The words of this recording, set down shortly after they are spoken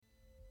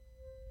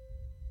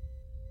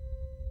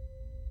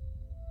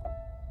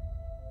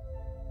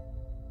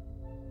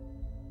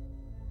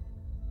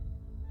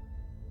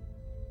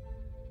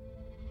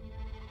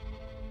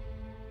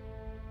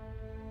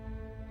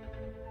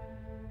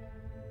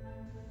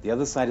The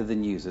Other Side of the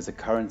News is a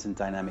current and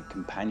dynamic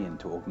companion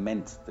to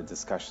augment the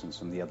discussions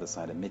from the other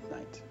side of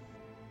midnight.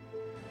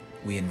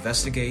 We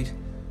investigate,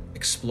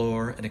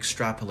 explore, and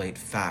extrapolate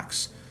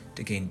facts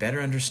to gain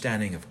better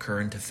understanding of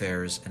current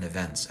affairs and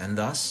events, and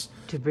thus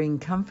to bring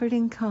comfort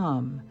and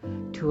calm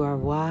to our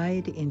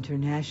wide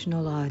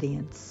international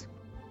audience.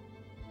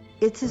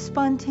 It's a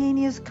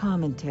spontaneous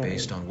commentary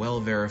based on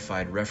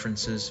well-verified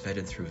references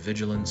vetted through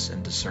vigilance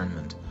and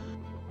discernment.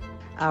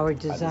 Our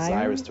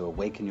desire is to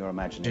awaken your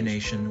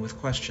imagination with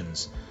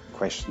questions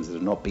that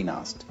have not been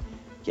asked,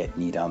 yet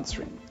need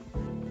answering.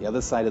 The Other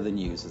Side of the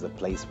News is a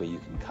place where you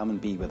can come and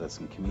be with us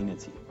in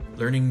community.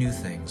 Learning new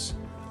things,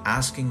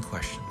 asking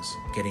questions,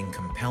 getting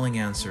compelling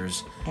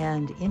answers,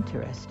 and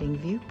interesting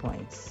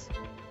viewpoints.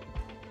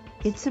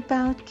 It's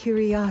about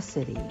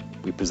curiosity.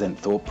 We present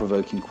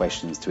thought-provoking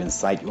questions to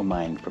incite your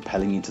mind,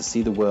 propelling you to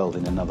see the world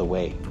in another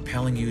way.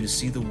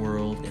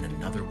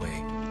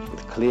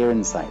 With clear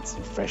insights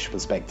and fresh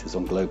perspectives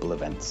on global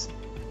events.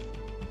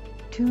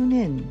 Tune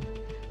in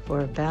for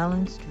a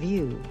balanced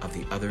view of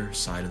the other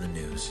side of the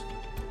news.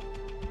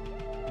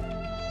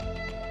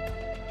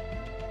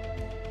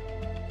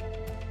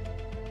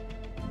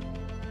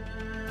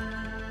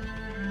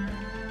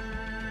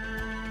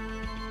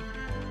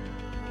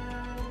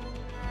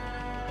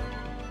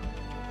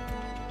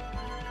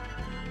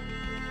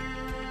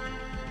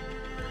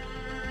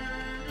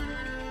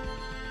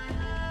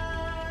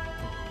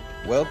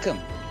 Welcome.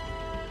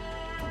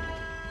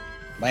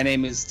 My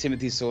name is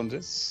Timothy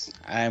Saunders.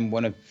 I'm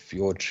one of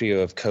your trio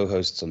of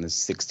co-hosts on the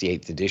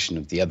 68th edition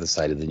of The Other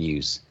Side of the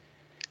News.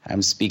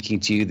 I'm speaking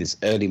to you this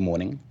early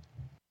morning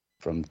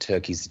from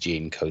Turkey's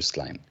Aegean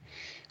coastline,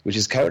 which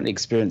is currently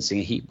experiencing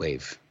a heat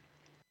wave.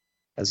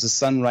 As the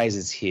sun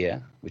rises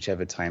here,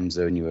 whichever time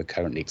zone you are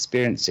currently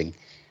experiencing,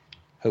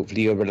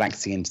 hopefully you're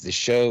relaxing into the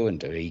show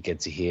and are eager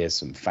to hear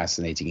some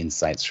fascinating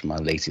insights from our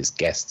latest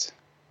guest.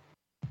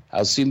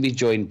 I'll soon be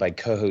joined by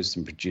co-host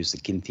and producer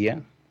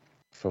Cynthia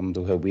from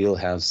her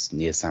wheelhouse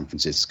near San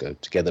Francisco,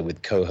 together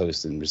with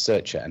co-host and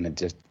researcher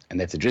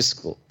Annette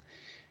Driscoll,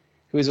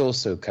 who is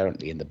also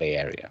currently in the Bay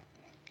Area.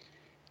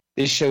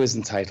 This show is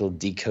entitled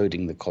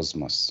Decoding the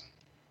Cosmos.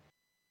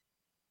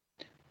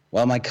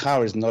 While my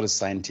car is not a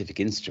scientific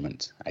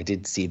instrument, I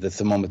did see the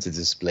thermometer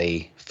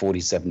display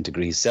 47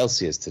 degrees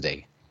Celsius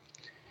today,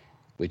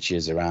 which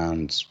is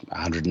around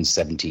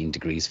 117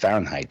 degrees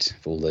Fahrenheit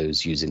for all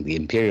those using the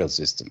imperial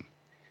system.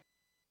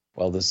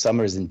 While the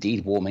summer is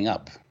indeed warming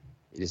up,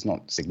 it is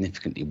not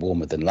significantly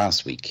warmer than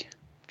last week,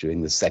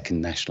 during the second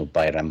national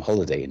Bayram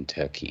holiday in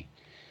Turkey,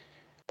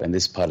 when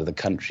this part of the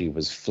country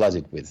was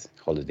flooded with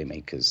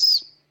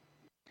holidaymakers.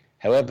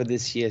 However,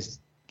 this year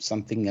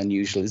something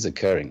unusual is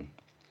occurring.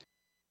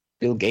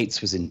 Bill Gates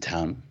was in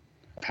town.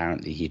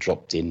 Apparently he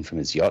dropped in from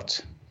his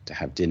yacht to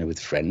have dinner with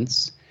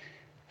friends.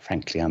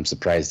 Frankly, I'm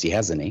surprised he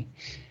has any.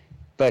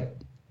 But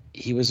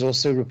he was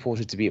also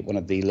reported to be at one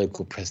of the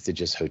local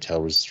prestigious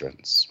hotel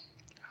restaurants.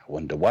 I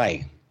wonder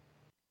why.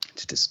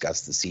 To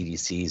discuss the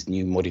CDC's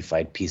new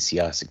modified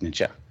PCR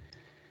signature.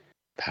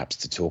 Perhaps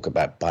to talk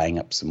about buying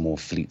up some more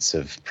fleets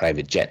of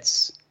private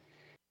jets.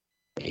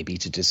 Maybe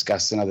to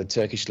discuss another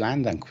Turkish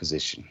land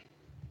acquisition.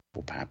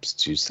 Or perhaps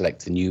to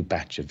select a new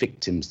batch of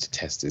victims to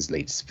test his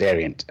latest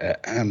variant.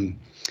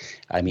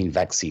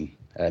 Vaccine.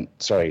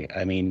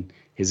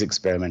 His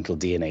experimental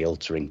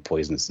DNA-altering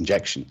poisonous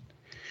injection.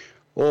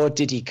 Or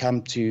did he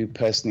come to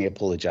personally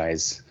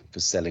apologize for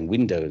selling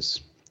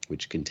Windows,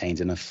 which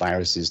contained enough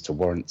viruses to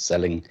warrant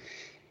selling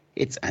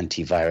its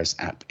antivirus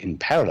app in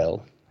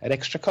parallel at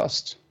extra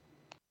cost?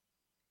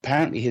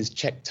 Apparently his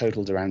check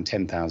totaled around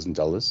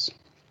 $10,000.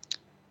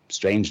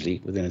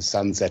 Strangely, within a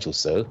sunset or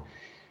so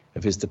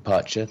of his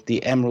departure,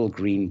 the emerald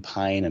green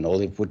pine and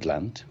olive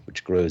woodland,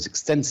 which grows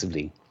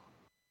extensively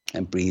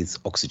and breathes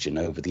oxygen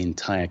over the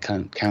entire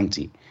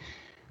county,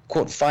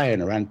 caught fire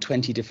in around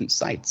 20 different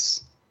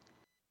sites.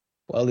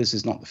 While this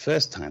is not the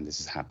first time this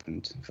has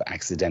happened for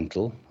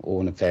accidental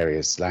or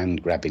nefarious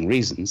land-grabbing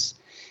reasons,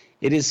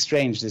 it is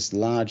strange this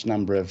large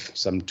number of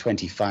some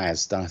 20 fires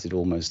started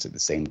almost at the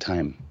same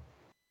time.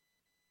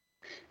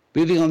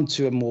 Moving on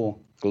to a more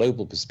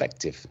global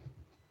perspective,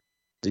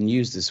 the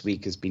news this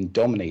week has been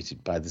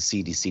dominated by the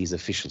CDC's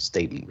official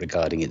statement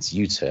regarding its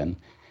U-turn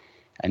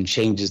and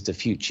changes to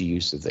future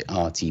use of the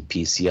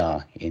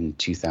RT-PCR in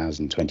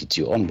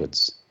 2022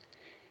 onwards,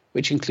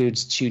 which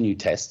includes 2 new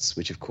tests,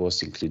 which of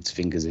course includes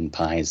fingers in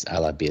pies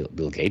a la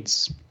Bill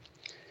Gates.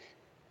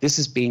 This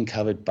has been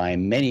covered by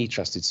many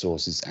trusted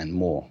sources and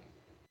more.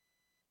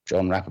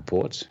 John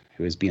Rappaport,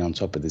 who has been on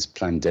top of this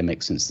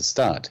pandemic since the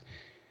start,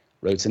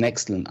 wrote an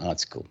excellent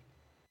article.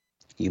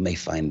 You may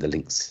find the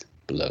links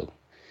below.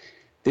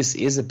 This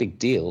is a big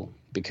deal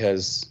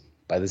because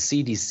by the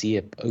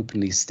CDC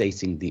openly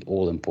stating the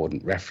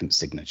all-important reference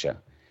signature,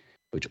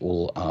 which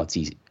all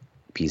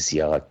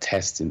RT-PCR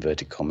tests,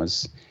 inverted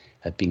commas,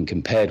 have been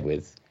compared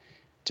with,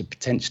 to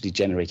potentially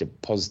generate a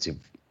positive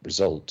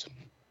result,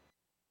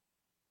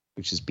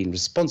 which has been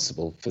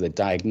responsible for the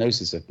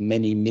diagnosis of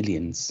many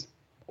millions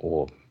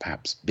or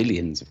perhaps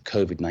billions of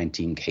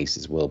COVID-19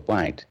 cases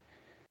worldwide.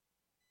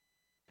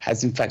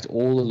 has in fact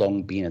all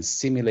along been a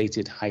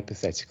simulated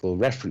hypothetical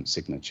reference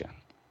signature.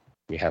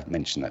 We have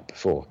mentioned that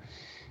before,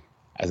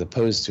 as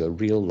opposed to a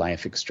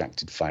real-life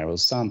extracted viral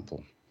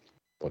sample.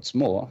 What's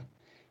more,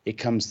 it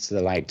comes to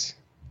the light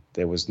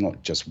there was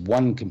not just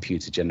one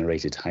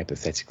computer-generated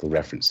hypothetical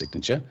reference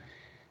signature,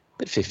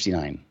 but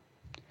 59,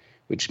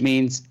 which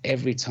means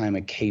every time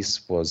a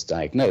case was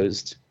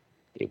diagnosed,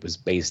 it was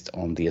based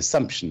on the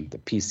assumption the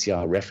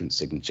PCR reference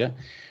signature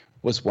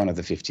was one of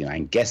the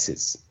 59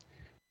 guesses,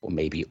 or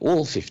maybe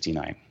all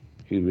 59,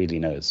 who really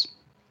knows.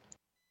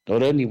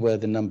 Not only were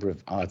the number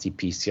of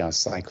RT-PCR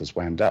cycles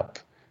wound up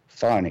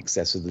far in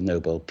excess of the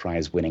Nobel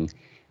Prize-winning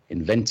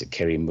inventor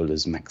Kerry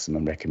Muller's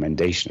maximum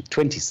recommendation of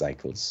 20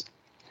 cycles,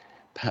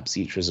 perhaps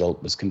each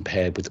result was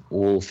compared with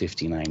all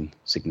 59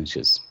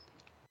 signatures.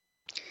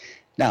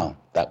 Now,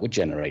 that would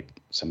generate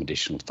some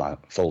additional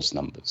false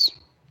numbers,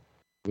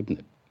 wouldn't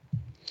it?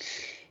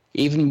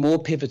 Even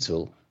more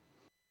pivotal,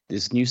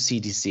 this new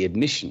CDC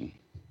admission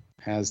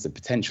has the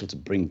potential to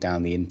bring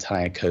down the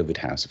entire COVID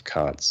house of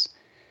cards,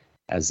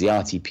 as the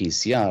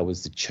RT-PCR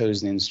was the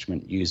chosen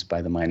instrument used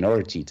by the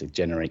minority to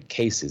generate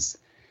cases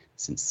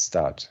since the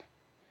start.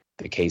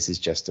 The cases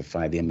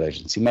justify the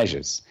emergency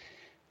measures.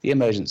 The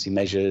emergency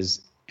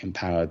measures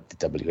empowered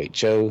the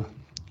WHO,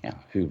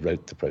 who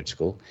wrote the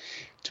protocol,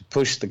 to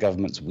push the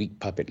government's weak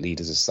puppet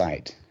leaders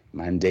aside,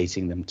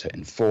 mandating them to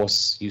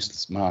enforce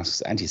useless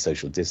masks,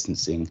 anti-social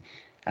distancing,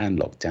 and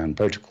lockdown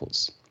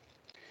protocols.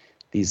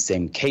 These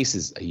same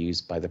cases are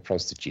used by the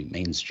prostitute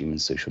mainstream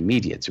and social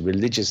media to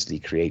religiously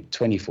create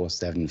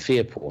 24/7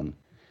 fear porn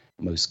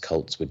most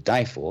cults would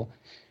die for,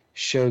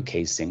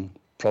 showcasing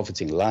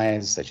profiting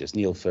liars such as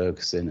Neil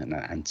Ferguson and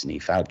Anthony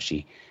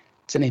Fauci,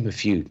 to name a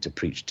few, to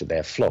preach to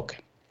their flock.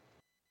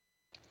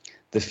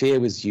 The fear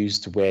was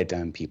used to wear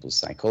down people's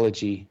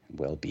psychology and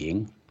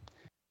well-being.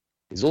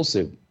 It is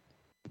also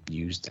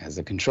used as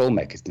a control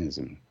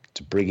mechanism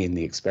to bring in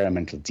the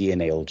experimental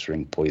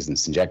DNA-altering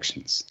poisonous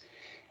injections,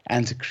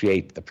 and to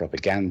create the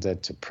propaganda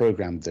to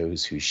program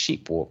those who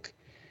sheepwalk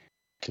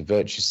to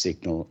virtue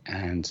signal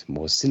and,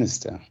 more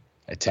sinister,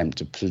 attempt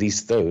to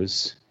police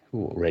those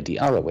who already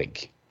are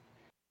awake.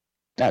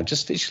 Now,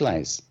 just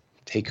visualize,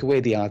 take away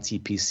the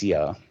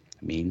RT-PCR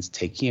means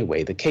taking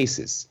away the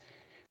cases.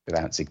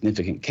 Without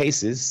significant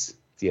cases,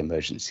 the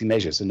emergency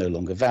measures are no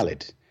longer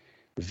valid,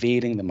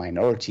 revealing the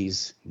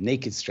minority's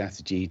naked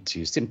strategy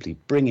to simply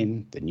bring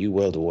in the New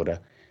World Order,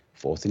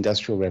 Fourth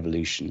Industrial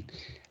Revolution,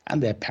 and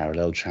their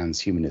parallel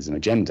transhumanism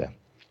agenda,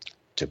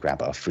 to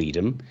grab our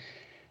freedom,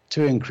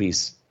 to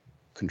increase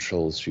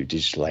controls through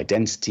digital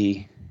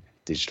identity,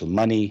 digital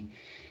money,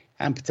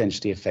 and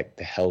potentially affect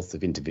the health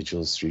of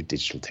individuals through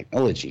digital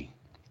technology.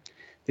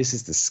 This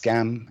is the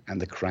scam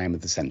and the crime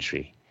of the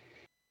century.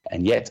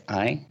 And yet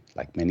I,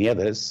 like many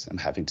others, am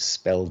having to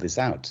spell this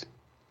out.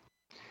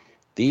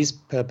 These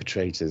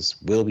perpetrators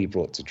will be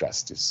brought to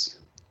justice,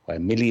 while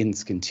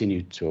millions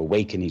continue to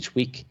awaken each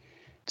week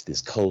to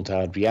this cold,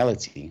 hard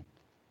reality.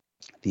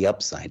 The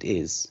upside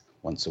is,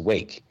 once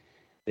awake,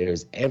 there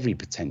is every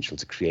potential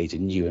to create a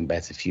new and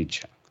better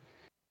future.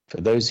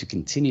 For those who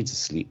continue to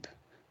sleep,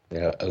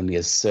 there are only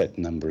a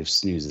certain number of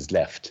snoozers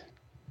left.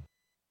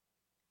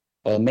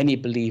 While many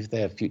believe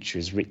their future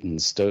is written in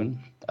stone,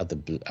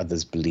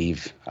 others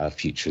believe our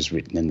future is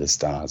written in the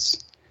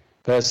stars.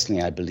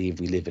 Personally, I believe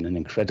we live in an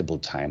incredible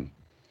time,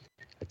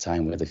 a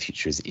time where the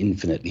future is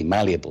infinitely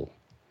malleable,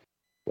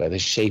 where the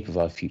shape of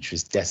our future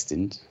is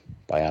destined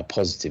by our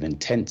positive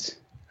intent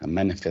and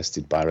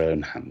manifested by our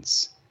own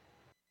hands.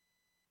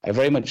 I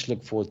very much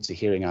look forward to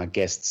hearing our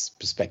guests'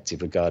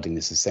 perspective regarding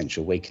this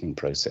essential awakening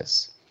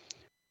process,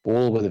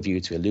 all with a view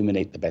to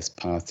illuminate the best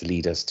path to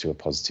lead us to a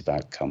positive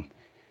outcome.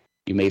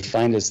 You may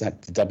find us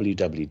at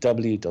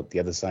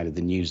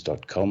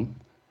www.theothersideofthenews.com.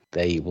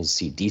 There you will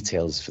see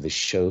details for this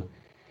show,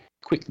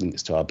 quick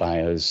links to our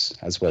bios,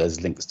 as well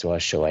as links to our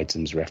show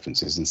items,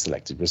 references, and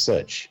selected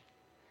research.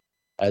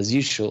 As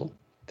usual,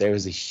 there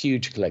is a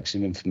huge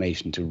collection of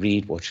information to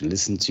read, watch, and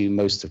listen to,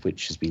 most of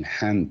which has been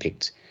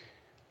handpicked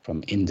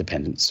from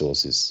independent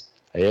sources.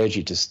 I urge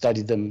you to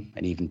study them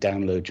and even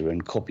download your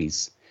own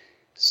copies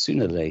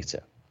sooner or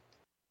later,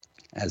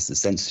 as the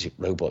censorship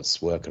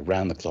robots work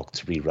around the clock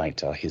to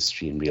rewrite our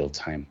history in real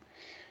time.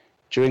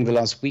 During the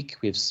last week,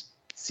 we have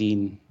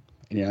seen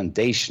an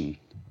inundation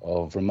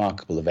of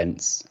remarkable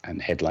events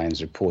and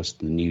headlines reported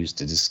in the news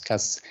to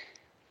discuss,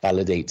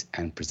 validate,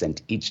 and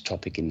present each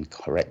topic in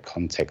correct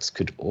context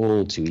could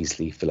all too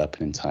easily fill up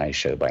an entire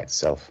show by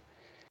itself.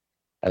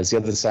 As the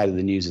other side of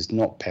the news is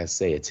not per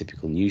se a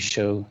typical news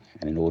show,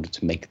 and in order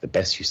to make the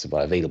best use of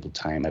our available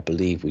time, I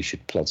believe we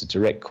should plot a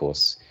direct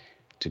course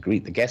to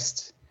greet the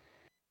guest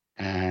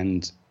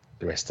and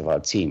the rest of our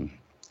team.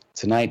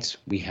 Tonight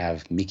we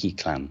have MIKI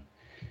KLANN.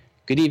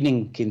 Good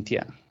evening,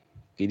 Cynthia.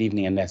 Good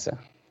evening, Annetta.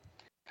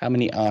 How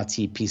many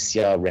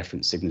RT-PCR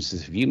reference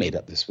signatures have you made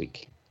up this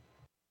week?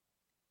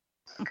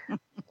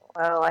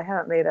 Well, I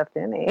haven't made up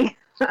any,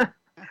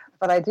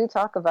 but I do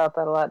talk about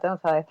that a lot, don't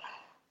I?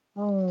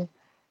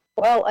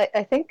 Well,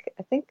 I think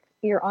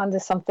you're onto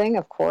something.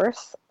 Of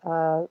course,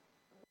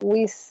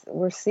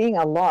 we're seeing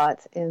a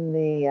lot in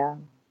the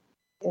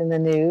in the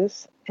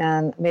news,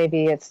 and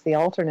maybe it's the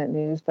alternate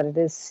news, but it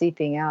is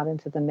seeping out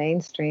into the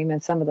mainstream,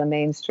 and some of the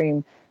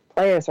mainstream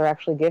players are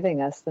actually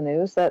giving us the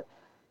news that,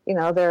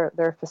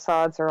 their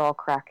facades are all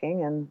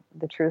cracking and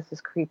the truth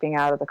is creeping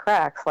out of the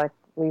cracks, like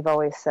we've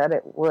always said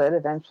it would.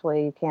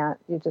 Eventually,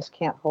 you just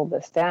can't hold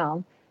this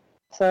down.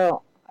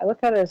 So I look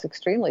at it as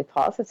extremely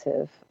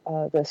positive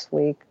this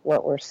week,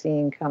 what we're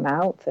seeing come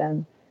out,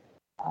 and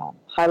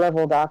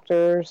high-level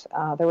doctors.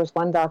 There was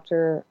one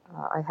doctor,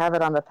 I have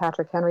it on the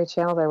Patrick Henry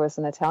channel, there was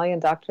an Italian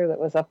doctor that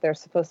was up there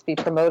supposed to be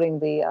promoting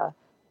the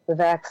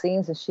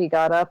vaccines, and she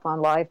got up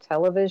on live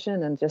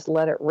television and just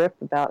let it rip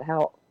about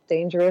how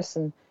dangerous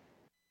and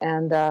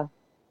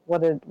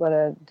what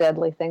a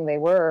deadly thing they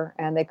were,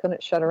 and they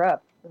couldn't shut her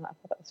up. And I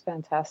thought that was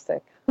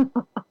fantastic.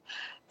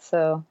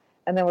 So,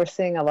 and then we're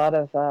seeing a lot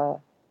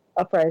of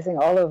uprising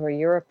all over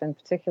Europe in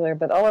particular,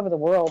 but all over the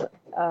world.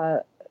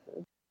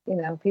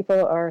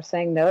 People are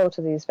saying no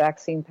to these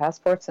vaccine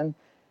passports, and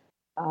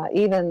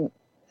even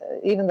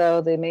though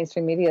the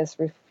mainstream media is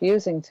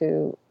refusing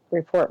to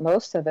report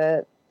most of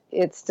it,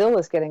 it still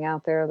is getting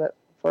out there that,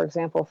 for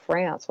example,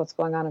 France, what's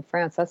going on in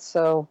France, that's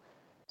so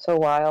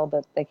wild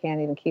that they can't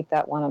even keep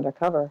that one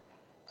undercover.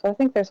 So I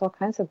think there's all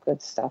kinds of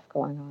good stuff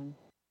going on.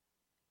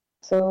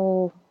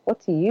 So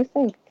what do you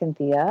think,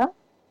 Cynthia?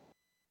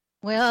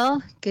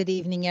 Well, good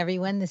evening,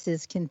 everyone. This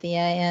is Cynthia,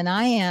 and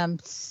I am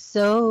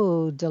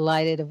so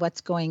delighted of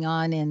what's going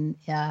on in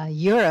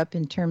Europe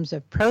in terms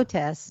of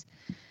protests.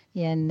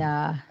 In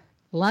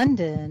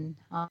London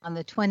on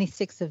the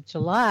 26th of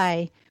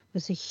July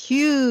was a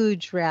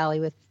huge rally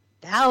with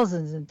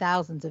thousands and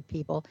thousands of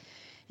people.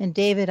 And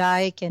David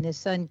Icke and his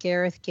son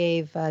Gareth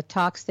gave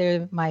talks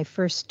there, my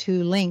first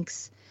two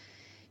links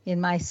in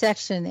my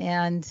section.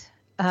 And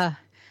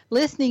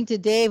listening to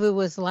David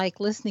was like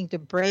listening to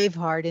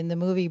Braveheart in the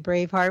movie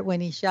Braveheart when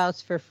he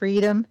shouts for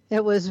freedom.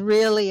 It was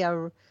really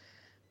a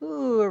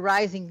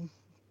rising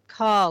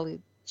call,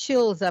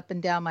 chills up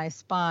and down my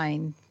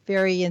spine,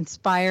 very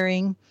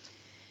inspiring.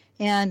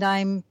 And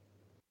I'm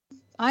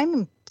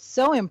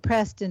so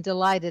impressed and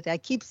delighted. I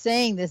keep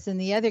saying this in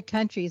the other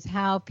countries,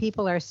 how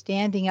people are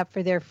standing up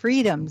for their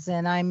freedoms.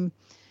 And I'm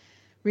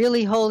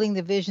really holding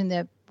the vision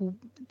that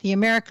the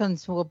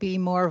Americans will be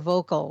more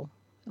vocal,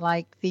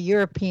 like the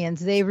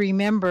Europeans. They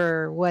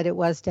remember what it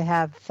was to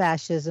have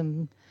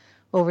fascism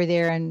over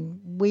there, and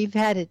we've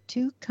had it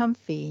too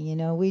comfy.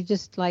 We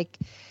just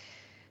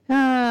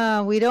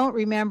we don't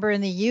remember,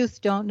 and the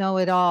youth don't know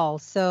it all.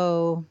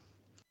 So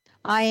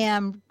I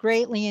am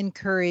greatly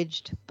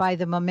encouraged by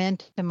the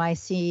momentum I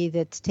see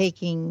that's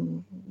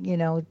taking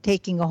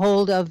a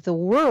hold of the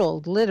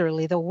world,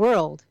 literally the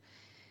world.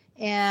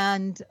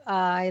 And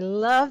I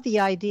love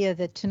the idea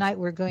that tonight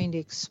we're going to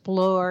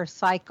explore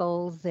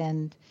cycles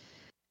and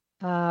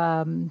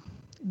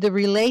the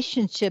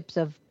relationships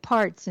of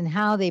parts and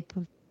how they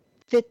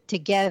fit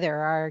together.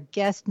 Our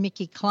guest,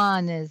 MIKI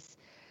KLANN, is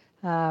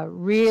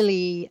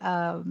really,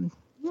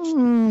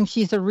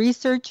 she's a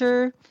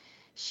researcher.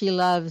 She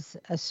loves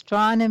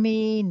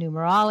astronomy,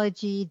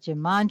 numerology,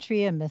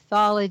 gematria,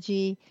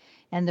 mythology,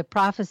 and the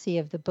prophecy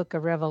of the Book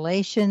of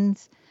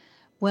Revelations.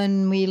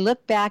 When we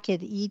look back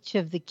at each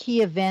of the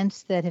key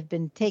events that have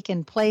been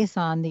taken place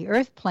on the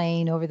Earth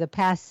plane over the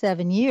past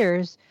 7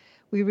 years,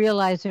 we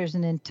realize there's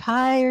an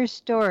entire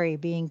story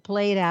being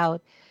played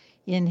out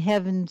in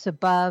heavens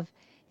above,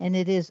 and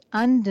it is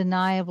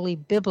undeniably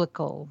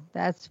biblical.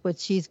 That's what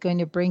she's going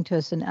to bring to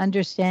us, an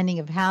understanding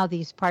of how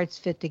these parts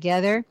fit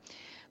together.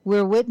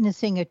 We're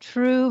witnessing a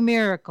true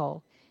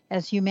miracle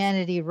as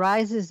humanity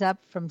rises up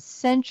from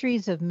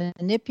centuries of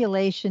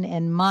manipulation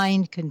and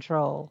mind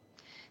control.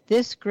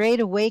 This great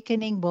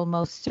awakening will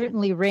most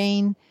certainly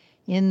reign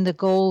in the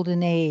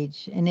golden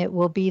age, and it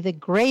will be the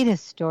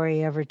greatest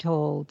story ever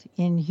told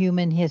in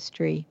human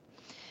history.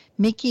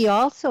 MIKI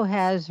also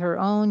has her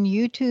own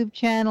YouTube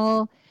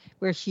channel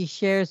where she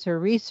shares her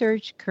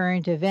research,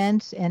 current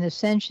events, and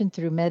ascension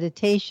through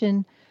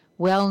meditation,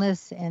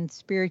 wellness, and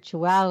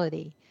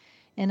spirituality.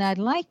 And I'd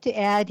like to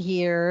add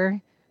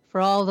here,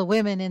 for all the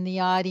women in the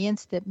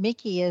audience, that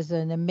MIKI is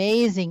an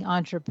amazing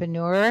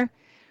entrepreneur.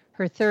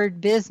 Her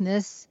third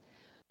business,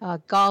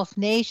 Golf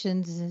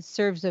Nations,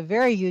 serves a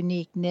very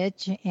unique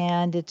niche,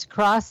 and it's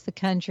across the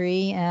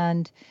country.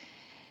 And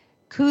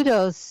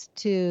kudos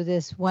to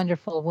this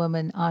wonderful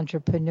woman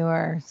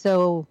entrepreneur.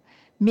 So,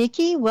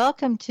 MIKI,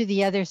 welcome to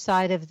the other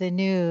side of the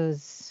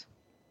news.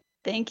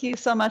 Thank you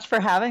so much for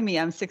having me.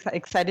 I'm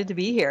excited to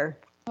be here.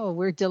 Oh,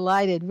 we're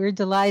delighted. We're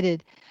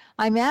delighted.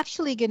 I'm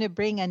actually going to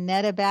bring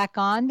Annetta back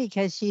on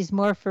because she's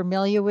more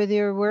familiar with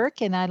your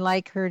work, and I'd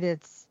like her to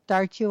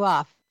start you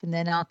off, and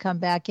then I'll come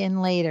back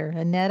in later.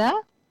 Annetta?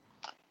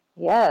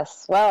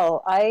 Yes.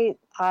 Well, I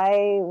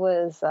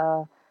was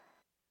so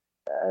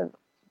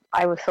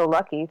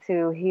lucky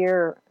to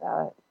hear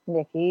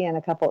MIKI in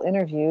a couple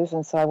interviews,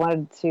 and so I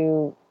wanted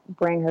to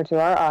bring her to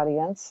our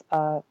audience.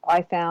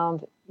 I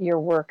found your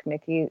work,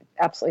 MIKI,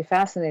 absolutely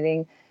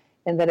fascinating,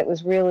 in that it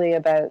was really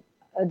about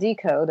a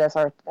decode, as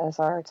our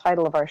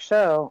title of our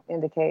show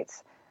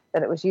indicates,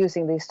 that it was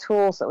using these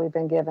tools that we've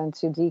been given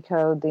to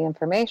decode the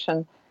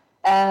information.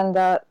 And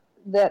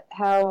that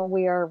how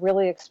we are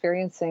really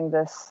experiencing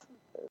this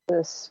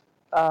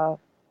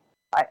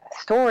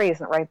story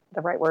isn't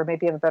the right word.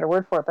 Maybe you have a better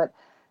word for it, but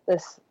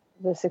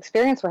this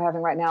experience we're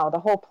having right now, the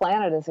whole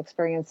planet is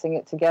experiencing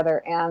it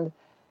together, and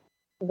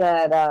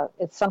that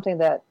it's something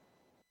that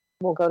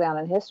will go down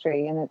in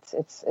history, and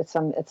it's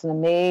an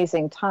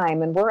amazing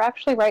time, and we're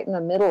actually right in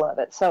the middle of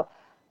it. So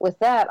with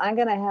that, I'm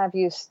going to have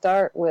you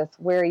start with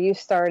where you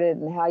started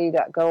and how you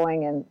got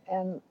going,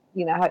 and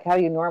you know how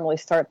you normally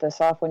start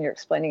this off when you're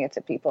explaining it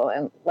to people,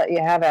 and let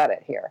you have at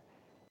it here.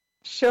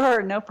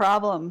 Sure, no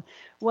problem.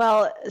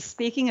 Well,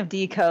 speaking of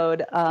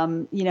decode,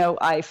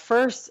 I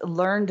first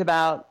learned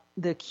about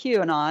the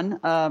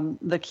QAnon,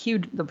 the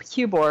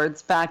Q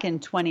boards back in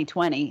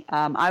 2020.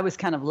 I was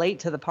kind of late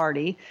to the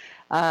party,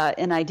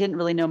 and I didn't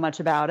really know much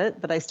about it,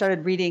 but I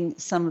started reading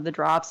some of the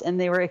drops, and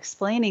they were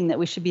explaining that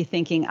we should be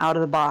thinking out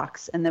of the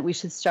box and that we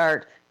should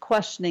start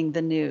questioning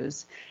the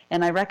news.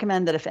 And I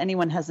recommend that if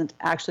anyone hasn't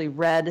actually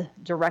read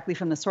directly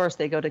from the source,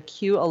 they go to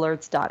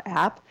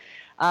qalerts.app.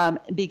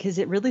 Because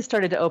it really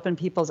started to open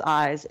people's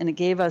eyes, and it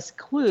gave us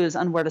clues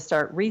on where to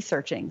start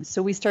researching.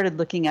 So we started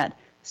looking at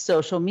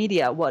social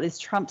media. What is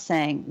Trump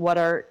saying? What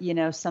are,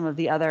 some of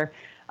the other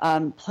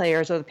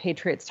players or the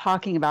patriots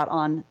talking about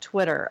on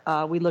Twitter?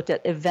 We looked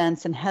at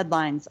events and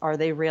headlines. Are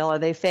they real? Are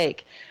they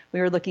fake? We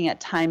were looking at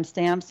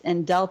timestamps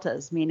and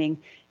deltas, meaning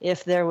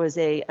if there was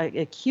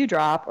a Q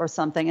drop or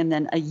something, and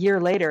then a year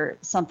later,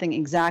 something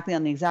exactly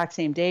on the exact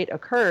same date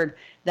occurred,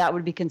 that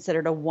would be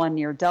considered a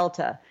 1-year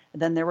delta.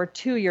 Then there were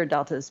 2-year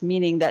deltas,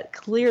 meaning that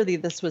clearly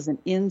this was an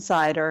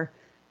insider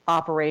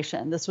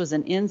operation. This was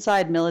an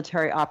inside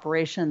military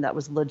operation that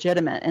was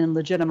legitimate and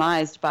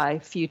legitimized by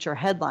future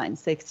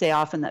headlines. They say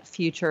often that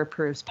future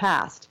proves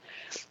past.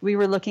 We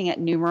were looking at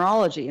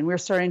numerology, and we're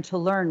starting to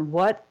learn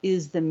what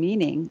is the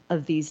meaning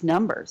of these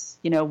numbers.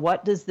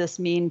 What does this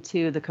mean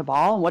to the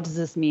cabal? What does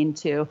this mean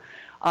to,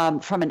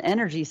 from an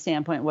energy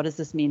standpoint, what does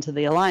this mean to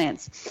the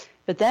alliance?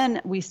 But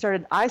then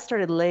I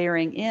started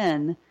layering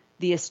in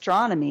the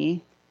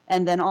astronomy,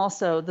 and then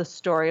also the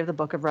story of the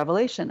book of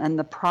Revelation and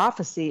the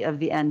prophecy of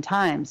the end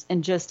times,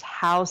 and just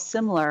how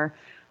similar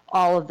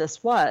all of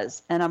this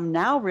was. And I'm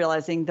now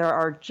realizing there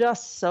are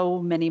just so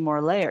many more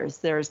layers.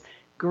 There's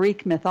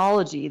Greek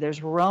mythology,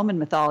 there's Roman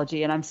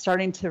mythology, and I'm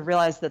starting to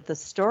realize that the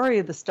story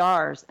of the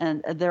stars,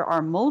 and there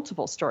are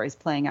multiple stories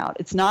playing out.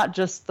 It's not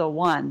just the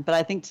one, but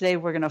I think today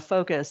we're going to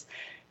focus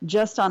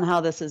just on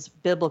how this is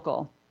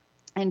biblical.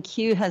 And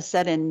Q has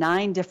said in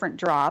 9 different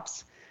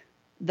drops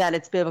that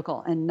it's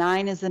biblical, and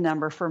 9 is the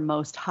number for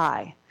Most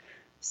High.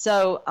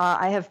 So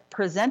I have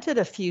presented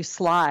a few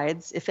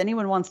slides. If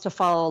anyone wants to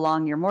follow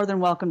along, you're more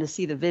than welcome to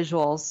see the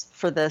visuals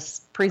for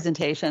this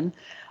presentation.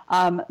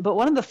 But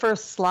one of the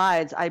first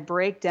slides, I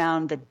break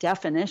down the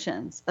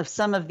definitions of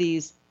some of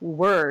these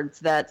words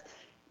that,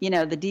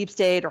 the deep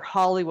state or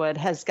Hollywood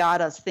has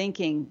got us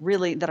thinking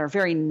really that are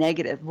very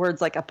negative.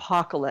 Words like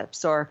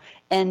apocalypse or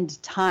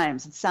end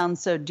times. It sounds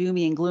so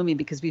doomy and gloomy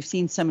because we've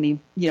seen so many,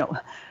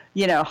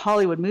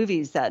 Hollywood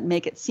movies that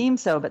make it seem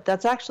so, but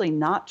that's actually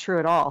not true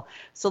at all.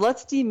 So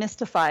let's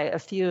demystify a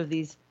few of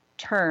these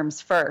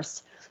terms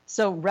first.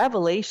 So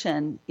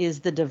revelation is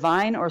the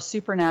divine or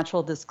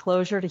supernatural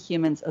disclosure to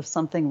humans of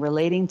something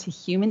relating to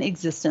human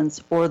existence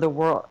or the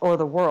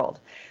world.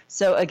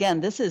 So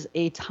again, this is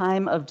a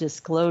time of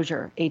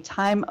disclosure, a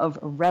time of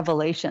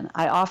revelation.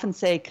 I often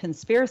say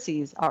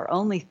conspiracies are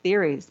only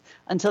theories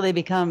until they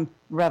become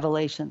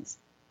revelations.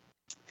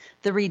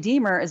 The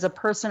Redeemer is a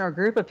person or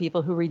group of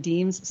people who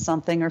redeems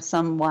something or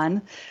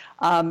someone.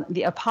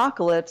 The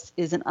apocalypse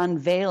is an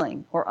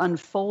unveiling or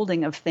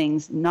unfolding of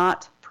things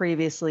not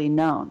previously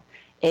known,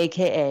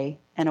 aka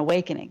an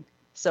awakening.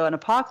 So an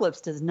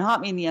apocalypse does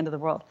not mean the end of the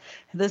world.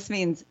 This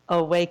means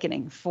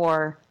awakening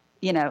for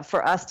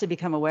us to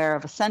become aware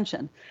of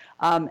ascension.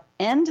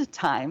 End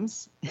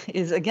times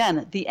is,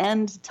 again, the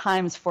end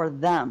times for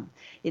them.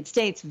 It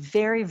states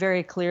very,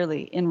 very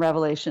clearly in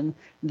Revelation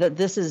that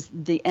this is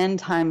the end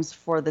times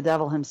for the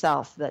devil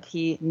himself, that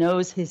he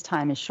knows his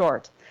time is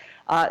short.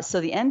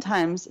 So the end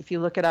times, if you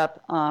look it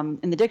up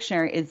in the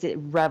dictionary, is a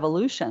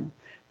revolution,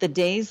 the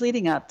days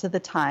leading up to the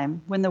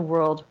time when the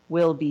world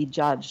will be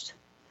judged.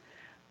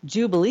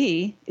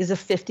 Jubilee is a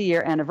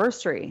 50-year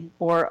anniversary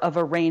or of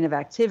a reign of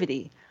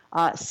activity.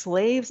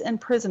 Slaves and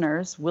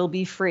prisoners will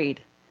be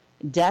freed.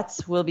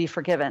 Debts will be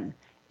forgiven.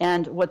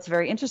 And what's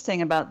very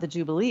interesting about the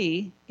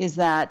Jubilee is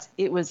that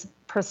it was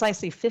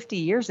precisely 50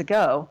 years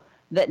ago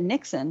that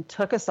Nixon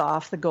took us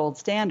off the gold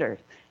standard.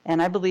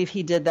 And I believe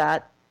he did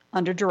that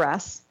under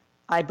duress.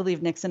 I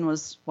believe Nixon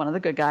was one of the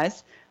good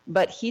guys.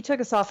 But he took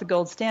us off the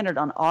gold standard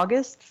on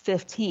August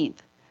 15th.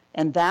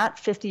 And that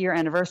 50-year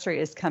anniversary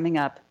is coming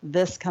up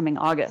this coming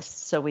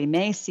August. So we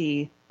may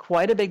see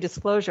quite a big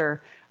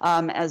disclosure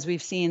as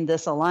we've seen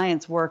this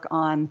alliance work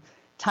on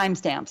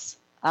timestamps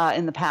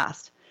in the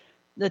past.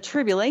 The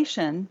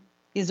tribulation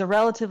is a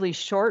relatively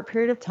short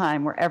period of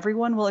time where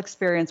everyone will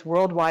experience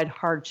worldwide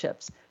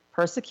hardships,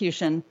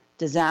 persecution,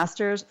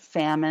 disasters,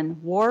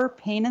 famine, war,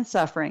 pain, and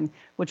suffering,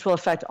 which will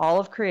affect all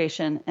of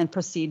creation and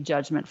precede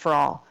judgment for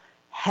all.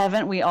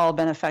 Haven't we all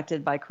been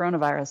affected by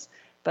coronavirus?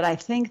 But I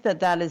think that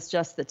that is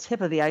just the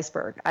tip of the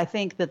iceberg. I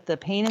think that the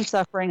pain and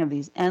suffering of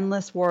these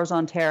endless wars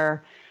on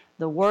terror,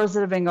 the wars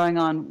that have been going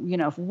on,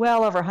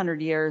 well over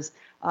 100 years,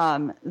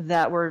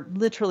 that were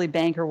literally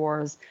banker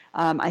wars.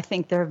 I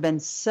think there have been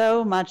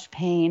so much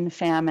pain,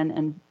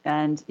 famine,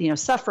 and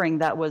suffering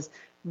that was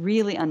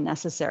really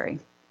unnecessary.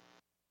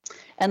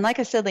 And like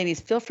I said, ladies,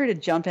 feel free to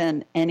jump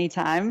in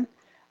anytime.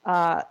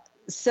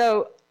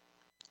 So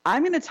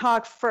I'm going to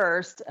talk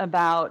first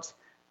about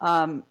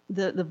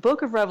the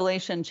book of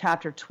Revelation,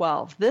 chapter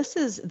 12. This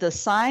is the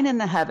sign in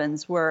the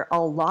heavens where a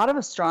lot of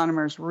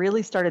astronomers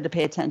really started to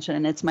pay attention,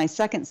 and it's my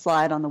second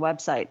slide on the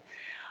website.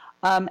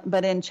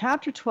 But in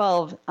chapter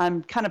 12,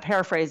 I'm kind of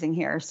paraphrasing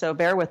here, so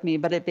bear with me,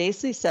 but it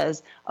basically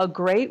says, a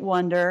great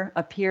wonder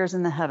appears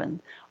in the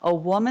heaven, a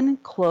woman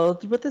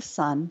clothed with the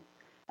sun,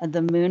 and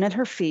the moon at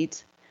her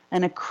feet,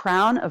 and a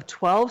crown of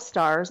 12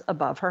 stars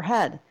above her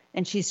head,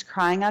 and she's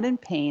crying out in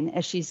pain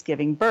as she's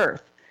giving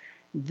birth.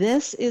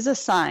 This is a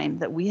sign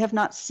that we have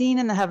not seen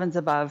in the heavens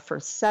above for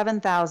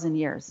 7,000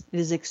 years. It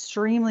is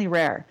extremely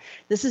rare.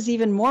 This is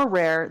even more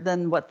rare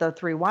than what the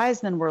three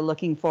wise men were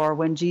looking for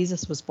when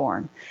Jesus was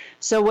born.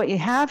 So what you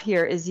have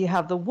here is you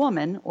have the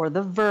woman, or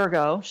the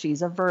Virgo.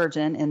 She's a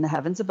virgin in the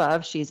heavens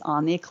above. She's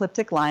on the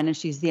ecliptic line, and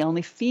she's the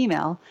only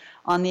female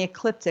on the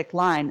ecliptic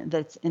line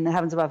that's in the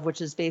heavens above,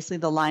 which is basically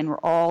the line where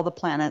all the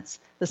planets,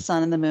 the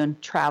sun and the moon,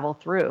 travel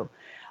through.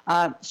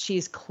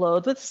 She's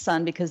clothed with the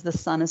sun because the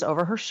sun is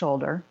over her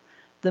shoulder.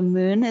 The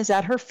moon is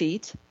at her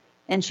feet,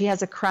 and she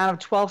has a crown of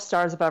 12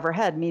 stars above her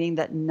head, meaning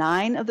that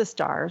 9 of the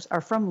stars are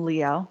from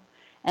Leo,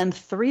 and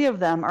 3 of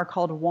them are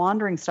called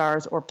wandering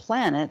stars or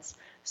planets.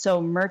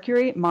 So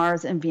Mercury,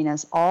 Mars, and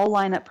Venus all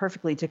line up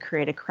perfectly to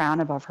create a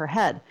crown above her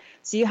head.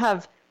 So you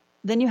have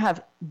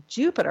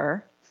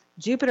Jupiter.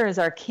 Jupiter is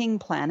our king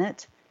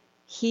planet.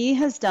 He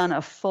has done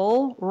a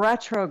full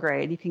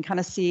retrograde. You can kind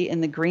of see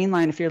in the green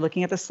line if you're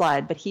looking at the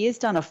slide, but he has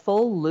done a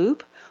full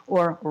loop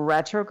or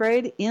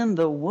retrograde in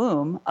the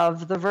womb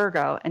of the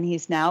Virgo, and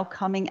he's now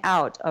coming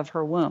out of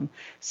her womb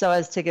so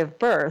as to give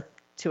birth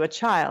to a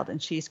child,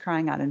 and she's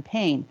crying out in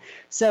pain.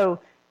 So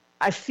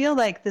I feel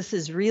like this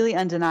is really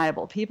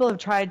undeniable. People have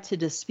tried to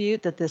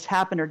dispute that this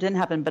happened or didn't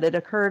happen, but it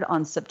occurred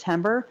on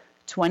September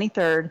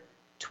 23rd,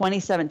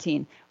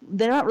 2017.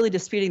 They're not really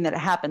disputing that it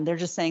happened. They're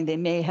just saying they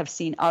may have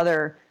seen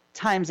other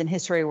times in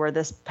history where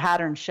this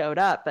pattern showed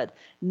up, but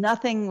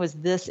nothing was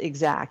this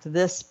exact,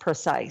 this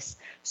precise.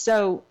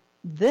 So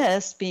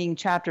this, being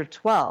chapter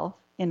 12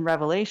 in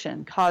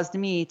Revelation, caused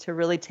me to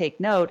really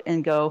take note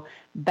and go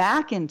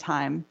back in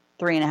time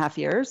 3.5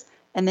 years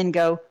and then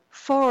go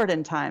forward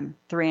in time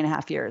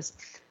 3.5 years.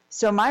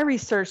 So my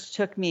research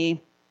took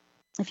me,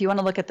 if you want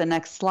to look at the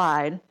next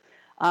slide,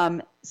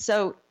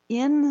 so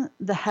in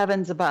the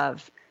heavens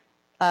above,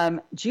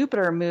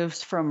 Jupiter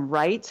moves from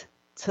right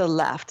to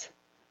left.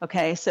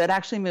 Okay, so it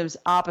actually moves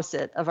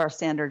opposite of our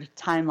standard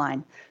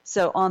timeline.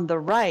 So on the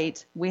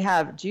right, we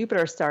have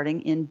Jupiter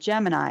starting in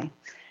Gemini.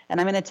 And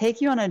I'm going to take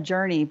you on a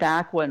journey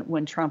back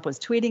when Trump was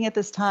tweeting at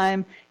this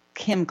time,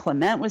 Kim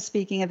Clement was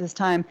speaking at this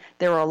time.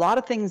 There were a lot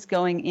of things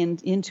going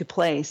into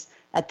place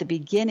at the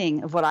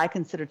beginning of what I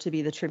consider to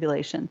be the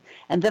tribulation.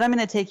 And then I'm going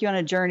to take you on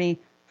a journey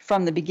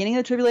from the beginning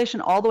of the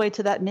tribulation all the way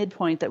to that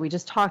midpoint that we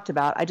just talked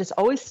about. I just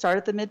always start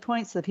at the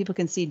midpoint so that people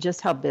can see just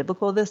how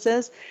biblical this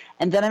is.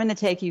 And then I'm going to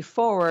take you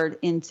forward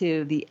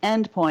into the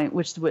end point,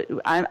 which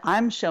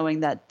I'm showing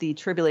that the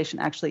tribulation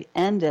actually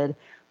ended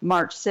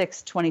March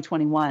 6,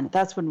 2021.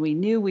 That's when we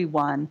knew we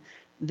won.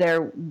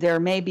 There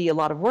may be a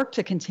lot of work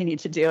to continue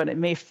to do, and it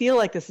may feel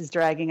like this is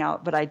dragging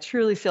out, but I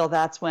truly feel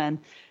that's when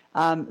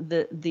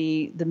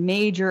the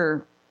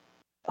major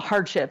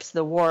hardships,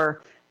 the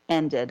war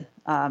ended,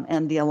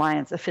 and the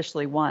alliance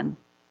officially won.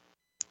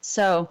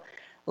 So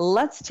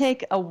let's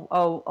take a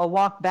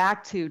walk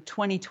back to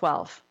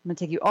 2012. I'm going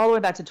to take you all the way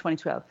back to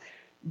 2012.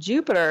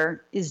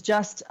 Jupiter is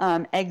just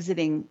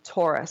exiting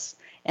Taurus.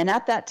 And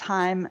at that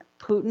time,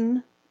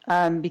 Putin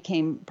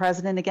became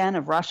president again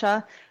of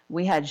Russia.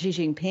 We had Xi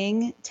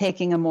Jinping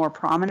taking a more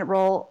prominent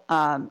role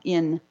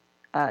in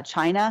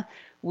China.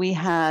 We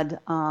had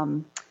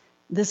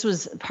this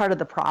was part of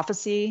the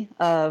prophecy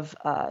of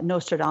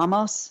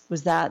Nostradamus,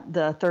 was that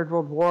the Third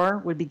World War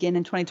would begin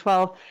in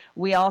 2012.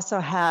 We also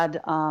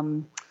had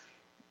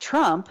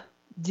Trump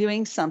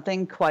doing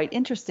something quite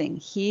interesting.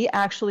 He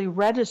actually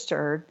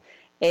registered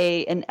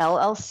an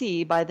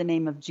LLC by the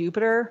name of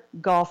Jupiter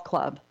Golf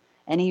Club,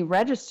 and he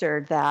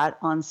registered that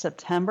on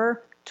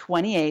September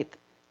 28th,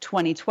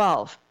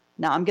 2012.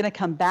 Now, I'm going to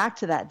come back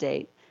to that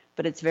date,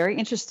 but it's very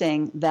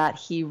interesting that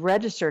he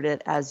registered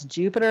it as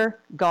Jupiter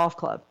Golf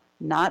Club.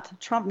 Not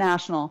Trump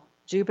National,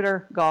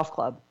 Jupiter Golf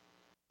Club.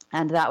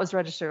 And that was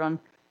registered on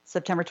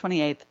September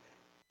 28th,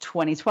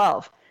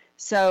 2012.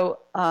 So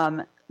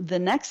the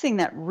next thing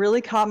that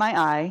really caught my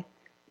eye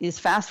is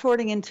fast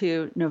forwarding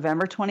into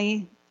November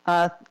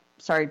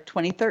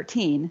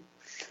 2013.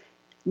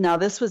 Now,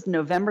 this was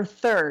November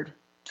 3rd,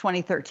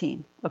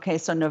 2013. Okay,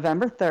 so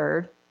November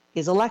 3rd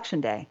is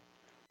election day.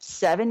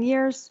 7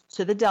 years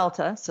to the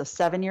Delta, so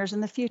 7 years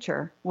in the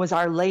future, was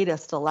our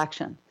latest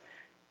election.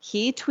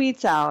 He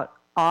tweets out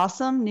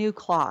awesome new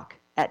clock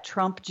at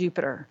Trump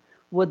Jupiter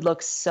would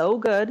look so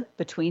good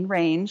between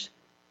range,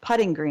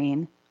 putting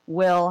green,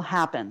 will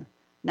happen.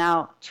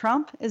 Now,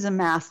 Trump is a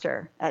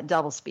master at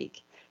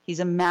doublespeak. He's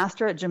a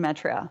master at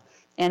gematria.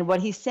 And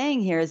what he's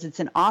saying here is it's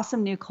an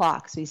awesome new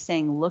clock. So he's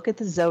saying, look at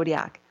the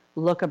zodiac,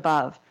 look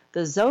above.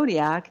 The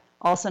zodiac,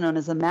 also known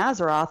as the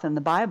Mazzaroth in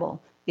the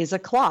Bible, is a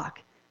clock.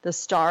 The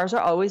stars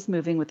are always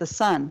moving with the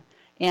sun.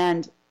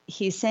 And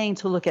he's saying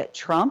to look at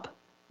Trump,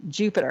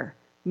 Jupiter,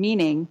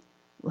 meaning,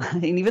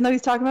 and even though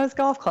he's talking about his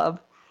golf club,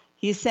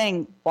 he's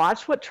saying,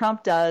 watch what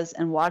Trump does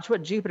and watch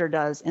what Jupiter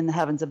does in the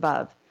heavens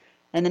above.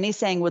 And then he's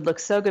saying would look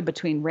so good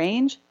between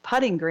range,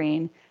 putting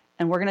green,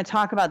 and we're going to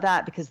talk about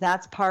that because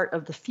that's part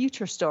of the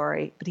future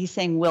story, but he's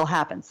saying will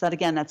happen. So that,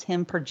 again, that's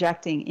him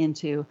projecting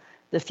into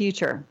the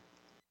future.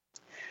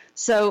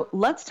 So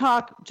let's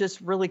talk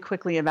just really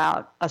quickly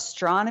about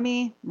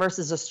astronomy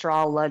versus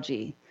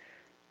astrology.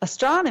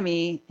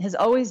 Astronomy has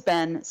always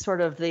been sort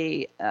of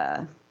the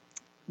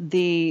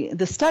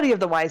study of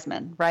the wise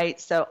men, right?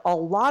 So a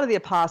lot of the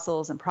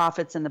apostles and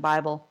prophets in the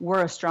Bible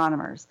were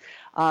astronomers.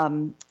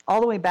 All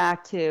the way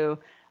back to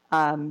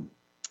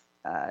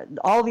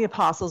all the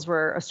apostles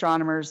were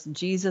astronomers.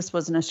 Jesus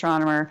was an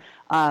astronomer.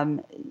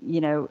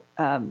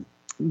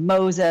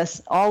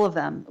 Moses, all of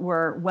them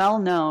were well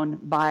known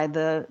by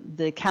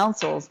the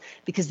councils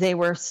because they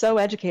were so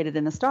educated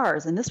in the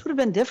stars. And this would have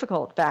been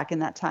difficult back in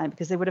that time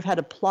because they would have had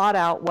to plot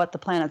out what the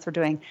planets were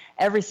doing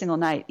every single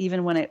night,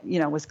 even when it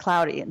was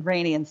cloudy and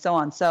rainy and so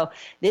on. So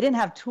they didn't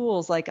have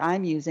tools like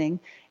I'm using.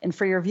 And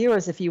for your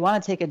viewers, if you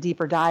want to take a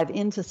deeper dive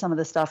into some of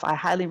this stuff, I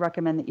highly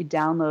recommend that you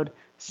download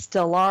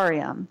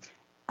Stellarium.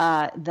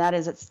 That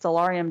is at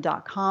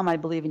stellarium.com, I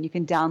believe, and you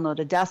can download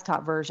a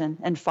desktop version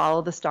and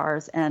follow the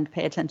stars and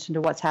pay attention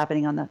to what's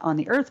happening on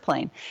the Earth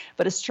plane.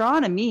 But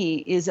astronomy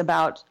is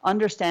about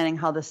understanding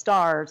how the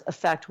stars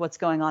affect what's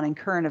going on in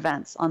current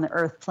events on the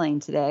Earth plane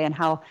today and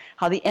how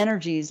the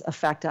energies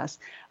affect us.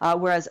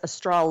 Whereas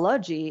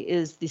astrology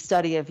is the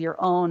study of your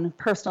own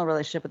personal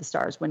relationship with the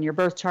stars, when your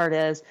birth chart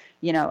is,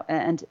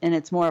 and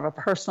it's more of a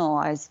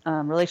personalized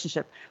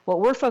relationship.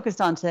 What we're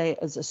focused on today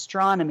is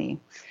astronomy.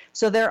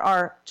 So there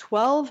are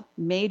 12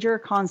 major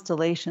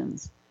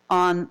constellations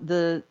on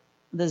the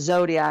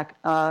zodiac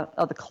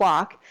of the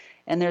clock,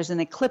 and there's an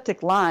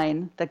ecliptic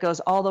line that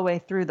goes all the way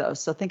through those.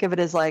 So think of it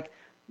as like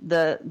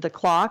the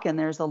clock, and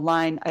there's a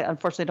line. I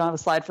unfortunately don't have a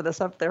slide for this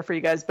up there for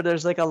you guys, but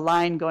there's like a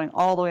line going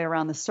all the way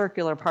around the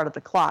circular part of the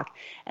clock.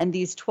 And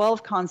these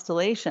 12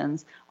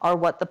 constellations are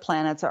what the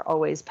planets are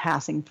always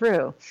passing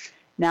through.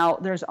 Now,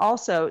 there's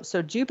also,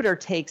 so Jupiter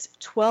takes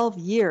 12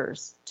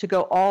 years to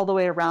go all the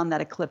way around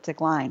that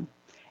ecliptic line.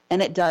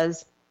 And it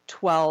does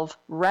 12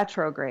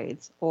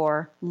 retrogrades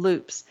or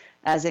loops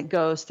as it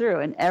goes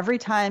through. And every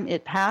time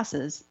it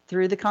passes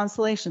through the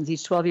constellations,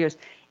 each 12 years,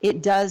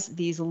 it does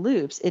these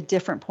loops at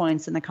different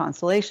points in the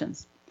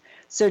constellations.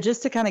 So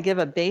just to kind of give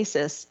a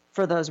basis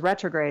for those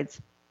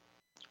retrogrades,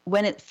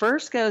 when it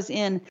first starts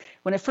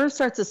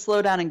to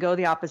slow down and go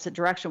the opposite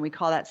direction, we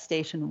call that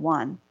station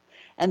 1.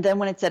 And then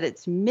when it's at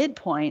its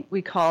midpoint,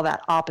 we call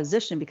that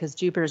opposition because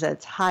Jupiter's at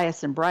its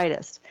highest and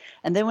brightest.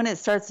 And then when it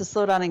starts to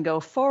slow down and go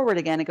forward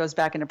again, it goes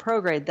back into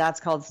prograde. That's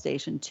called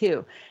station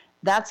 2.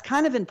 That's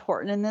kind of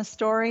important in this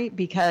story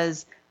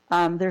because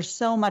there's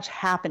so much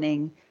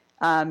happening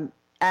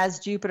as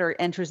Jupiter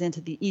enters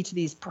into each of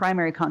these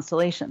primary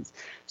constellations.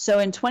 So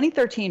in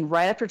 2013,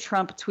 right after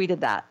Trump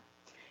tweeted that,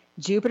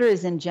 Jupiter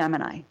is in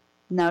Gemini.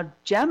 Now,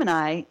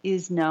 Gemini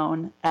is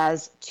known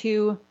as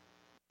two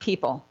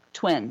people,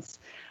 twins.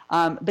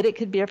 But it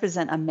could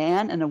represent a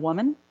man and a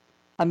woman,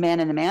 a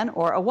man and a man,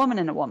 or a woman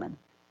and a woman.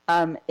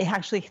 It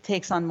actually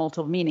takes on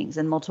multiple meanings,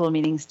 and multiple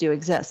meanings do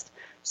exist.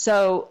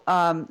 So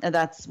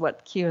that's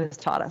what Q has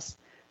taught us.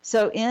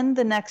 So in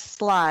the next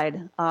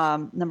slide,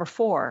 number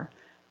 4,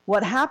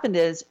 what happened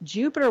is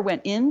Jupiter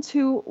went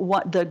into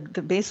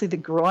basically the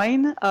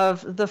groin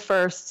of the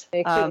first.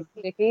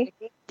 MIKI?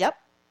 Yep.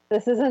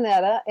 This is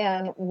Annetta,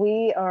 and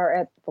we are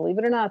at, believe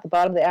it or not, at the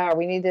bottom of the hour.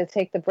 We need to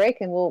take the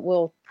break, and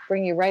we'll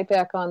bring you right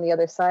back on the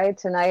other side.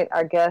 Tonight,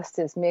 our guest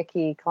is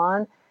MIKI,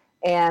 KLANN,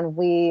 and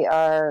we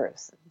are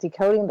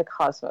decoding the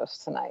cosmos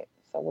tonight.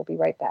 So we'll be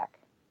right back.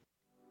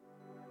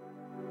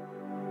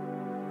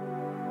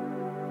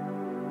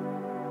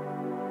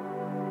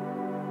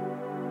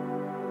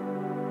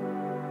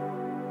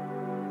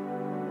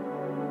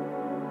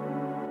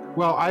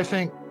 Well, I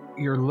think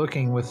you're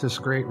looking with this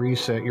great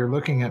reset, you're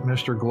looking at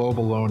Mr.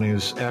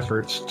 Globaloney's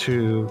efforts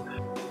to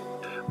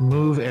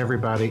move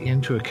everybody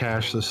into a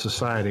cashless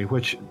society,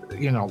 which,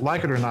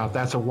 like it or not,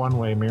 that's a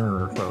one-way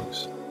mirror,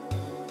 folks.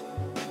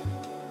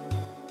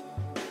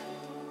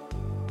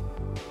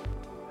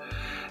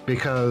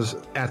 Because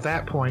at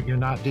that point, you're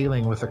not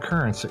dealing with a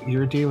currency,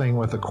 you're dealing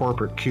with a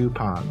corporate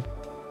coupon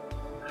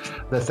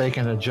that they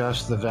can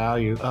adjust the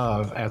value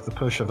of at the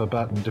push of a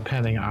button,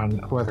 depending on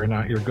whether or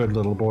not you're good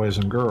little boys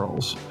and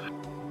girls.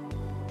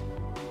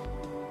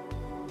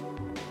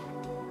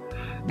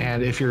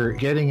 And if you're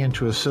getting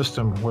into a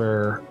system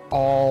where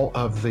all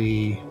of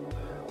the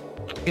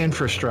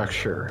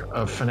infrastructure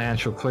of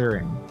financial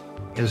clearing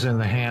is in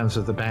the hands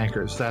of the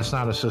bankers. That's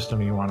not a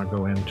system you want to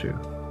go into.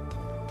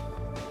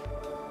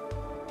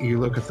 You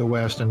look at the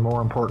West, and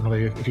more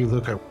importantly, if you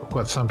look at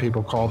what some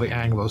people call the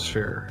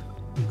Anglosphere,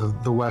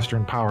 the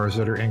Western powers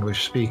that are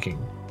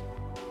English-speaking,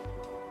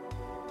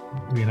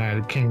 the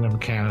United Kingdom,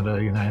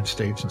 Canada, United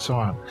States, and so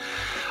on,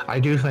 I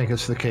do think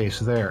it's the case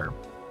there.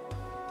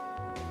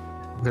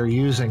 They're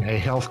using a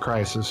health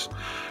crisis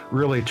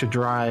really to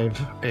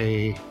drive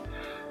a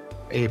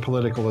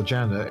political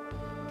agenda.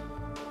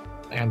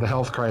 And the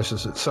health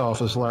crisis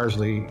itself is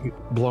largely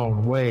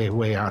blown way,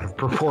 way out of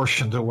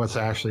proportion to what's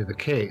actually the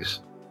case.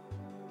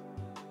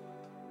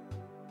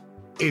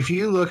 If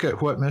you look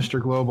at what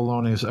Mr.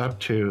 Globalone is up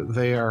to,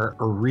 they are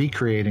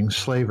recreating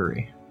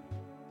slavery.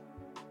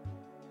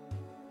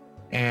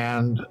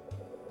 And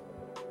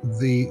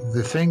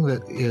the thing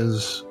that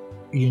is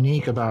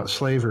unique about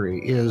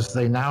slavery is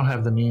they now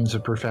have the means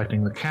of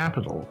perfecting the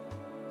capital,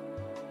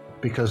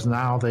 because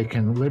now they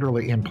can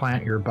literally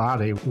implant your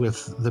body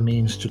with the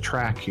means to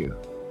track you.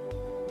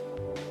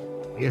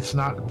 It's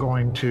not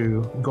going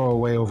to go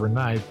away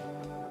overnight,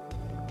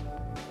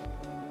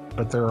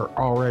 but there are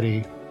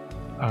already,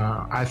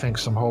 I think,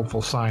 some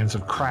hopeful signs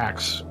of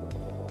cracks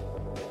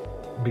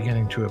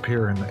beginning to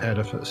appear in the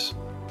edifice.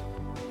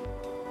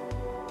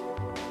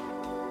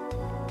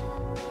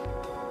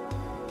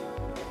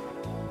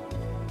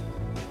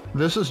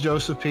 This is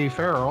Joseph P.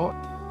 Farrell,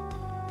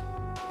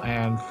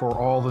 and for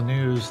all the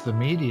news the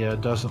media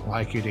doesn't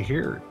like you to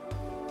hear,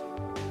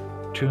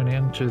 tune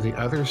in to the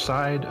other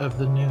side of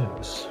the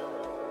news.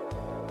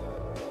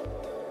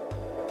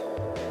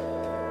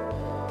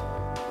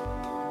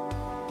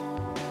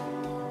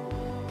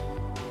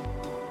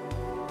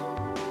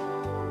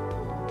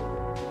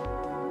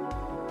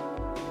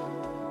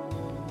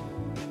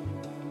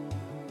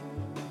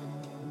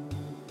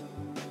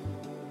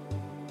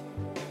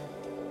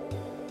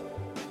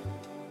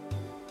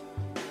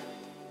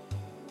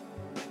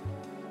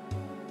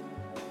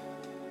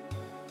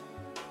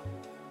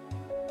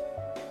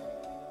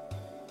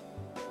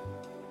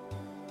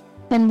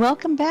 And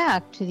welcome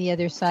back to the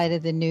other side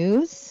of the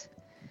news.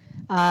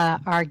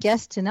 Our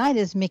guest tonight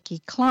is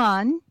MIKI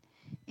KLANN,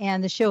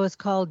 and the show is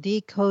called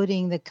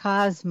Decoding the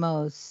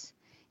Cosmos.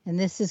 And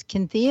this is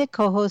Cynthia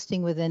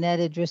co-hosting with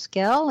Annetta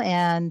Driscoll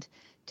and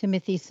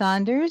Timothy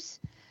Saunders.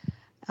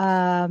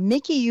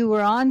 MIKI, you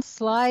were on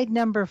slide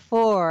number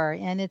 4,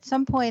 and at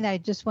some point I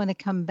just want to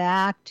come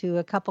back to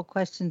a couple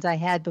questions I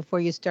had before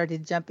you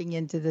started jumping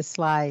into the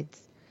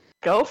slides.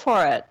 Go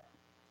for it.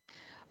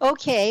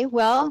 Okay,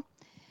 well,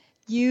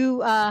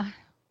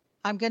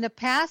 I'm going to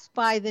pass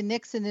by the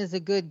Nixon is a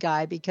good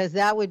guy, because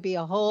that would be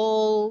a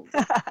whole,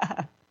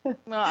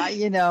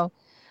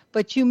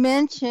 But you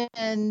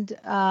mentioned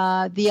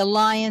the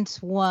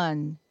Alliance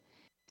won,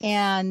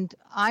 and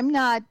I'm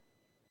not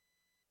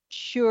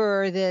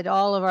sure that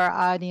all of our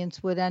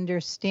audience would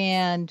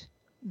understand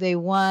they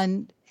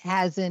won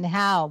as in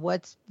how,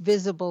 what's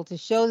visible to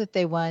show that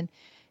they won,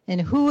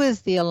 and who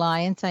is the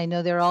Alliance. I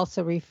know they're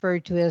also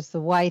referred to as the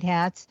White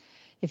Hats.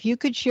 If you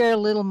could share a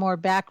little more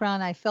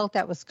background, I felt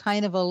that was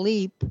kind of a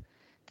leap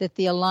that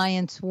the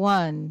Alliance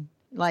won.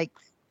 Like,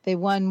 they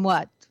won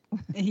what?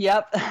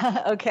 Yep.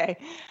 Okay.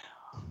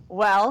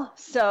 Well,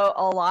 so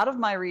a lot of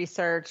my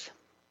research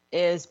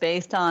is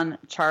based on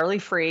Charlie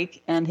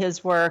Freak and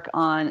his work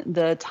on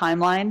the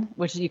timeline,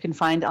 which you can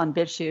find on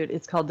BitChute.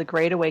 It's called the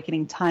Great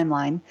Awakening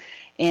Timeline.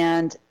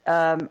 And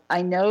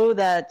I know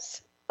that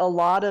a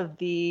lot of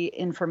the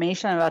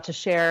information I'm about to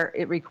share,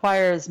 it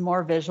requires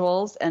more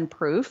visuals and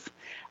proof,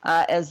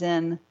 as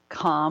in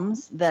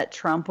comms that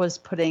Trump was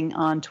putting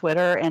on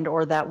Twitter and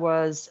or that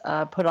was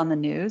put on the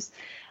news.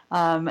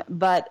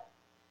 But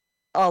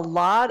a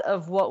lot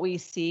of what we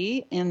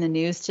see in the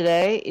news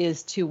today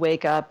is to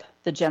wake up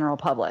the general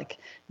public.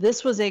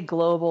 This was a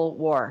global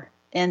war,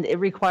 and it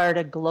required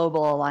a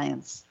global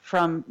alliance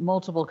from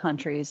multiple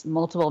countries,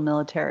 multiple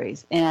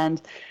militaries.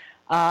 And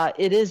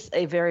it is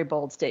a very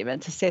bold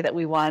statement to say that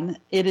we won.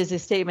 It is a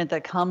statement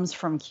that comes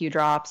from Q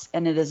drops,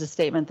 and it is a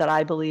statement that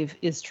I believe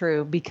is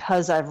true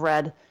because I've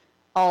read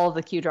all of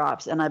the Q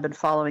drops and I've been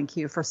following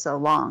Q for so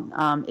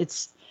long.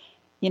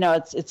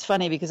 It's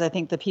funny because I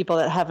think the people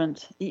that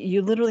haven't,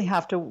 you literally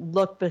have to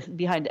look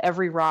behind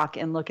every rock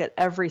and look at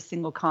every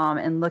single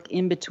comm and look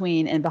in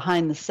between and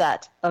behind the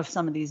set of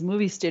some of these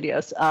movie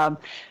studios. And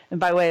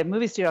by way of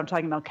movie studio, I'm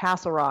talking about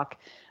Castle Rock,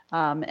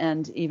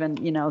 and even,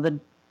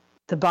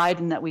 the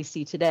Biden that we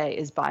see today.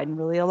 Is Biden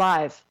really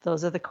alive?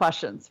 Those are the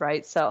questions,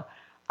 right? So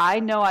I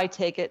know I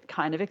take it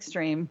kind of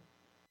extreme,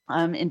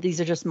 and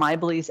these are just my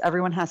beliefs.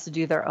 Everyone has to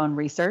do their own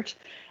research.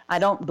 I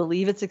don't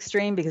believe it's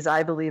extreme because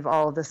I believe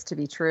all of this to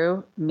be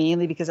true,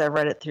 mainly because I've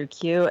read it through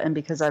Q and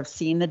because I've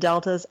seen the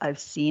deltas, I've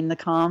seen the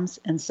comms.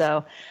 And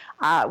so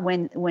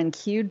when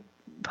Q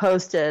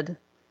posted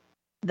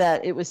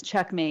that it was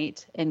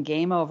checkmate and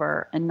game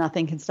over and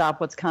nothing can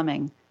stop what's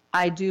coming,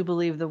 I do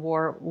believe the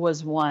war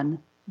was won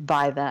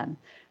by then.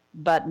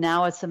 But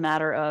now it's a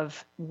matter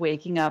of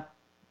waking up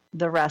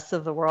the rest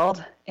of the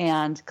world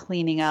and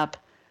cleaning up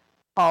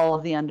all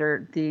of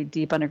the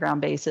deep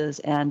underground bases.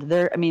 And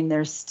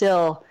there's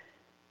still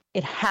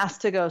it has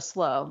to go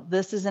slow.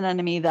 This is an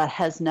enemy that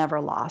has never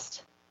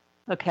lost.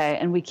 Okay.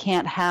 And we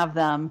can't have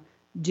them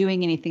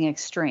doing anything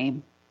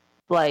extreme,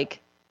 like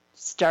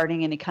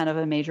starting any kind of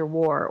a major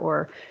war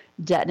or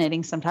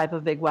detonating some type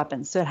of big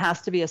weapon. So it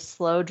has to be a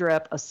slow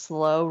drip, a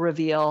slow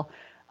reveal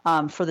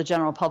for the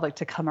general public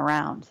to come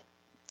around.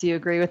 Do you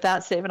agree with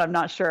that statement? I'm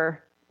not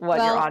sure what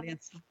your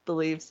audience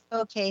believes.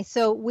 Okay,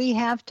 so we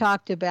have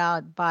talked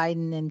about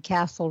Biden and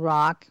Castle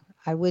Rock.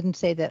 I wouldn't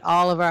say that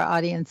all of our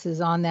audience is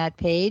on that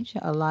page.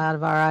 A lot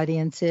of our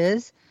audience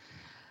is.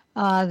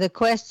 The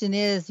question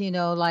is,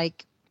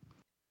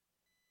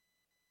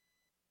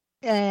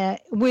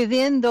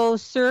 within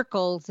those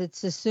circles,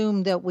 it's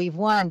assumed that we've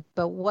won,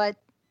 but what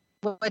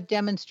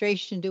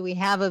demonstration do we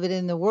have of it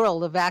in the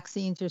world? The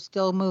vaccines are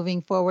still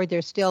moving forward.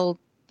 There's still,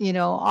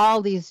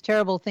 all these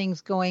terrible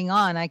things going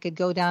on. I could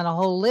go down a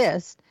whole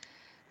list.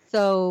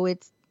 So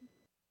it's,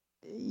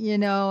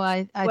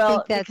 I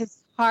think that's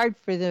hard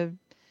for the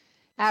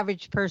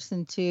average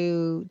person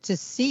to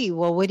see.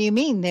 Well, what do you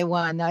mean they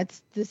won?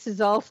 This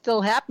is all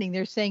still happening.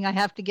 They're saying I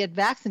have to get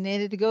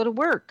vaccinated to go to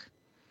work.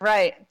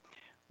 Right.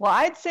 Well,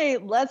 I'd say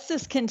let's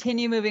just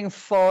continue moving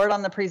forward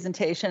on the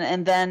presentation,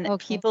 and then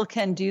people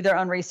can do their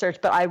own research.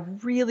 But I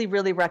really,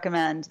 really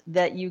recommend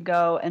that you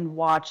go and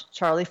watch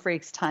Charlie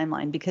Freak's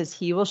timeline, because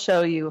he will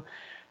show you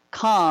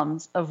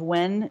comms of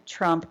when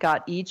Trump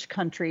got each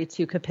country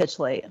to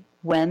capitulate,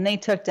 when they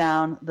took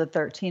down the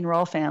 13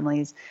 royal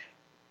families,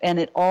 and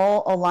it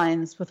all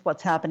aligns with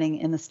what's happening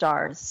in the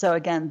stars. So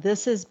again,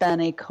 this has been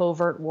a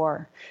covert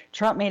war.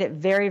 Trump made it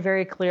very,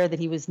 very clear that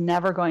he was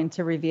never going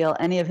to reveal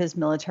any of his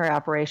military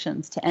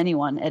operations to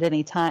anyone at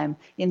any time.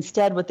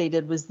 Instead, what they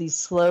did was these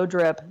slow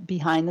drip,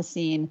 behind the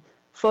scene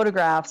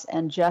photographs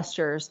and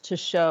gestures to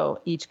show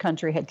each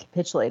country had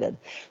capitulated.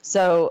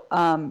 So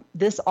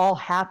this all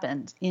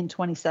happened in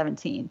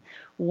 2017.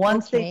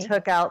 Once they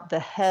took out the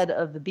head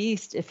of the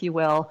beast, if you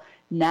will,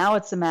 now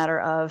it's a matter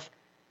of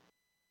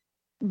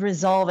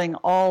resolving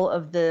all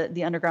of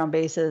the underground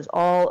bases,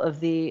 all of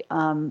the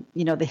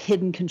the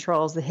hidden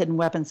controls, the hidden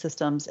weapon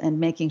systems, and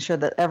making sure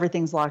that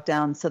everything's locked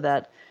down so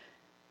that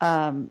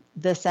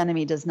this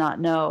enemy does not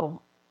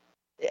know.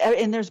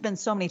 And there's been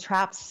so many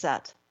traps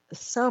set.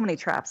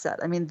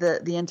 I mean,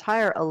 the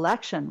entire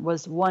election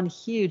was one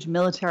huge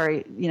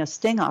military,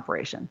 sting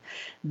operation.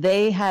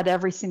 They had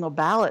every single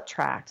ballot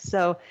tracked.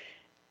 So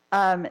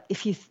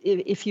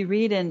if you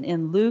read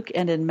in Luke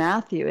and in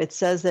Matthew, it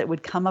says that it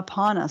would come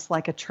upon us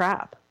like a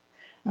trap,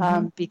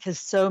 because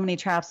so many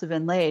traps have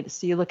been laid.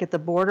 So you look at the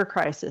border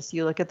crisis,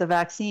 you look at the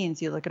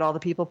vaccines, you look at all the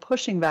people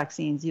pushing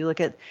vaccines, you look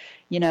at,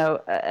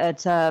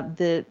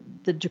 the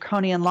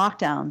draconian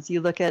lockdowns,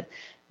 you look at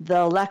the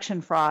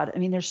election fraud. I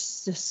mean,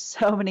 there's just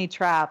so many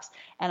traps,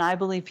 and I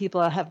believe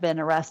people have been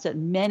arrested.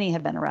 Many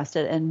have been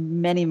arrested,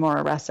 and many more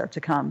arrests are to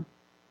come.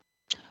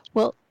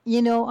 Well,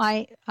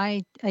 I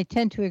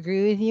tend to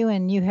agree with you,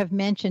 and you have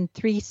mentioned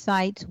 3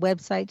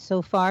 websites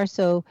so far.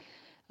 So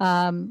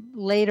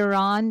later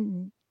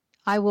on,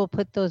 I will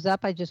put those up.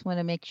 I just want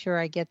to make sure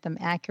I get them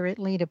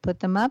accurately to put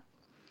them up.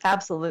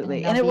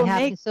 Absolutely, and it will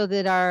make so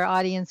that our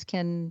audience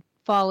can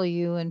follow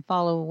you and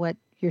follow what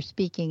you're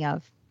speaking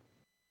of.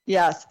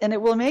 Yes, and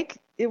it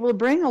will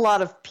bring a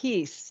lot of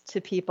peace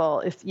to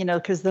people,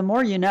 because the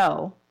more you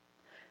know,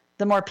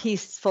 the more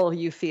peaceful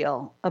you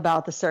feel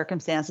about the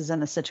circumstances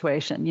and the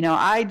situation.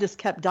 I just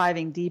kept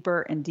diving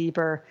deeper and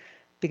deeper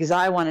because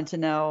I wanted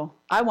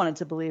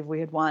to believe we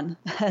had won.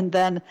 And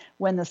then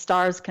when the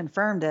stars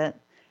confirmed it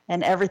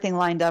and everything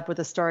lined up with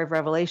the story of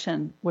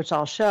Revelation, which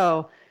I'll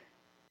show,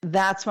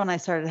 that's when I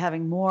started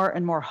having more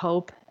and more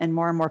hope and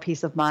more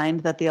peace of mind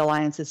that the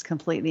alliance is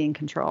completely in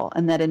control.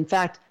 And that, in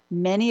fact,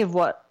 many of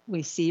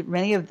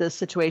the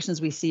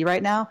situations we see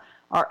right now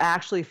are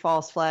actually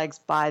false flags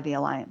by the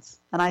alliance.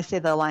 And I say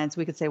the alliance,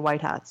 we could say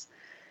white hats.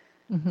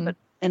 Mm-hmm.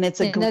 And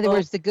it's in other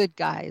words, the good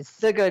guys.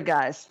 The good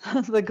guys.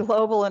 The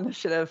global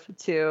initiative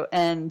to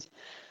end,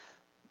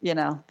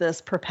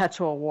 this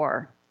perpetual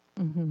war.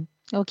 Mm-hmm.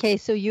 Okay,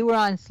 so you were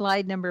on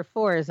slide number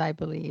 4, as I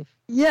believe.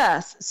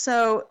 Yes.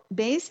 So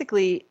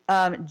basically,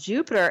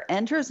 Jupiter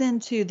enters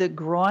into the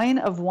groin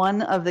of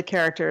one of the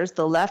characters,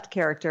 the left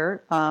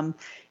character,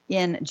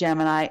 in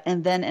Gemini,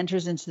 and then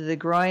enters into the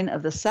groin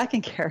of the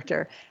second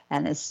character.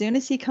 And as soon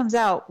as he comes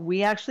out,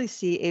 we actually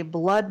see a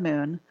blood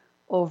moon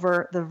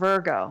over the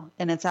Virgo,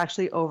 and it's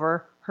actually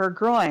over her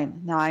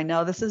groin. Now, I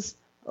know this is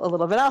a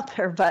little bit out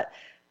there, but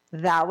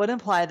that would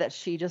imply that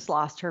she just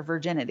lost her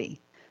virginity.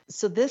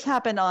 So this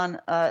happened on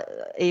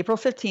April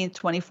 15th,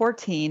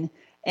 2014,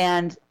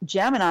 and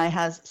Gemini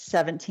has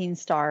 17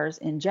 stars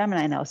in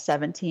Gemini now.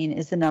 17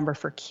 is the number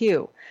for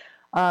Q.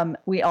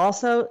 We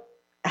also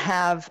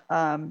have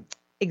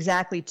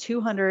exactly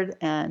 200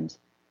 and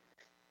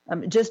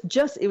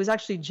it was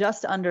actually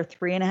just under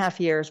 3.5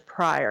 years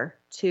prior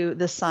to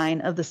the sign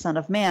of the Son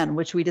of Man,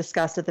 which we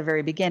discussed at the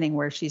very beginning,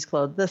 where she's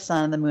clothed the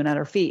sun and the moon at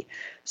her feet.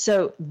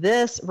 So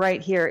this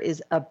right here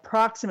is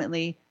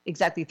approximately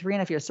exactly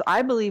 3.5 years. So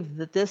I believe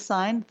that this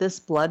sign, this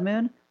blood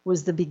moon,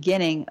 was the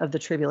beginning of the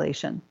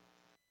tribulation.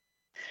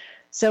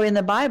 So in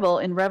the Bible,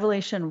 in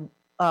Revelation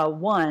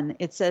 1,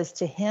 it says,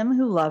 "To him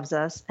who loves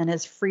us and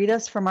has freed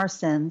us from our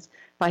sins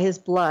by his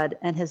blood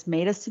and has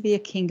made us to be a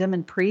kingdom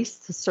and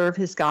priests to serve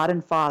his God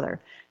and Father.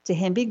 To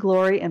him be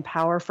glory and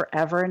power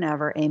forever and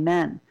ever.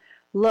 Amen.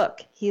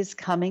 Look, he is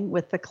coming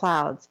with the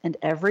clouds, and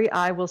every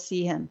eye will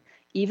see him,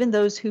 even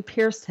those who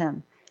pierced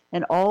him,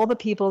 and all the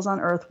peoples on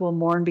earth will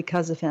mourn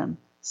because of him.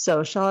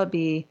 So shall it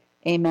be.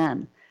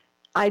 Amen."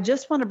 I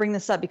just want to bring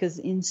this up because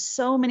in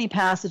so many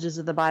passages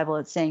of the Bible,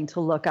 it's saying to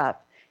look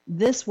up.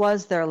 This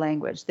was their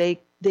language.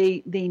 They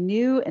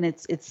knew, and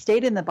it's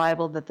stated in the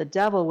Bible that the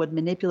devil would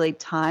manipulate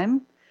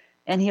time,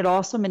 and he'd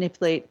also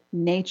manipulate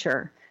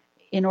nature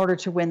in order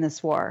to win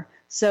this war.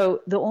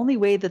 So the only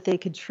way that they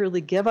could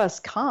truly give us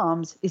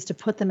comms is to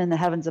put them in the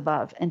heavens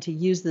above and to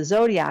use the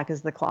zodiac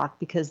as the clock,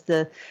 because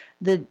the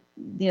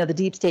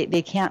deep state,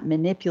 they can't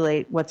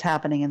manipulate what's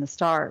happening in the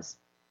stars.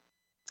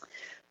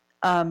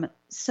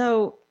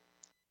 So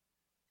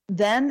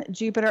then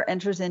Jupiter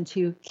enters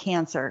into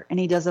Cancer, and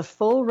he does a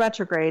full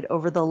retrograde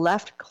over the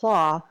left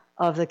claw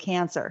of the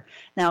Cancer.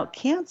 Now,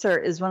 Cancer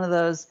is one of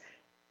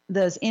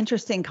those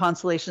interesting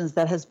constellations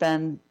that has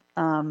been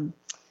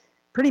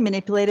pretty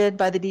manipulated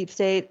by the deep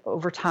state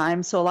over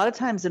time. So a lot of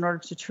times, in order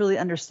to truly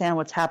understand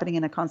what's happening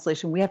in a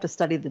constellation, we have to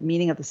study the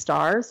meaning of the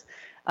stars,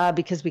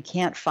 because we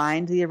can't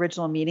find the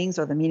original meanings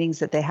or the meanings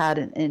that they had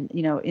in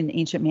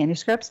ancient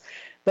manuscripts.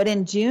 But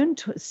in June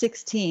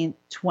 16,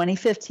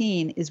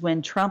 2015 is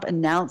when Trump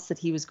announced that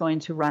he was going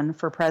to run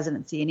for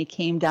presidency, and he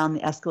came down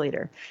the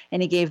escalator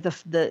and he gave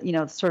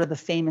the sort of the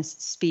famous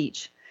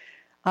speech.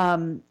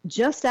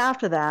 Just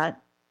after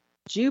that,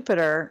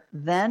 Jupiter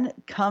then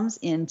comes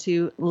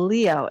into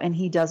Leo, and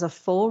he does a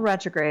full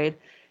retrograde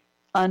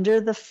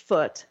under the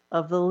foot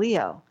of the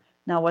Leo.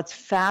 Now, what's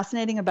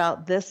fascinating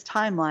about this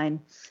timeline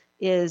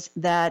is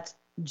that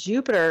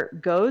Jupiter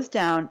goes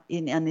down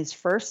in his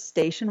first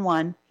station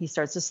 1. He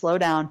starts to slow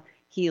down.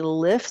 He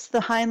lifts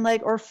the hind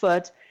leg or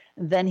foot.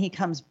 Then he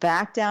comes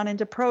back down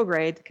into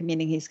prograde,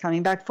 meaning he's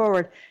coming back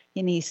forward,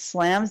 and he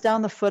slams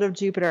down the foot of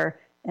Jupiter.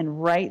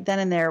 And right then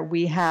and there,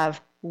 we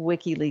have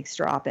WikiLeaks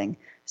dropping.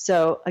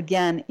 So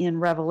again, in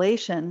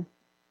Revelation,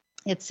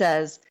 it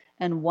says,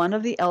 "And one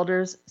of the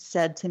elders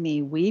said to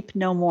me, 'Weep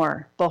no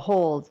more.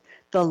 Behold,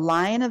 the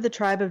Lion of the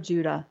tribe of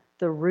Judah,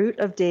 the root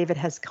of David,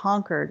 has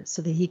conquered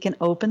so that he can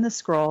open the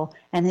scroll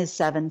and his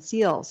 7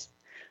 seals.'"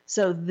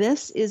 So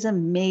this is a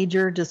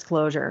major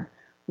disclosure.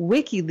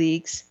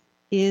 WikiLeaks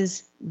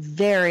is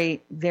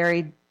very,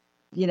 very,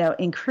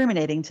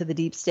 incriminating to the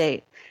deep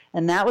state.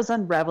 And that was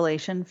on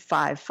Revelation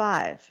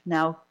 5:5.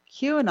 Now,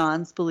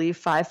 QAnons believe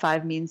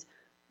 5:5 means,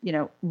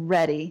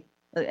 ready,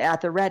 at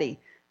the ready.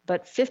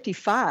 But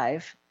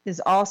 55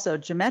 is also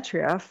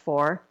gematria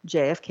for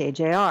JFK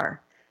Jr.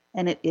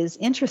 And it is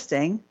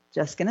interesting,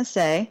 just going to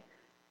say,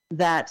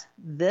 that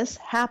this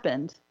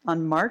happened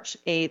on March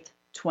 8th,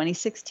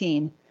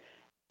 2016.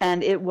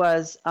 And it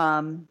was,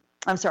 the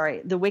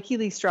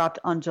WikiLeaks dropped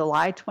on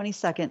July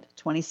 22nd,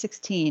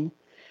 2016.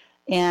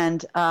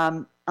 And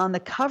on the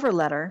cover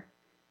letter,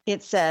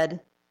 it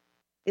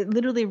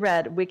literally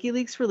read,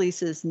 "WikiLeaks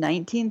releases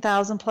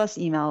 19,000 plus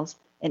emails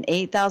and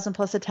 8,000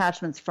 plus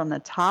attachments from the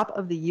top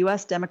of the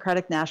U.S.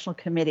 Democratic National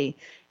Committee.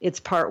 It's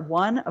part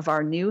 1 of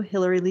our new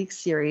Hillary Leaks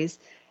series,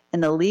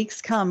 and the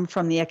leaks come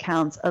from the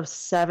accounts of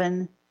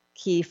 7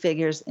 key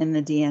figures in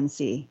the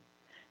DNC."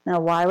 Now,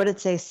 why would it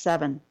say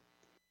 7?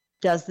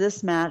 Does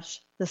this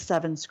match the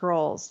 7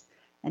 scrolls?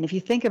 And if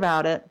you think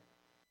about it,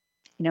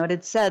 it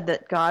had said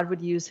that God would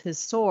use his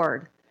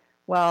sword.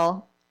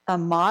 Well, a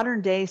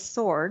modern day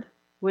sword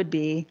would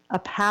be a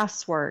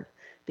password,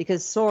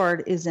 because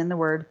sword is in the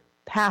word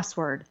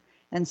password.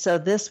 And so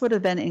this would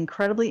have been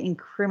incredibly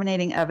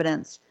incriminating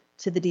evidence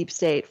to the deep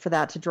state for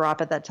that to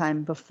drop at that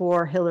time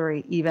before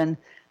Hillary even,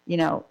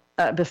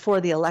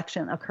 before the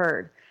election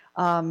occurred.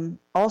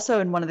 Also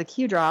in one of the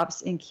Q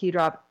drops, in Q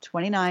drop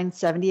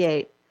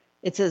 2978,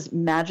 it says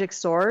 "Magic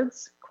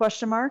Swords, ?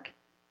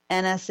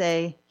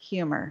 NSA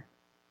humor."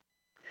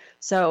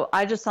 So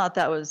I just thought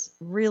that was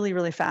really,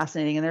 really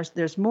fascinating. And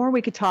there's more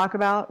we could talk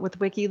about with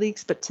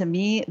WikiLeaks, but to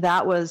me,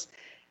 that was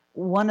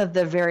one of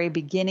the very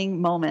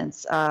beginning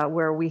moments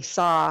where we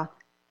saw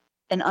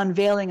an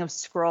unveiling of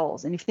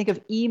scrolls. And if you think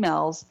of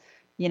emails,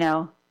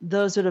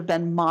 those would have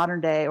been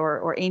modern day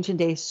or ancient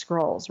day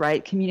scrolls,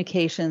 right?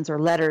 Communications or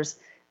letters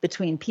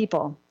between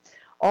people.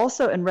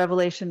 Also in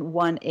Revelation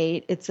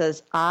 1:8, it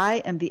says,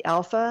 "I am the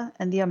Alpha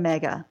and the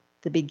Omega,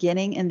 the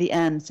beginning and the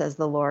end, says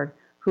the Lord,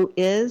 who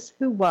is,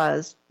 who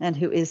was, and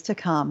who is to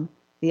come,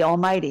 the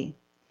Almighty."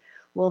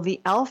 Well, the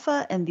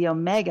Alpha and the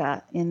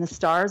Omega in the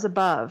stars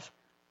above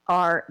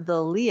are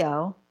the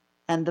Leo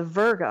and the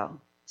Virgo.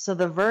 So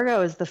the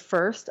Virgo is the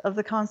first of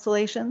the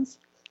constellations,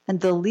 and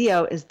the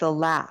Leo is the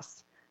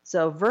last.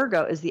 So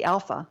Virgo is the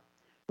Alpha,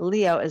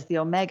 Leo is the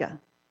Omega.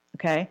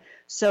 Okay,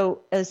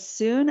 so as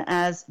soon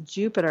as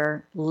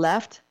Jupiter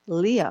left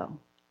Leo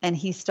and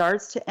he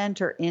starts to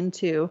enter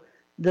into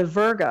the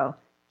Virgo,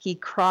 he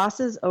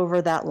crosses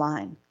over that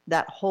line,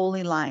 that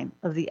holy line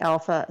of the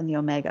Alpha and the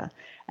Omega.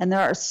 And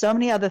there are so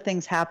many other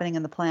things happening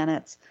in the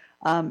planets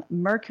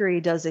Mercury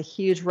does a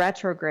huge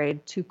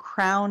retrograde to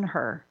crown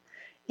her.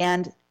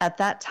 And at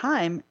that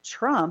time,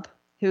 Trump,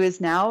 who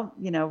is now,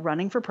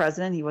 running for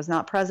president, he was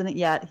not president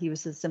yet, he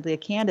was simply a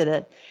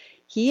candidate,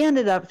 he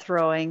ended up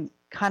throwing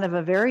kind of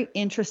a very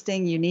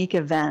interesting, unique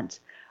event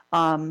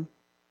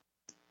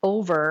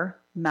over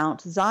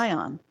Mount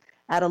Zion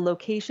at a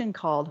location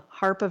called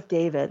Harp of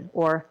David,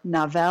 or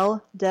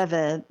Navel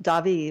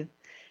David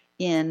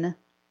in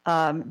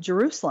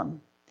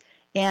Jerusalem.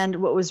 And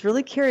what was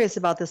really curious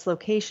about this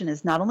location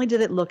is not only did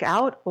it look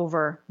out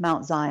over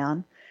Mount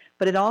Zion,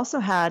 but it also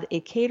had a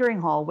catering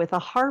hall with a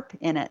harp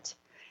in it.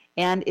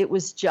 And it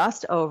was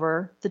just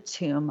over the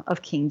tomb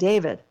of King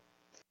David.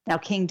 Now,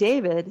 King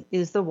David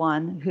is the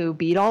one who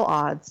beat all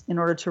odds in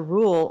order to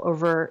rule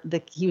over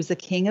he was the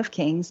King of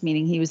Kings,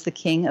 meaning he was the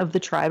king of the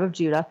tribe of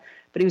Judah,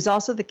 but he was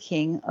also the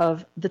king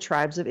of the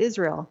tribes of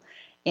Israel.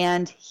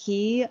 And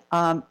he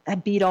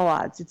had beat all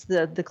odds. It's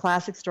the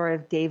classic story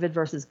of David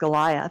versus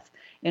Goliath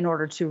in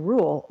order to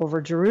rule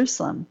over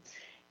Jerusalem.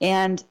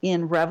 And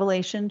in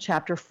Revelation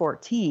chapter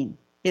 14,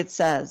 it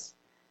says,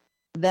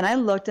 "Then I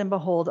looked, and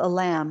behold, a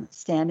lamb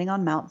standing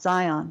on Mount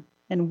Zion,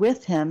 and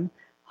with him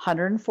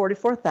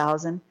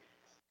 144,000,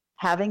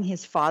 having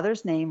his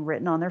father's name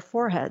written on their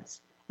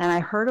foreheads. And I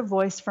heard a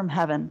voice from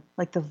heaven,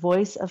 like the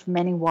voice of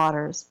many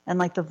waters, and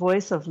like the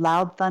voice of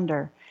loud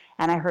thunder.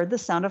 And I heard the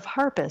sound of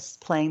harpists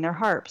playing their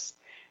harps.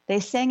 They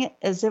sang it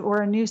as it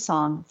were a new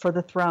song for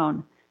the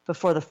throne,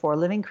 before the four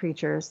living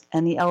creatures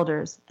and the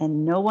elders.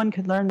 And no one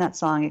could learn that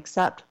song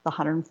except the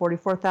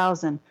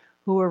 144,000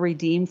 who were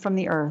redeemed from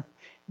the earth.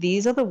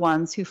 These are the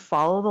ones who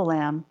follow the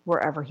Lamb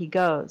wherever he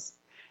goes."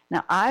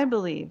 Now, I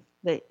believe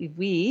that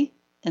we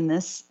in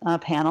this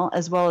panel,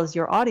 as well as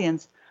your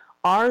audience,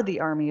 are the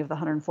army of the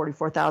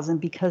 144,000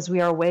 because we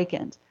are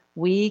awakened.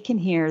 We can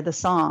hear the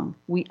song.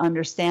 We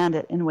understand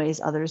it in ways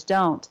others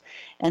don't.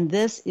 And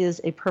this is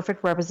a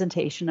perfect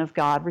representation of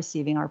God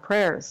receiving our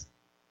prayers.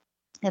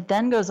 It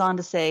then goes on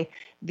to say,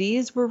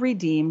 "These were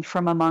redeemed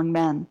from among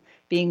men,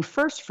 being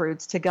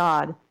firstfruits to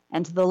God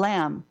and to the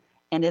Lamb,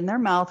 and in their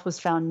mouth was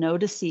found no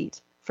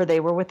deceit, for they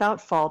were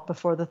without fault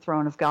before the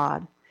throne of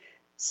God."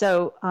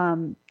 So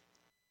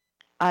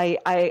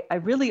I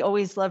really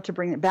always love to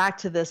bring it back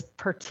to this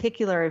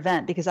particular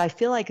event because I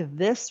feel like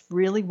this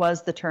really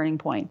was the turning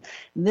point.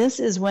 This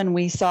is when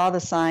we saw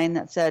the sign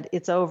that said,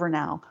 it's over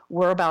now.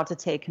 We're about to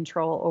take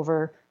control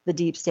over the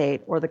deep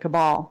state or the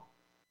cabal.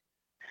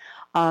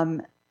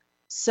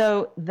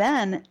 So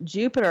then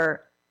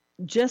Jupiter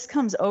just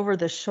comes over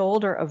the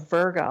shoulder of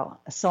Virgo.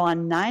 So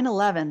on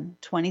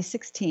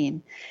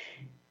 9/11/2016,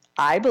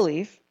 I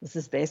believe, this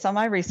is based on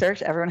my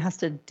research, everyone has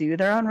to do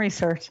their own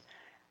research,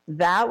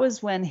 that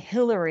was when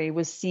Hillary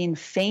was seen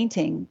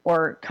fainting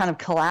or kind of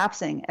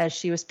collapsing as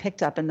she was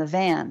picked up in the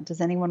van. Does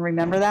anyone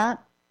remember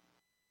that?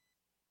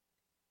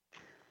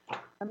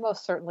 I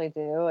most certainly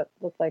do. It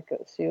looked like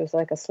she was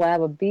like a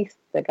slab of beef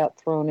that got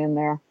thrown in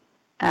there.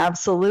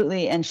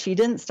 Absolutely. And she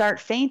didn't start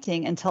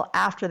fainting until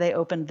after they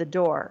opened the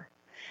door.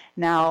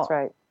 Now, that's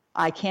right.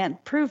 I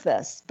can't prove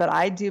this, but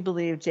I do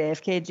believe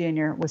JFK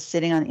Jr. was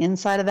sitting on the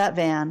inside of that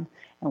van,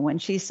 and when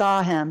she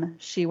saw him,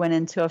 she went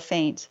into a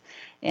faint.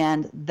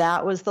 And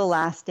that was the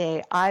last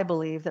day, I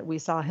believe, that we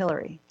saw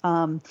Hillary.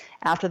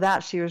 After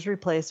that, she was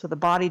replaced with a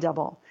body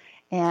double.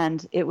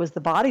 And it was the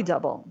body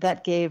double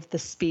that gave the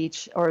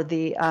speech or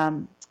the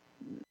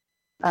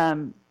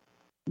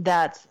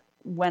that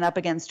went up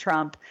against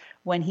Trump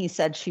when he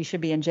said she should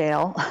be in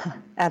jail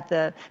at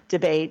the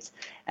debate.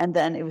 And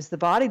then it was the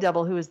body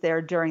double who was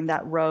there during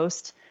that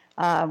roast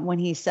when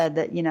he said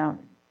that,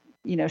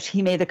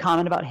 he made the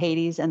comment about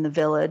Hades and the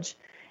village.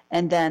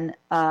 And then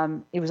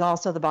it was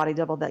also the body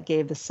double that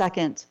gave the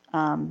second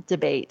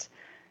debate.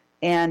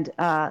 And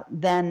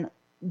then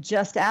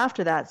just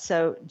after that,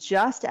 so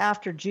just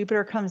after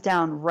Jupiter comes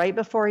down, right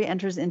before he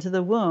enters into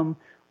the womb,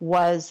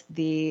 was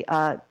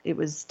it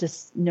was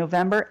just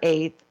November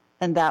 8th,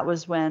 and that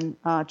was when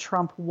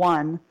Trump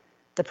won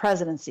the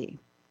presidency.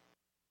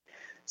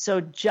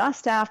 So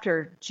just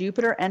after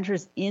Jupiter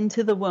enters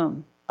into the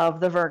womb of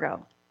the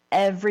Virgo,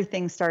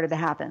 everything started to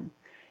happen.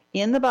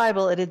 In the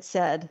Bible, it had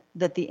said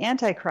that the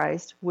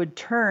Antichrist would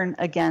turn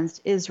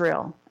against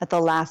Israel at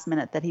the last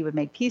minute, that he would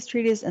make peace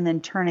treaties and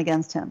then turn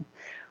against him.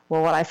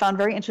 Well, what I found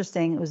very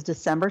interesting, it was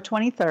December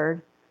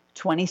 23rd,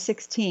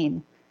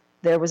 2016.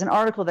 There was an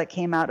article that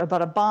came out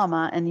about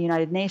Obama and the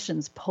United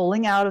Nations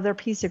pulling out of their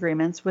peace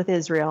agreements with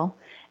Israel,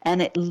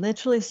 and it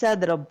literally said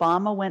that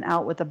Obama went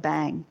out with a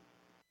bang.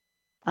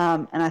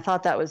 And I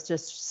thought that was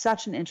just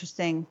such an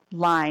interesting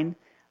line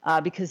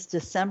because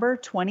December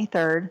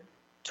 23rd,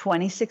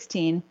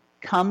 2016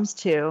 comes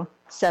to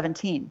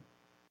 17.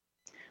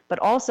 But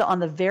also on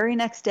the very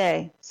next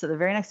day, so the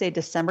very next day,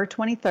 December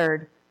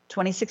 23rd,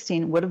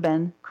 2016 would have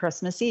been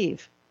Christmas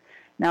Eve.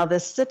 Now,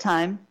 this is a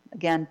time,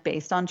 again,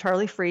 based on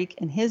Charlie Freak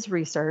and his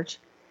research,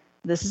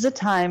 this is a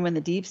time when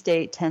the deep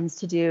state tends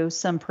to do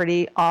some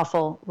pretty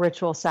awful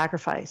ritual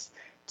sacrifice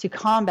to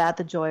combat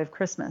the joy of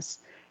Christmas.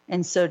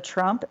 And so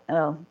Trump,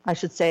 I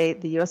should say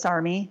the U.S.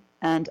 Army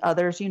and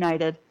others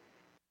united,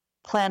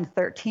 planned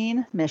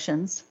 13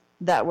 missions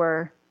that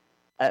were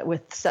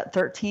with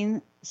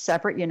 13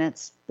 separate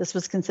units. This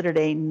was considered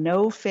a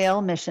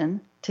no-fail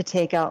mission to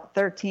take out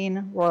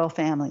 13 royal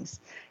families.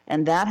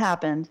 And that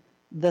happened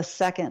the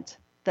second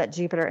that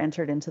Jupiter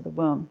entered into the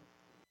womb.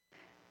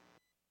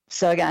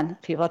 So again,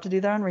 people have to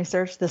do their own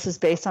research. This is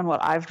based on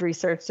what I've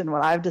researched and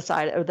what I've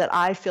decided, or that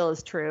I feel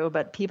is true,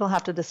 but people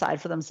have to decide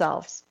for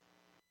themselves.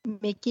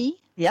 Miki?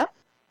 Yep.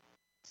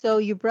 So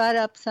you brought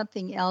up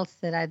something else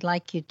that I'd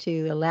like you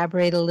to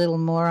elaborate a little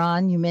more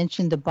on. You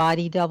mentioned the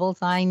body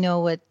doubles. I know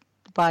what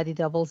body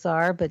doubles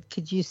are, but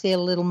could you say a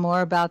little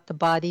more about the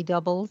body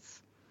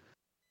doubles?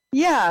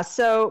 Yeah,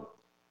 so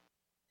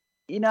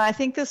I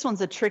think this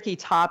one's a tricky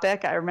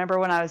topic. I remember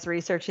when I was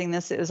researching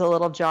this, it was a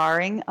little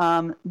jarring.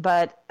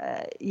 But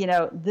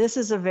this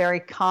is a very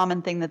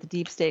common thing that the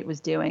deep state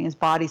was doing, is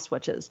body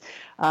switches.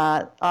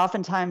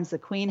 Oftentimes the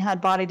queen had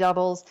body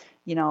doubles.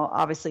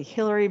 Obviously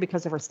Hillary,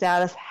 because of her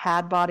status,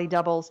 had body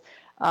doubles.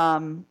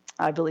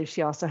 I believe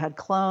she also had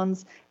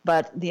clones,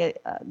 but the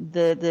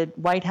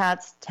white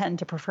hats tend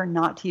to prefer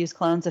not to use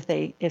clones if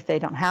they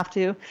don't have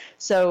to.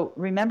 So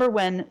remember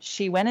when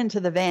she went into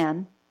the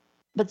van,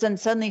 but then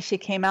suddenly she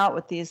came out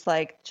with these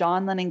like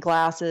John Lennon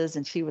glasses,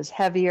 and she was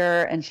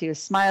heavier and she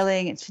was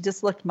smiling and she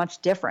just looked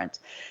much different.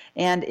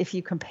 And if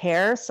you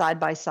compare side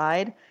by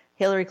side,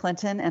 Hillary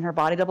Clinton and her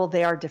body double,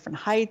 they are different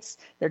heights,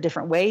 they're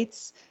different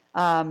weights.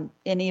 And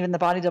even the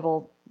body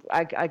double,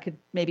 I could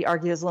maybe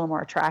argue, is a little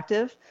more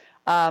attractive.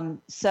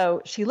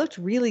 So she looked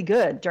really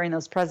good during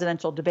those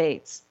presidential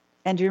debates.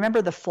 And do you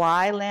remember the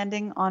fly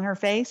landing on her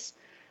face?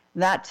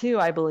 That too,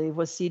 I believe,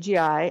 was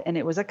CGI, and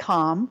it was a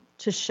comm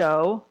to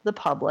show the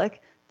public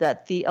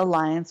that the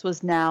alliance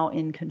was now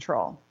in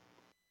control.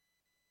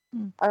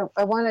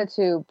 I wanted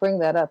to bring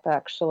that up,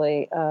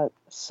 actually.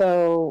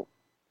 So,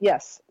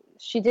 yes,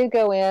 she did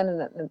go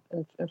in,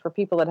 and for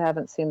people that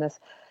haven't seen this,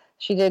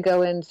 she did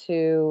go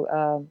into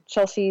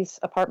Chelsea's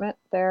apartment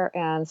there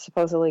and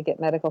supposedly get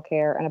medical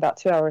care. And about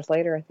 2 hours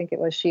later, I think it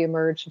was, she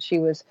emerged and she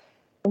was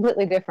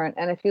completely different.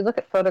 And if you look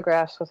at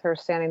photographs with her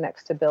standing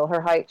next to Bill, her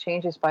height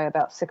changes by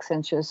about 6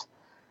 inches,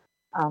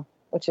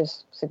 which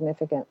is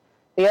significant.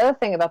 The other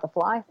thing about the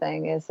fly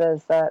thing is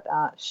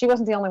that she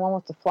wasn't the only one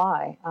with the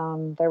fly.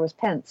 There was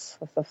Pence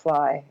with the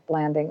fly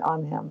landing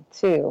on him,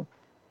 too.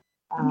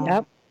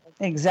 Yep,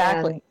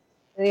 exactly.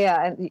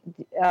 And,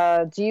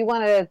 do you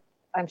want to,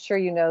 I'm sure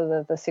you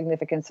know the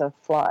significance of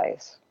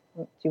flies.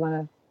 Do you want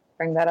to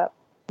bring that up?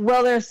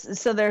 Well,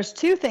 there's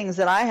two things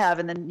that I have,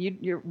 and then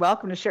you're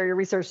welcome to share your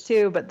research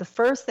too. But the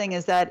first thing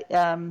is that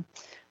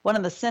one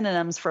of the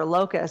synonyms for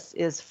locust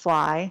is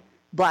fly,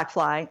 black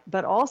fly,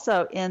 but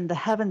also in the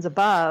heavens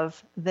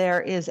above,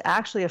 there is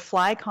actually a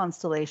fly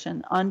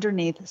constellation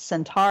underneath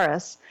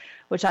Centaurus,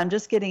 which I'm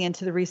just getting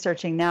into the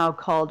researching now,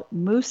 called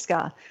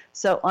Musca.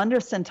 So under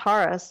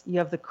Centaurus, you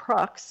have the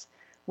crux,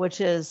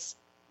 which is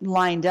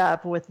lined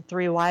up with the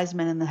three wise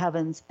men in the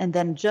heavens, and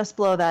then just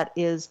below that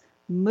is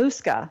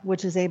Musca,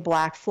 which is a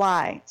black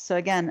fly. So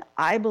again,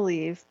 I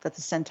believe that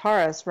the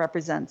Centaurus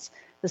represents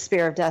the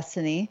spear of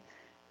destiny,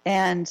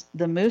 and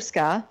the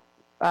Musca,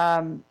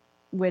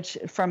 which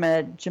from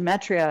a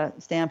gematria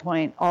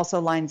standpoint also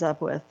lines up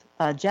with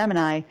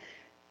Gemini,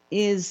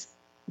 is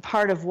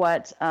part of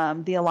what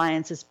the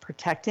alliance is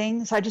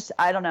protecting. So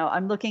I don't know.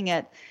 I'm looking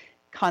at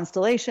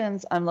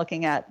constellations. I'm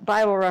looking at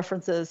Bible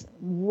references.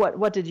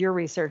 What did your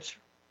research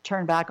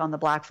turn back on the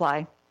black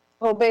fly?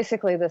 Well,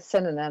 basically the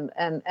synonym,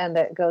 and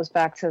it goes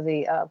back to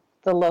the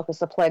locust,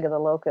 the plague of the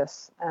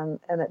locusts, and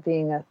it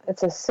being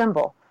it's a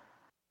symbol.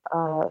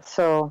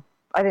 So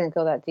I didn't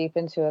go that deep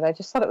into it. I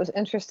just thought it was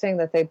interesting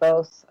that they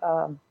both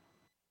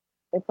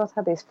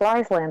had these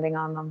flies landing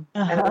on them,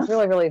 and it was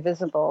really, really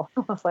visible.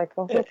 I was like,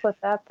 oh, who put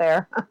that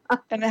there?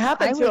 And it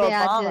happened to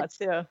Obama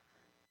too.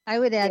 I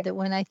would add that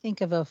when I think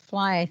of a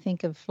fly, I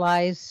think of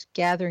flies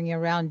gathering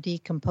around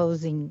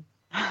decomposing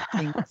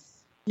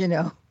things,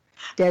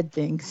 dead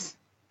things.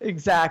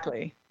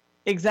 Exactly.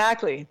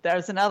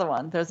 There's another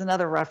one. There's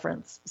another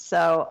reference.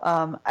 So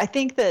I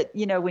think that,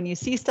 when you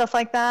see stuff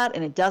like that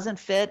and it doesn't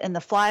fit, and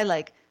the fly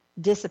like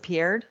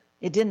disappeared,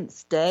 it didn't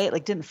stay, it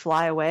like didn't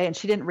fly away, and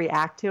she didn't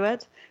react to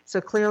it. So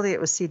clearly it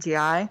was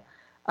CGI.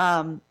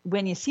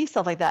 When you see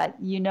stuff like that,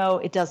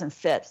 it doesn't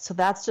fit. So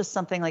that's just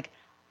something like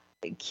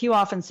Q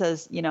often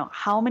says,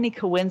 how many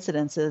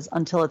coincidences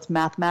until it's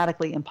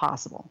mathematically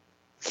impossible?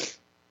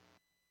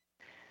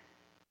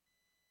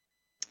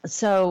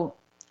 So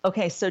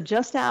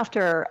just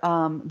after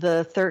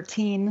the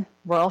 13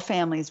 royal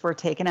families were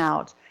taken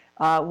out,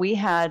 we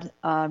had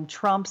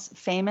Trump's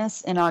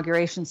famous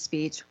inauguration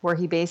speech, where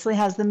he basically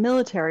has the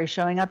military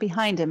showing up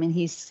behind him, and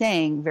he's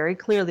saying very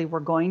clearly, we're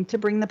going to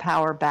bring the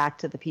power back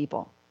to the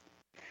people.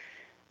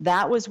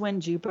 That was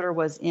when Jupiter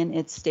was in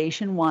its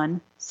station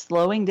 1,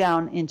 slowing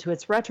down into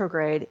its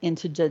retrograde,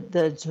 into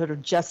the sort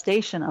of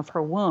gestation of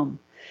her womb.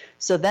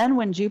 So then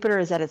when Jupiter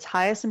is at its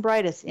highest and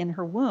brightest in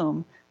her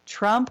womb,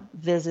 Trump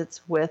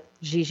visits with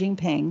Xi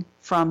Jinping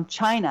from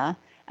China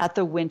at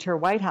the Winter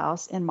White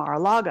House in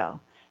Mar-a-Lago.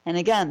 And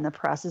again, the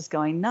press is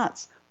going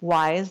nuts.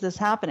 Why is this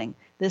happening?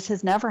 This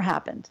has never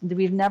happened.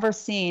 We've never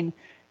seen,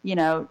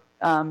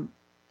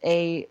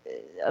 a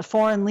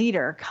foreign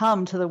leader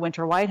come to the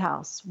Winter White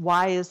House.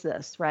 Why is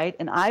this, right?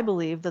 And I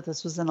believe that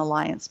this was an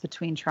alliance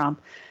between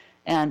Trump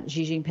and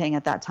Xi Jinping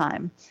at that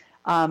time.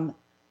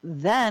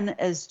 Then,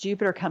 as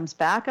Jupiter comes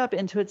back up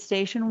into its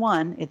station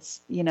 1, it's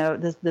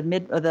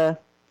the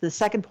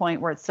second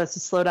point where it starts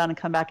to slow down and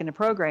come back into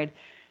prograde.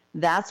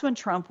 That's when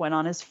Trump went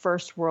on his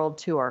first world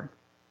tour.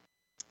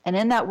 And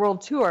in that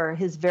world tour,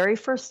 his very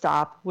first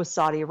stop was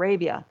Saudi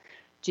Arabia.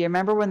 Do you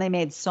remember when they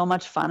made so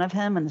much fun of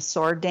him and the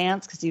sword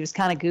dance, because he was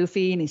kind of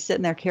goofy and he's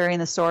sitting there carrying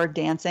the sword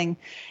dancing,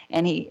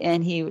 and he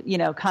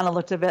kind of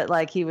looked a bit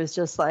like he was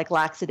just like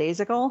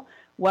lackadaisical?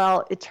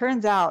 Well, it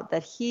turns out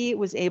that he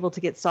was able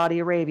to get Saudi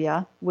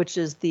Arabia, which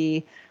is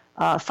the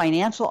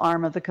financial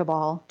arm of the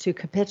cabal, to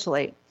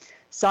capitulate.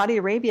 Saudi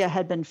Arabia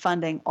had been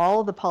funding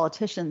all of the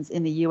politicians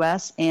in the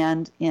U.S.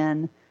 and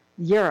in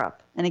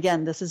Europe. And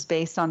again, this is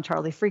based on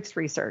Charlie Freak's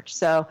research.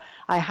 So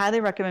I highly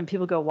recommend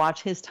people go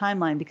watch his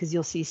timeline, because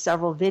you'll see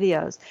several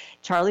videos.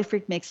 Charlie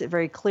Freak makes it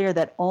very clear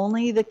that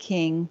only the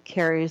king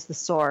carries the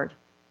sword.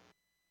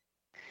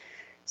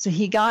 So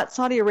he got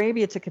Saudi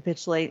Arabia to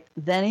capitulate.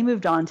 Then he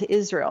moved on to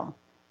Israel.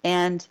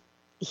 And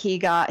he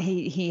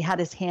had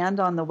his hand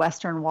on the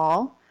Western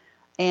Wall.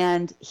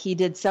 And he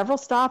did several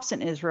stops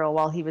in Israel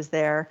while he was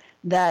there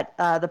that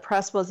the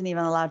press wasn't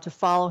even allowed to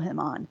follow him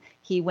on.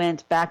 He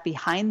went back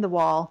behind the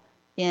wall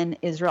in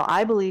Israel.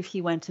 I believe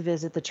he went to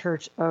visit the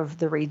Church of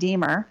the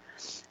Redeemer.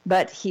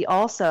 But he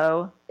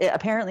also,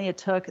 apparently it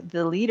took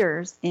the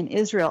leaders in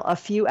Israel a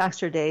few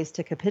extra days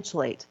to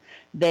capitulate.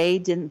 They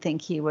didn't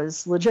think he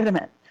was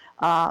legitimate.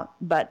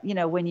 But,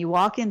 when you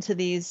walk into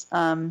these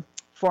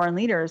foreign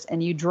leaders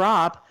and you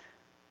drop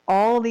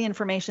all the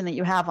information that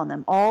you have on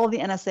them, all of the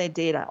NSA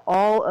data,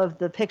 all of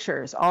the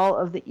pictures, all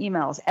of the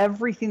emails,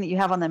 everything that you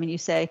have on them, and you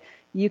say,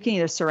 you can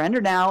either surrender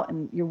now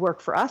and you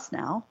work for us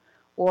now,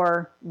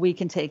 or we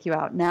can take you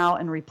out now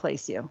and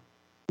replace you.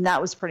 And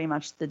that was pretty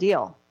much the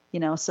deal,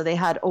 so they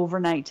had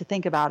overnight to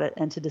think about it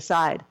and to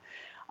decide.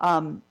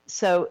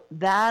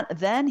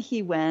 Then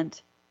he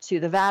went to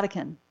the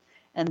Vatican,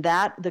 and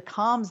that the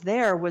comms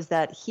there was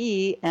that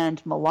he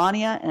and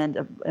Melania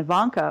and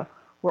Ivanka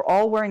were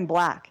all wearing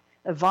black.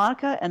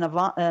 Ivanka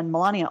and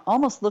Melania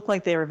almost looked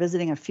like they were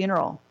visiting a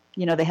funeral.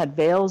 They had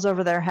veils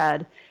over their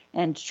head,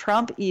 and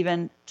Trump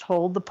even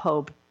told the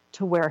Pope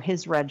to wear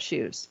his red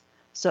shoes.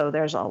 So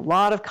there's a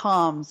lot of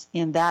comms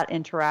in that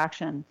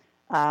interaction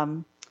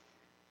in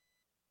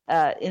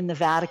the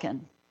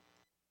Vatican.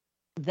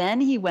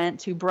 Then he went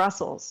to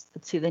Brussels,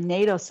 to the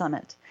NATO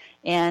summit,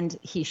 and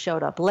he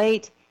showed up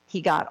late.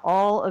 He got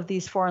all of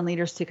these foreign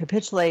leaders to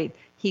capitulate.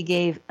 He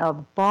gave a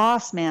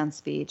boss man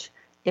speech.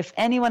 If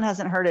anyone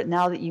hasn't heard it,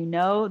 now that you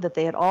know that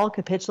they had all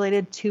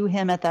capitulated to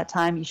him at that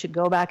time, you should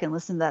go back and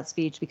listen to that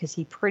speech, because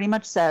he pretty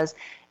much says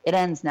it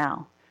ends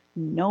now.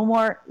 No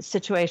more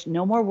situation,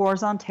 no more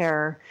wars on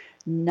terror.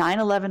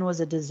 9/11 was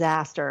a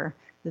disaster.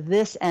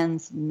 This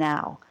ends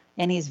now.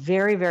 And he's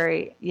very,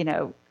 very,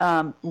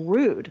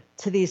 rude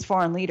to these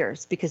foreign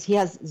leaders, because he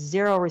has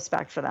zero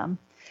respect for them.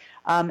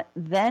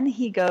 Then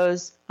he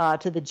goes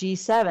to the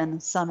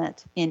G7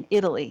 summit in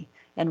Italy.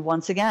 And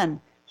once again,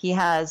 he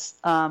has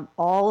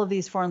all of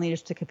these foreign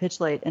leaders to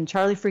capitulate. And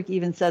Charlie Freak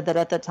even said that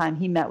at that time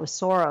he met with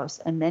Soros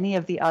and many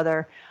of the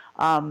other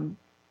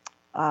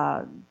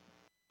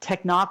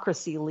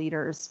technocracy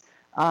leaders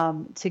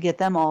to get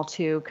them all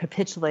to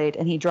capitulate.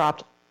 And he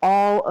dropped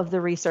all of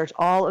the research,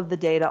 all of the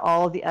data,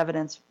 all of the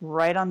evidence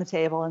right on the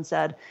table and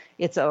said,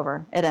 it's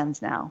over. It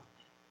ends now.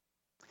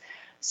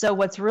 So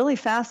what's really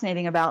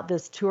fascinating about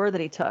this tour that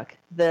he took,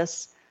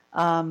 this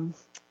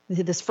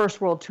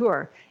first world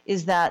tour,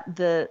 is that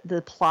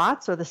the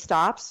plots or the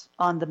stops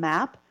on the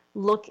map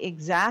look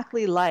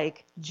exactly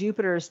like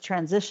Jupiter's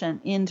transition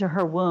into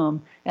her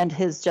womb and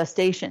his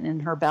gestation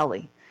in her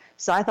belly.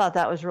 So I thought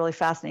that was really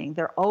fascinating.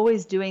 They're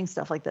always doing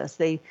stuff like this.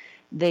 They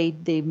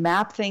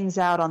map things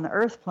out on the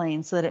Earth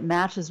plane so that it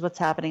matches what's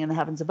happening in the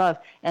heavens above.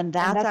 And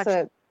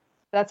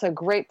that's a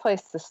great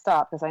place to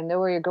stop, because I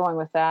know where you're going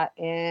with that,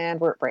 and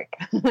we're at break.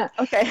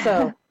 Okay.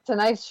 So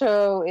tonight's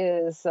show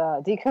is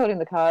Decoding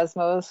the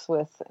Cosmos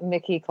with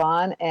MIKI,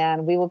 KLANN,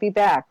 and we will be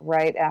back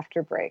right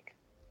after break.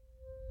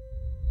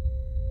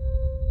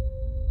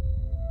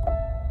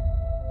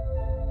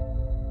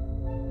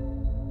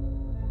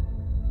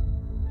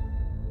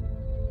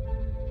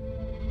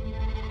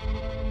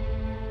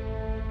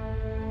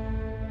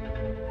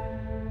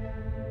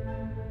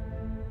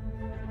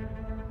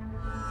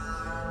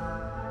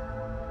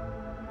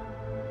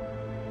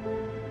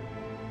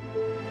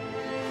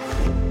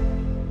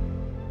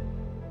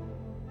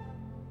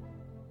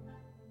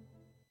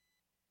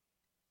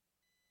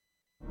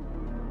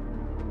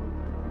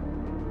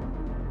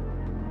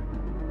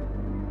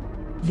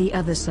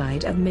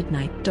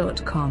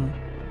 theothersideofmidnight.com.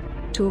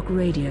 Talk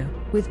radio,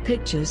 with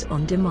pictures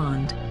on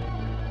demand.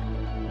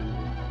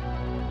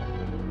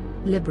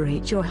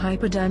 Liberate your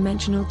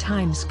hyperdimensional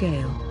time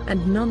scale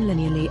and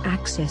non-linearly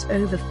access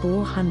over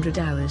 400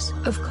 hours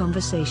of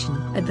conversation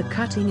at the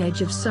cutting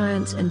edge of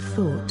science and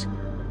thought.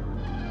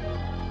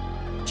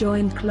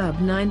 Join Club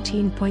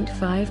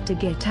 19.5 to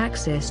get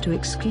access to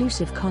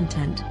exclusive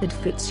content that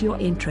fits your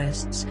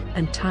interests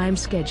and time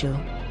schedule.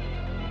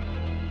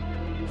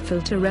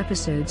 Filter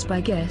episodes by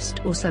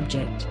guest or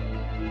subject.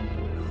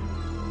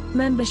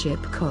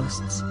 Membership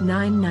costs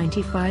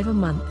 $9.95 a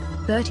month,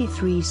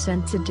 33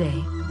 cents a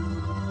day.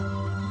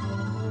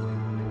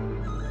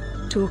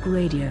 Talk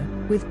radio,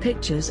 with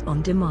pictures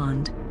on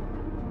demand.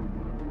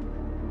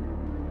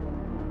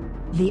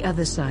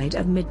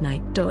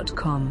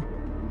 theothersideofmidnight.com.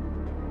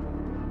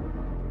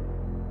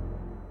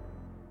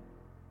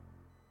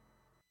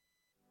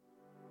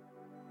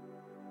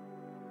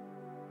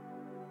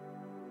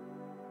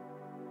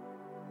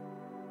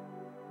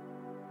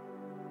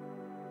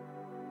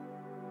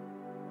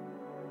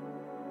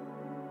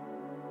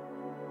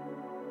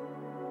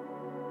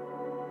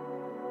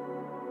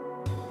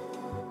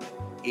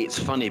 It's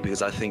funny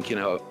because I think,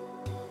 I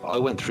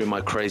went through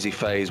my crazy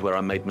phase where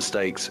I made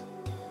mistakes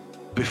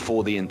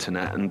before the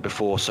internet and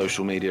before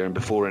social media and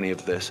before any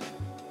of this.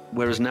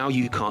 Whereas now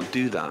you can't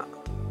do that.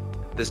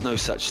 There's no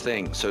such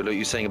thing. So like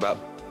you're saying about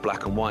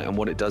black and white, and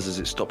what it does is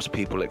it stops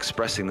people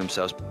expressing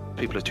themselves.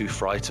 People are too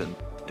frightened.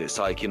 It's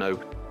like, I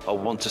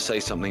want to say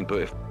something,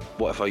 but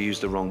what if I use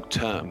the wrong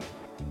term?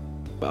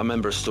 I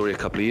remember a story a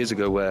couple of years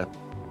ago where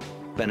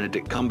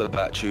Benedict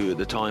Cumberbatch, who at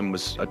the time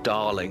was a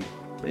darling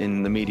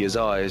in the media's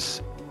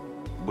eyes,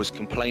 was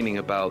complaining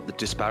about the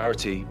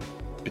disparity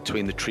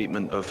between the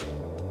treatment of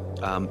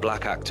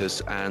black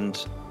actors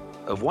and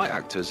of white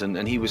actors,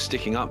 and he was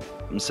sticking up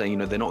and saying,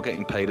 they're not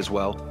getting paid as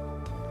well,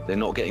 they're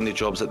not getting the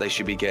jobs that they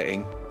should be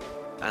getting,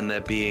 and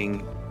there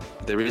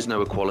is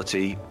no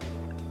equality.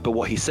 But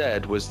what he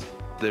said was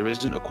there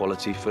isn't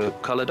equality for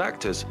coloured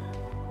actors.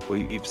 Well,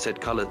 you've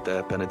said coloured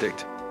there,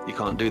 Benedict, you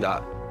can't do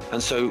that.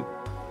 And so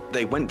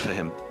they went for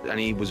him, and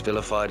he was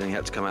vilified, and he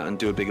had to come out and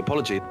do a big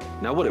apology.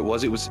 Now what it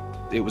was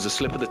a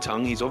slip of the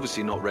tongue. He's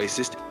obviously not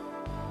racist.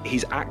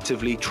 He's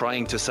actively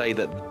trying to say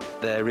that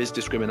there is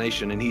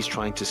discrimination, and he's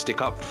trying to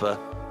stick up for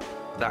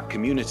that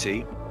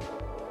community,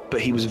 but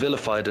he was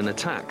vilified and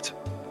attacked.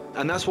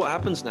 And that's what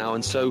happens now.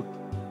 And so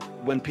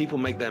when people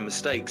make their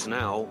mistakes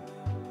now,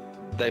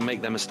 they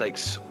make their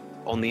mistakes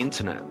on the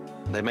internet.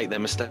 They make their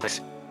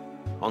mistakes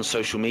on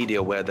social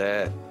media where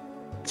they're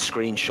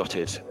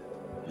screenshotted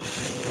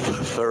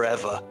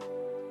forever.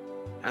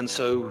 And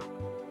so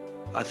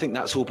I think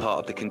that's all part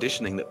of the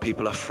conditioning, that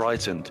people are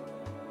frightened.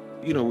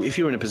 If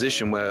you're in a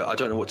position where I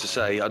don't know what to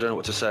say,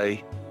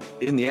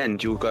 in the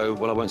end you'll go,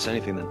 well, I won't say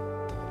anything then.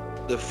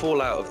 The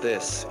fallout of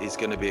this is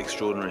going to be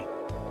extraordinary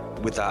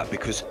with that,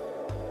 because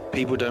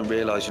people don't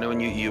realize,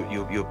 when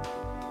you're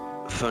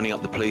phoning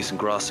up the police and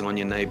grassing on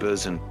your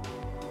neighbors, and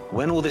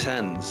when all this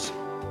ends,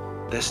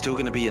 they're still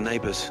going to be your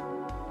neighbors,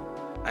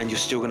 and you're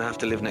still going to have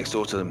to live next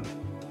door to them.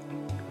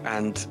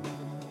 And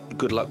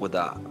good luck with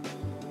that.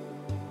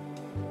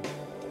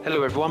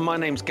 Hello everyone, my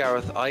name's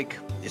Gareth Ike.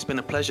 It's been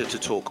a pleasure to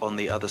talk on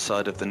the other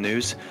side of the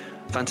news.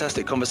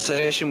 Fantastic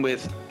conversation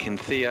with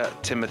Cynthia,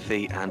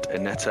 Timothy and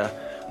Annetta,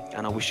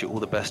 and I wish you all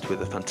the best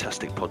with a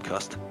fantastic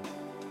podcast.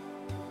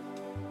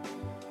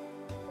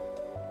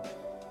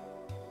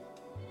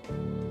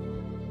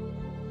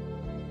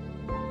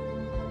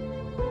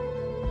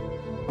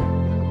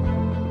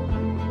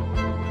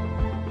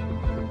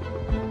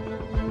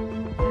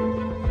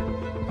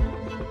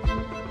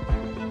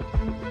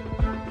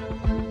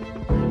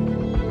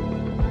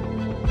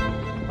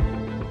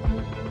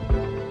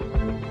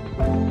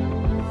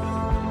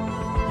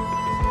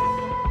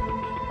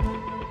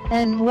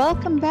 And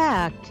welcome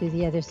back to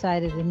the other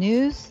side of the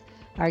news.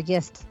 Our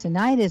guest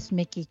tonight is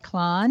MIKI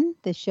KLANN.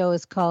 The show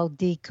is called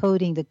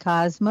Decoding the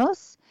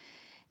Cosmos.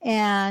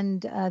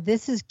 And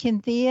this is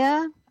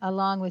Cynthia,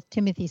 along with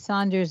Timothy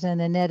Saunders and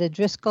Annetta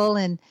Driscoll.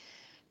 And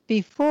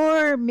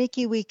before,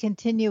 MIKI, we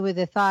continue with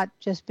a thought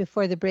just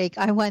before the break,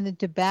 I wanted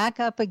to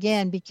back up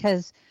again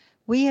because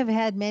we have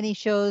had many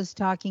shows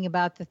talking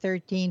about the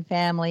 13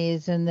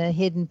 families and the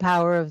hidden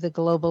power of the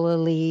global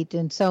elite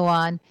and so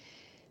on.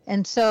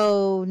 And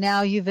so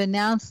now you've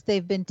announced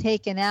they've been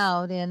taken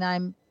out, and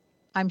I'm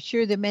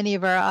sure that many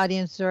of our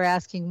audience are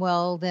asking,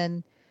 well,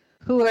 then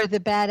who are the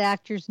bad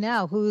actors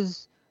now?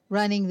 Who's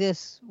running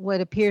this,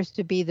 what appears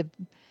to be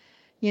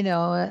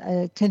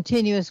a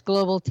continuous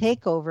global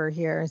takeover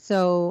here?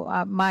 So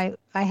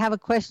I have a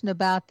question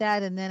about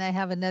that, and then I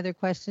have another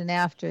question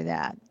after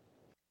that.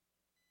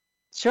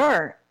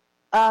 Sure.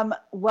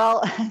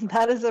 Well,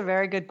 that is a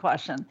very good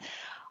question.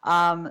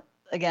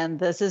 Again,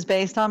 this is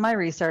based on my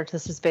research.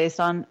 This is based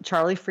on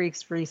Charlie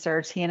Freak's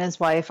research. He and his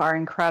wife are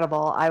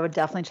incredible. I would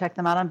definitely check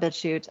them out on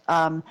BitChute.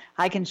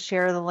 I can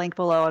share the link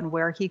below on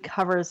where he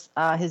covers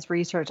his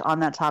research on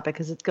that topic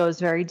because it goes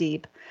very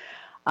deep.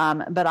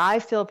 But I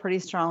feel pretty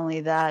strongly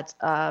that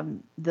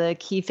the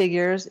key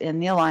figures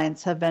in the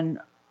alliance have been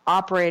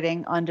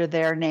operating under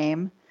their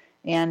name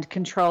and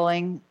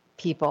controlling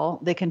people.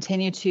 They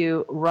continue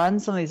to run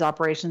some of these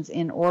operations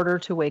in order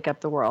to wake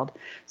up the world.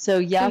 So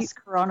yes,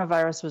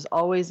 coronavirus was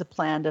always a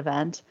planned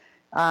event.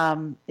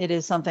 It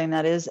is something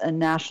that is a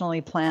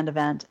nationally planned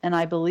event. And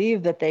I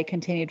believe that they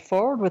continued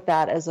forward with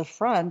that as a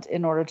front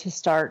in order to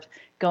start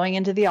going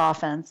into the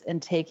offense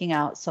and taking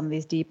out some of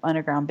these deep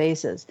underground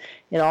bases.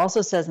 It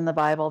also says in the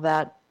Bible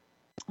that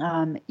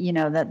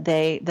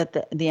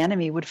that the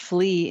enemy would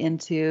flee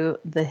into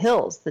the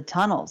hills, the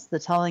tunnels, the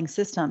tunneling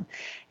system,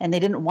 and they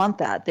didn't want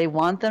that. They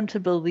want them to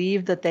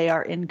believe that they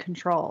are in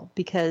control,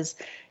 because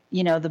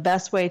the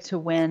best way to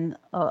win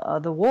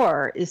the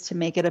war is to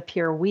make it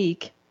appear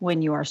weak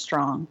when you are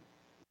strong.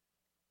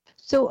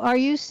 So are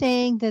you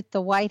saying that the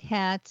White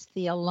Hats,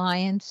 the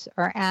Alliance,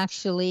 are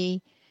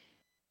actually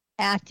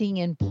acting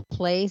in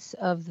place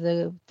of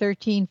the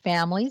 13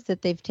 families,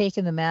 that they've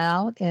taken them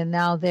out and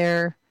now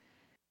they're...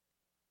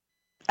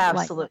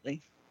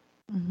 Absolutely.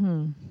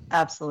 Mm-hmm.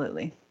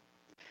 Absolutely.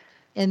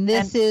 And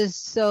this is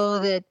so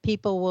that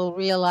people will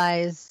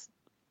realize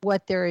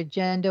what their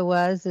agenda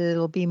was.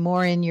 It'll be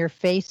more in your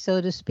face,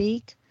 so to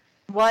speak.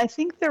 Well, I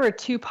think there were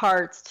two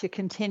parts to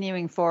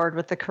continuing forward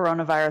with the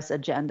coronavirus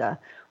agenda.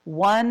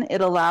 One,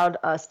 it allowed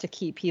us to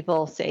keep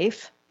people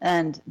safe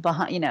and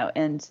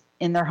and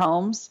in their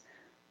homes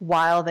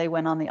while they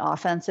went on the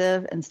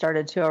offensive and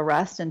started to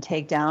arrest and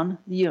take down.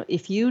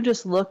 If you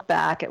just look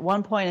back at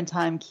one point in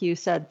time, Q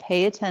said,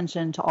 pay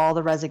attention to all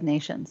the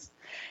resignations.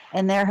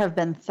 And there have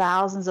been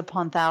thousands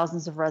upon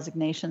thousands of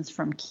resignations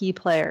from key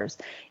players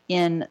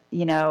in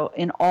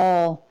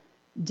all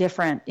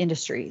different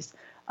industries,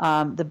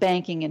 the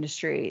banking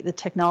industry, the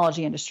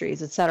technology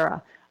industries, et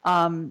cetera.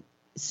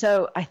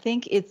 So I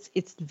think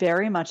it's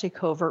very much a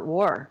covert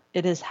war.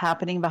 It is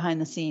happening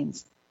behind the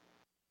scenes.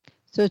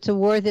 So it's a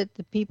war that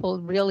the people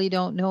really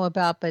don't know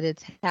about, but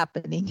it's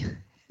happening.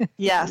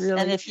 Yes, really,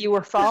 and if you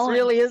were following,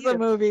 this really is a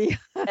movie.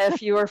 If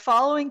you were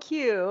following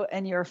Q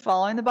and you're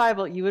following the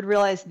Bible, you would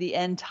realize the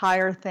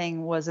entire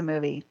thing was a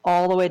movie,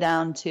 all the way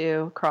down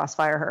to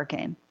Crossfire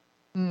Hurricane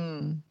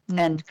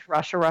and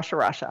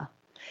Russia.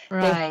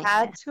 Right. They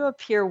had to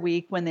appear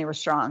weak when they were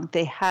strong.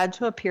 They had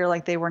to appear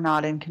like they were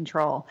not in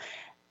control.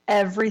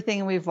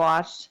 Everything we've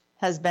watched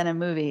has been a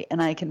movie, and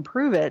I can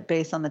prove it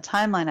based on the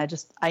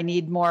timeline. I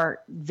need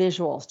more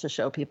visuals to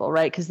show people,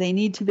 right? Because they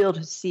need to be able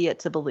to see it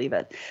to believe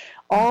it.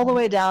 All the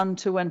way down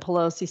to when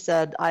Pelosi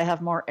said, I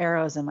have more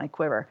arrows in my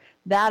quiver.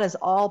 That is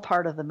all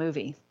part of the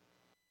movie.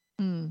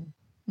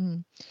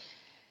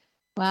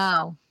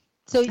 Wow.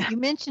 So you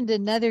mentioned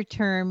another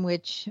term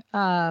which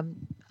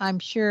I'm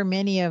sure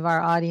many of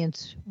our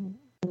audience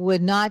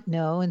would not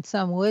know, and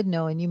some would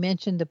know, and you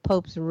mentioned the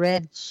Pope's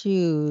red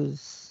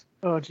shoes.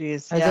 Oh,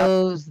 geez.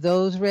 Are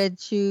those red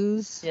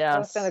shoes? Yeah. I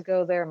was going to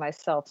go there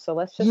myself, so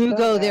let's just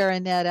go there,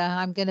 Annetta.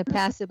 I'm going to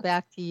pass it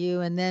back to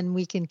you, and then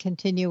we can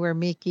continue where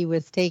Miki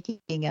was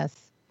taking us.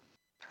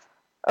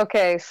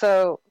 Okay,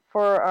 so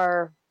for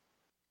our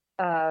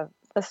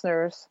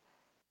listeners,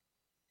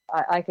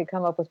 I could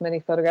come up with many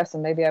photographs,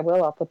 and maybe I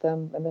will. I'll put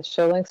them in the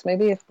show links,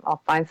 maybe, if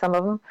I'll find some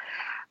of them.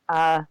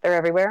 They're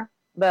everywhere.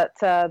 But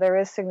there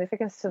is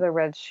significance to the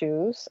red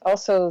shoes.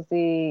 Also,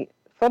 the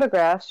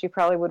photographs, you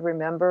probably would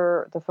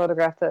remember the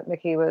photograph that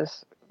Miki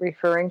was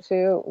referring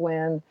to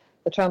when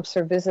the Trumps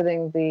are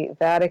visiting the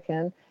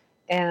Vatican,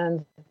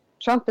 and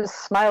Trump is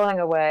smiling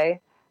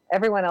away.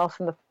 Everyone else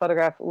in the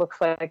photograph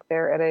looks like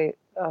they're at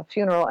a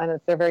funeral,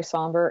 and they're very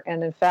somber.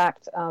 And in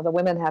fact, the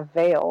women have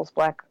veils,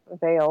 black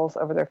veils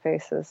over their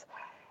faces.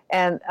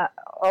 And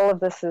all of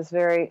this is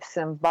very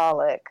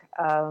symbolic.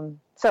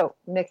 So,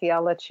 Miki,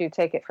 I'll let you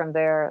take it from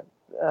there.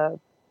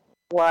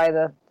 Why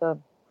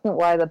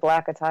the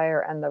black attire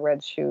and the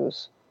red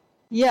shoes?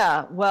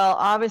 Yeah, well,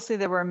 obviously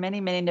there were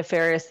many, many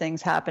nefarious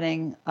things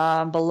happening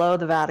below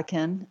the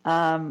Vatican.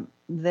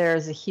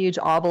 There's a huge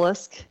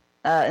obelisk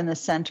in the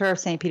center of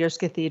St. Peter's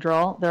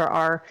Cathedral. There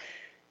are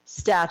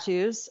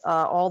statues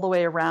all the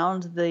way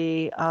around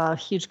the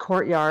huge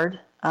courtyard,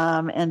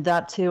 and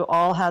that too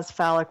all has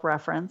phallic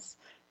reference.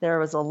 There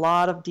was a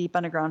lot of deep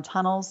underground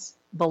tunnels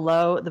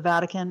below the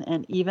Vatican,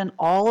 and even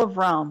all of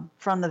Rome,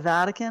 from the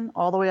Vatican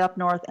all the way up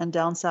north and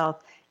down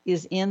south,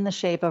 is in the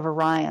shape of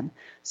Orion.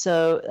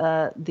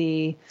 So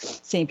the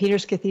St.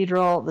 Peter's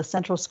Cathedral, the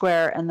central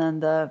square, and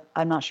then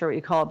I'm not sure what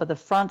you call it, but the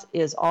front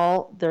is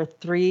there are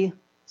 3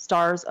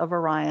 stars of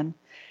Orion.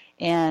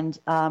 And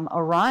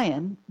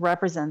Orion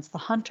represents the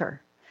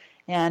hunter.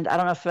 And I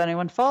don't know if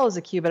anyone follows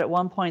the Q, but at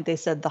one point they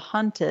said the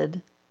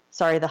hunter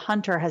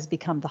has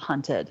become the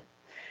hunted.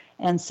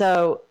 And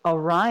so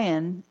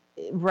Orion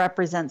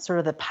represents sort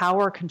of the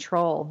power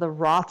control, the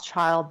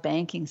Rothschild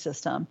banking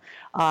system,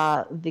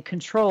 the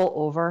control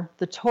over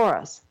the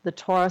Taurus. The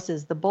Taurus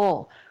is the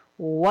bull.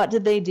 What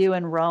did they do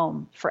in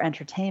Rome for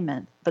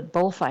entertainment but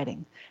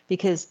bullfighting?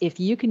 Because if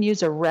you can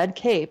use a red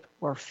cape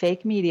or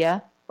fake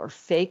media or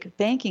fake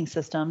banking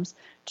systems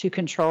to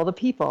control the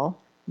people,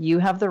 you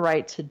have the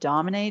right to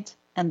dominate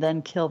and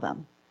then kill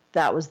them.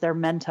 That was their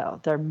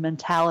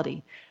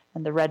mentality.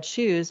 And the red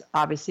shoes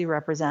obviously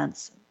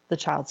represents the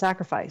child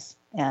sacrifice.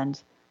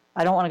 And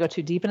I don't want to go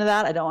too deep into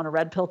that. I don't want to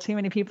red pill too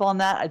many people on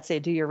that. I'd say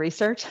do your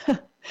research.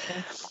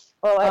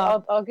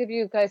 Well, I'll give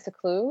you guys a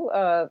clue.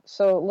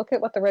 So look at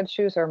what the red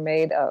shoes are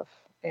made of.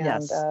 And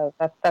yes.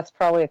 That's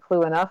probably a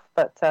clue enough.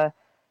 But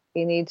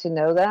You need to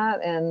know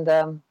that, and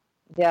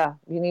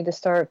you need to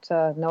start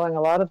knowing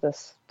a lot of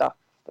this stuff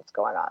that's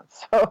going on.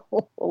 So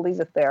we'll leave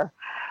it there.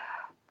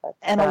 But,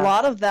 and a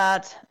lot of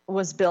that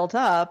was built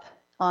up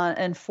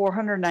in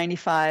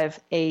 495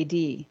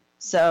 AD.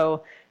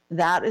 So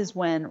that is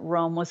when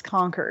Rome was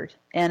conquered.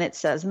 And it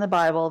says in the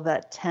Bible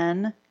that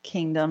 10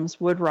 kingdoms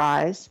would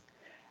rise,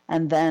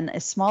 and then a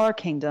smaller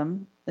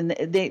kingdom. And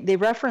they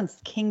reference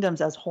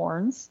kingdoms as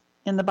horns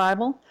in the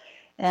Bible,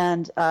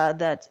 and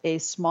that a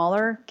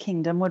smaller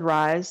kingdom would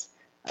rise,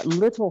 a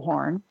little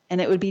horn,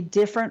 and it would be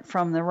different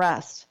from the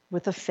rest,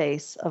 with the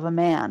face of a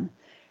man.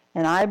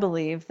 And I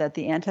believe that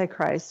the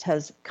Antichrist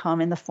has come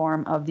in the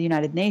form of the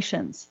United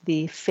Nations,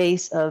 the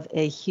face of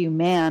a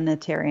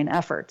humanitarian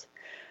effort.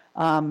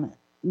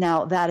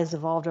 Now, that has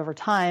evolved over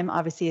time.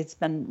 Obviously, it's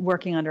been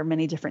working under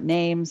many different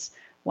names.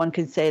 One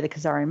could say the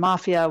Khazarian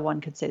Mafia,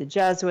 one could say the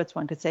Jesuits,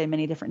 one could say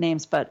many different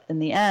names. But in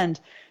the end,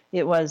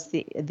 it was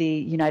the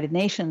United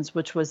Nations,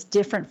 which was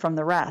different from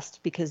the rest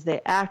because they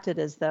acted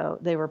as though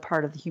they were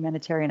part of the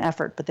humanitarian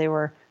effort, but they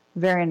were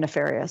very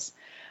nefarious.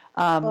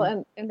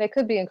 And they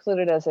could be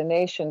included as a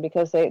nation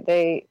because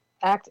they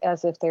act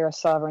as if they're a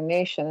sovereign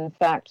nation. In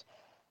fact,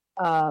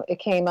 it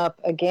came up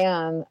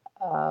again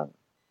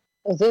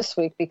this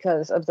week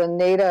because of the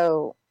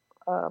NATO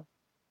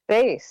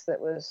base that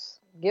was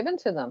given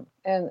to them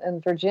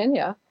in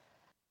Virginia,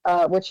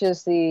 which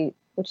is the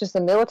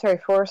military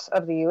force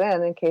of the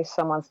UN. In case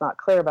someone's not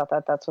clear about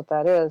that, that's what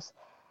that is.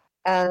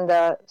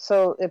 And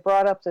so it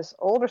brought up this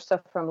older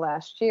stuff from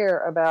last year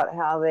about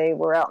how they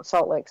were out in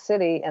Salt Lake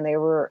City and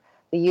the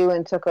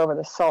UN took over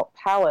the Salt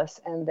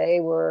Palace and they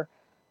were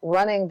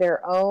running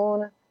their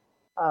own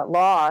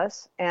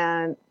laws,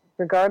 and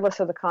regardless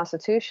of the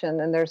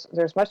Constitution, and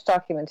there's much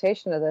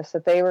documentation of this,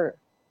 that they were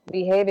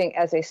behaving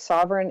as a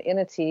sovereign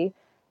entity,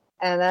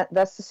 and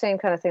that's the same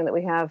kind of thing that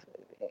we have,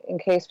 in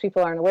case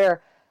people aren't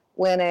aware,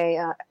 when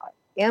a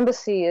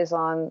embassy is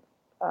on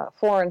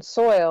foreign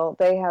soil,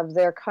 they have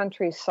their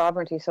country's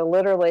sovereignty. So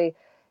literally,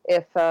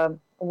 if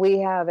we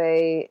have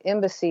a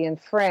embassy in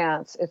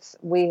France,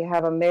 we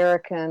have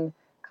American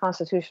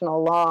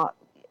constitutional law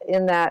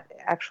in that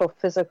actual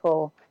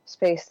physical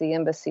space the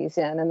embassy's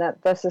in, and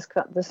this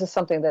is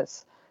something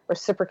that's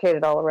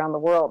reciprocated all around the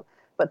world.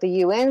 But the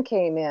UN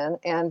came in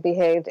and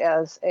behaved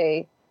as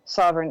a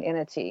sovereign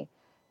entity,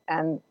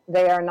 and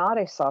they are not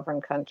a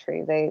sovereign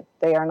country.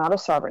 They are not a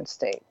sovereign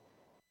state,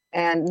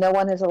 and no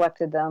one has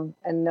elected them,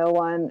 and no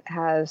one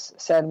has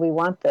said we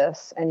want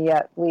this, and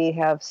yet we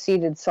have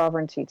ceded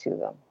sovereignty to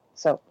them.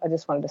 So I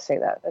just wanted to say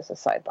that as a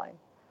sideline.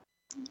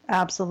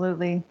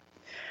 Absolutely.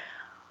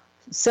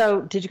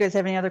 So did you guys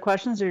have any other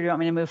questions, or do you want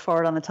me to move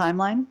forward on the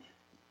timeline?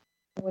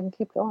 We can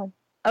keep going.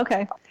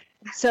 Okay.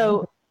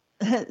 So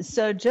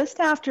just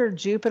after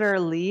Jupiter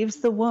leaves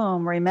the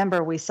womb,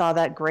 remember we saw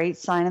that great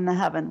sign in the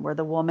heaven where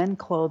the woman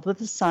clothed with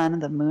the sun,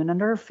 the moon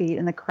under her feet,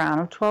 and the crown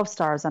of 12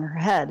 stars on her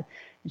head.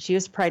 And she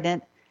was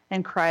pregnant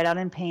and cried out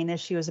in pain as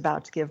she was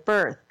about to give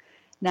birth.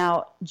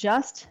 Now,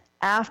 just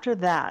after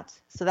that,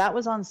 so that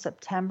was on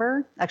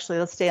September, actually,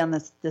 let's stay on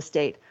this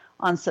date.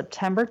 On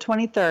September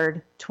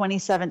 23rd,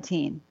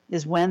 2017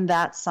 is when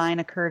that sign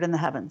occurred in the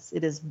heavens.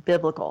 It is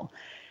biblical.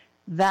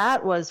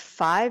 That was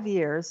 5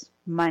 years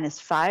minus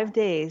 5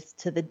 days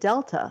to the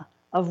delta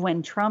of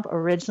when Trump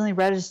originally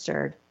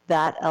registered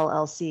that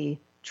LLC,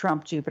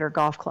 Trump Jupiter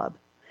Golf Club.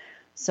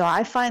 So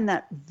I find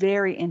that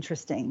very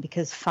interesting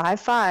because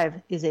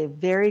 55 is a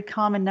very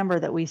common number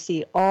that we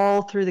see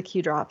all through the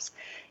Q drops.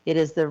 It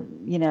is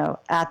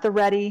at the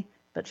ready,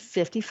 but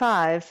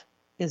 55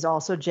 is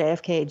also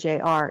JFK,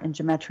 JR in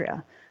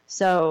gematria.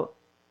 So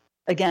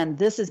again,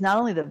 this is not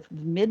only the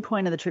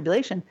midpoint of the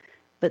tribulation,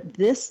 but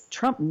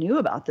Trump knew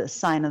about this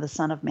sign of the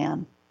Son of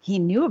Man. He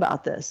knew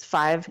about this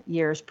 5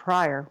 years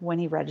prior when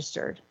he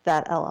registered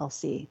that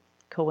LLC.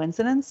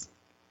 Coincidence?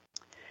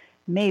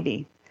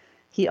 Maybe.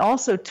 He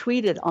also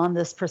tweeted on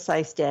this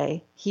precise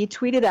day. He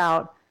tweeted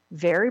out,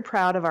 "Very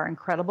proud of our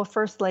incredible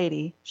First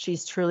Lady.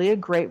 She's truly a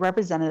great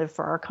representative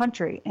for our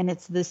country." And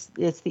it's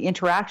the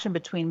interaction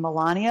between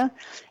Melania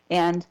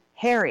and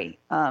Harry,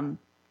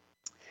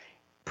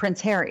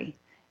 Prince Harry.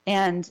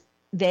 And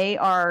they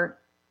are,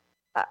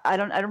 I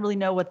don't really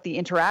know what the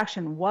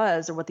interaction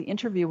was or what the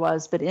interview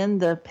was, but in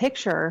the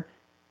picture,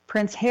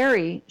 Prince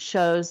Harry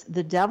shows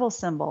the devil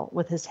symbol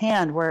with his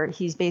hand, where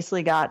he's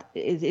basically got,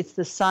 it's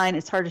the sign.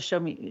 It's hard to show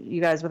me, you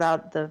guys,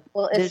 without the it's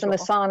visual.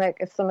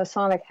 It's the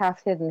Masonic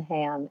half-hidden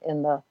hand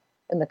in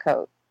the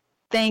coat.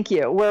 Thank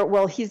you.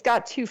 Well, he's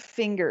got two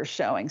fingers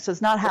showing, so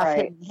it's not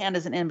half-hidden. The hand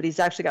isn't in, but he's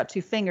actually got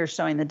two fingers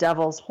showing the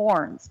devil's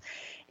horns.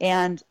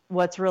 And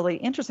what's really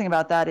interesting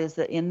about that is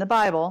that in the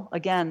Bible,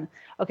 again,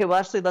 okay, well,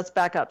 actually, let's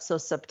back up. So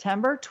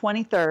September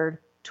 23rd,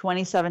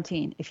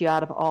 2017, if you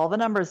add up all the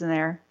numbers in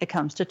there, it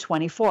comes to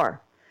 24.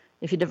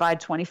 If you divide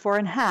 24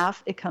 in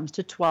half, it comes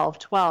to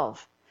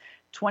 1212.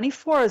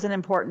 24 is an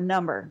important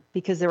number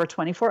because there were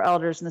 24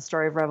 elders in the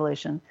story of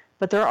Revelation,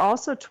 but there are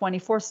also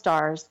 24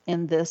 stars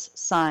in this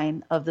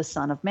sign of the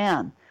Son of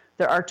Man.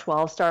 There are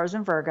 12 stars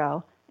in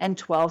Virgo and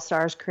 12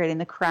 stars creating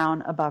the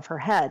crown above her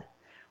head.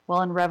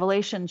 Well, in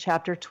Revelation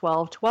chapter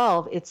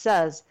 12:12, it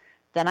says,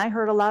 "Then I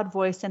heard a loud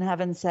voice in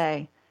heaven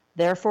say,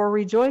 'Therefore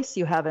rejoice,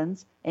 you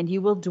heavens, and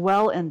you will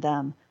dwell in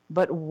them.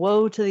 But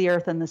woe to the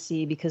earth and the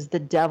sea, because the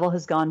devil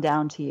has gone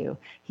down to you.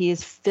 He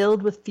is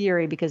filled with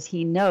fury because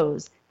he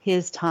knows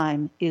his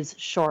time is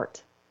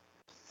short.'"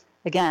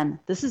 Again,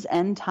 this is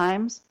end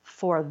times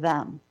for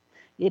them.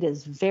 It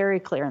is very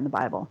clear in the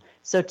Bible.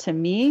 So to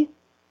me,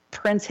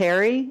 Prince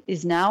Harry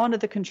is now under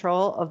the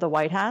control of the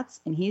White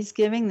Hats, and he's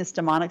giving this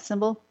demonic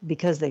symbol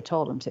because they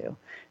told him to,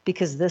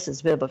 because this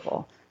is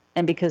biblical,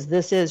 and because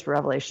this is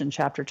Revelation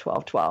chapter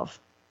 12:12.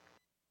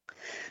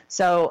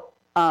 So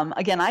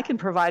again, I can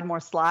provide more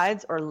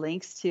slides or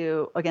links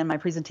to, again, my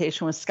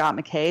presentation with Scott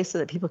McKay so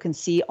that people can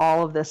see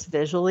all of this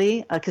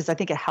visually, because I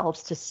think it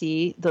helps to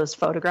see those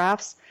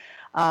photographs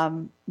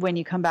when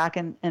you come back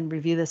and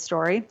review this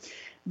story.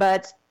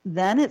 But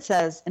then it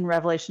says in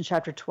Revelation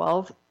chapter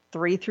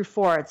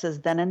 12:3-4, it says,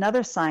 "Then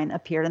another sign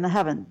appeared in the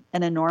heaven,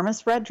 an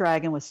enormous red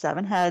dragon with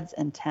 7 heads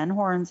and 10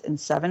 horns and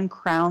 7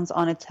 crowns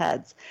on its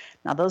heads."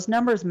 Now those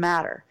numbers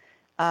matter.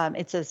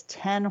 It says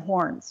 10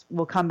 horns.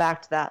 We'll come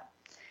back to that.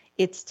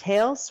 "Its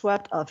tail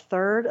swept a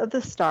third of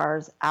the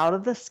stars out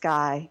of the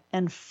sky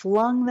and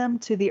flung them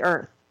to the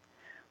earth."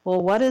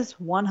 Well, what is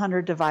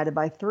 100 divided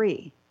by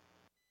 3?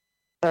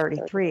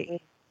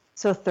 33.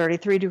 So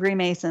 33 degree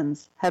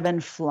Masons have been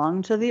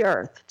flung to the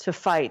earth to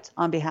fight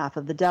on behalf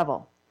of the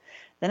devil.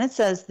 Then it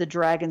says, "The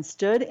dragon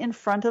stood in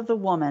front of the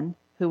woman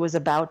who was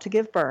about to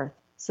give birth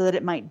so that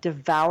it might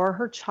devour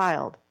her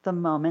child the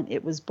moment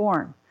it was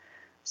born."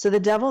 So the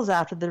devil's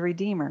after the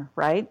Redeemer,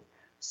 right?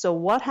 So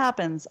what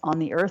happens on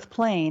the earth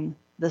plane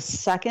the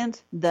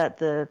second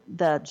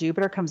that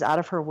Jupiter comes out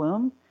of her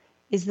womb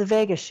is the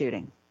Vegas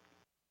shooting.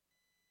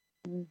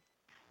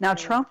 Now,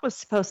 Trump was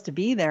supposed to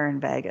be there in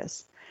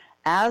Vegas,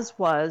 as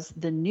was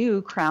the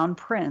new crown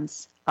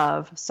prince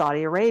of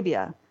Saudi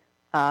Arabia,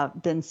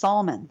 bin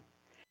Salman.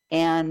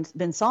 And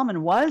bin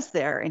Salman was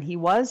there, and he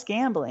was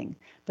gambling,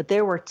 but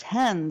there were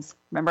 10s.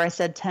 Remember I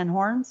said 10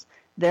 horns?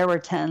 There were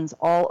 10s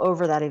all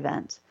over that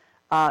event.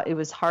 It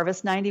was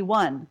Harvest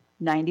 91.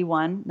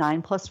 91,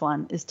 9 plus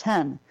 1 is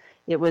 10.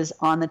 It was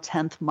on the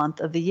 10th month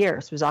of the year.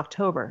 So it was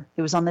October.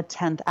 It was on the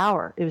 10th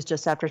hour. It was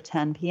just after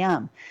 10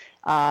 p.m.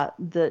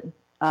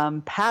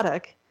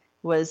 Paddock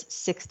was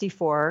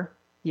 64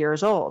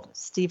 years old.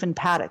 Stephen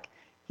Paddock.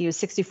 He was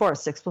 64.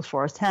 6 plus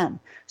 4 is 10.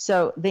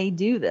 So they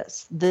do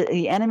this.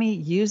 The enemy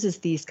uses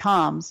these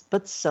comms,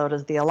 but so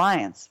does the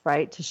alliance,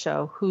 right, to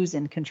show who's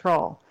in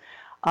control.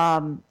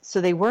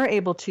 So they were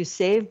able to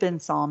save bin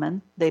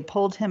Salman. They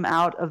pulled him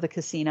out of the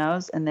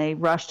casinos and they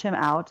rushed him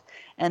out.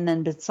 And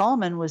then bin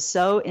Salman was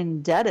so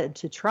indebted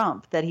to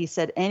Trump that he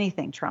said,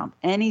 "Anything, Trump,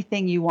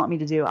 anything you want me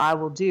to do, I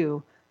will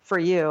do for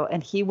you."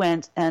 And he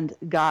went and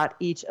got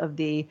each of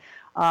the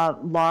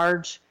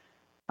large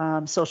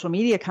social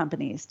media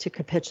companies to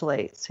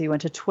capitulate. So he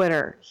went to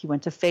Twitter, he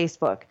went to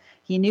Facebook.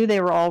 He knew they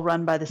were all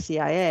run by the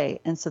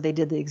CIA. And so they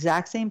did the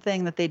exact same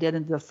thing that they did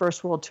in the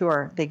First World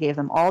Tour. They gave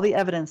them all the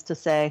evidence to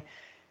say,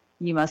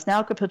 "You must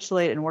now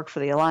capitulate and work for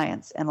the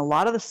alliance." And a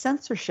lot of the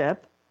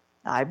censorship,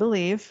 I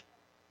believe,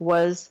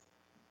 was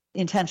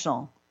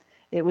intentional.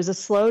 It was a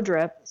slow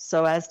drip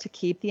so as to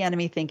keep the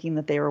enemy thinking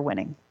that they were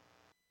winning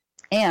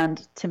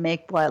and to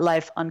make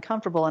life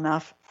uncomfortable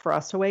enough for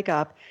us to wake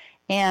up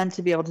and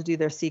to be able to do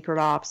their secret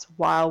ops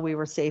while we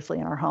were safely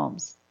in our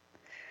homes.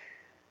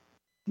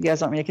 You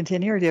guys want me to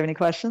continue, or do you have any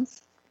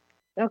questions?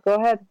 No, go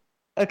ahead.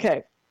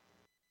 Okay.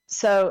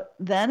 So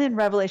then in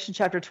Revelation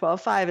chapter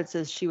 12:5, it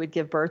says, "She would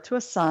give birth to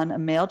a son, a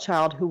male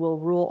child, who will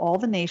rule all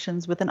the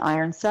nations with an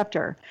iron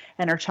scepter.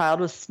 And her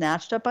child was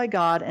snatched up by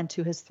God and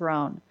to his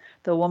throne.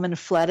 The woman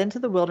fled into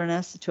the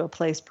wilderness to a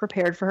place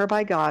prepared for her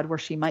by God, where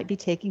she might be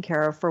taken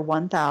care of for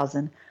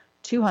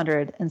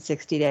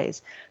 1,260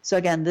 days." So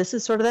again, this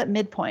is sort of that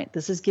midpoint.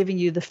 This is giving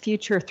you the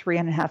future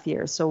 3.5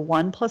 years. So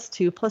 1 plus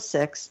 2 plus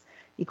 6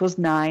 equals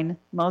 9,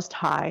 most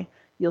high.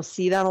 You'll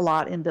see that a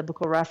lot in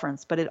biblical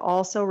reference, but it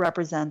also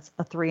represents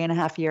a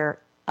 3.5 year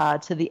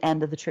to the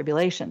end of the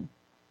tribulation.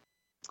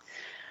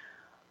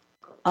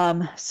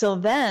 So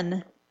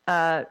then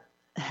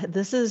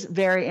this is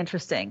very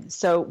interesting.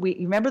 So we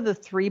remember the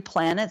 3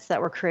 planets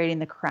that were creating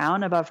the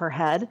crown above her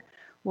head?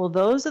 Well,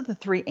 those are the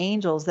 3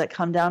 angels that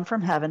come down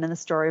from heaven in the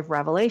story of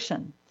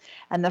Revelation.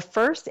 And the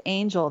first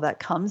angel that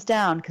comes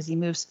down, because he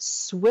moves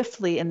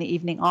swiftly in the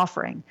evening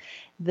offering,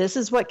 this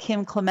is what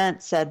Kim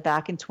Clement said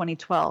back in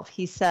 2012.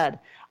 He said,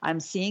 "I'm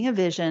seeing a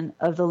vision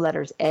of the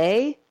letters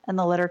A and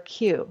the letter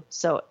Q."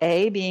 So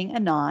A being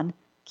Anon,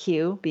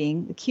 Q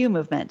being the Q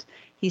movement.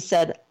 He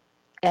said,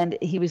 and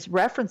he was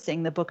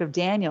referencing the book of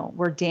Daniel,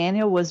 where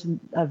Daniel was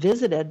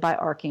visited by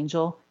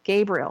Archangel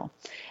Gabriel.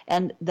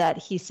 And that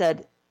he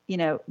said,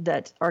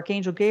 that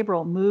Archangel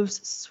Gabriel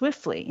moves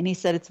swiftly. And he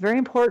said, it's very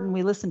important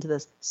we listen to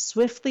this,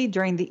 swiftly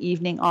during the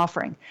evening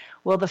offering.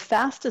 Well, the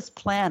fastest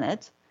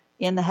planet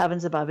in the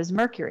heavens above is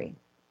Mercury.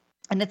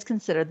 and it's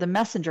considered the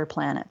messenger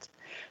planet.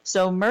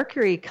 So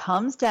Mercury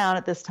comes down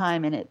at this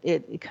time, and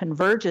it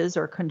converges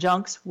or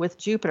conjuncts with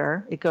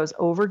Jupiter. It goes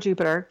over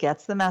Jupiter,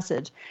 gets the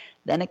message.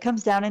 Then it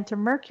comes down into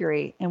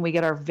Mercury, and we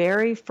get our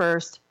very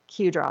first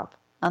Q drop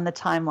on the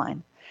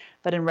timeline.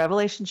 But in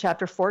Revelation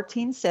chapter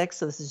 14:6,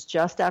 so this is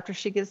just after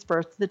she gives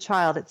birth to the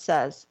child, it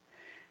says,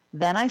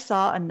 "Then I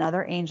saw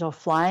another angel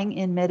flying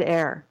in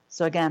midair."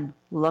 So again,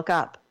 look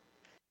up.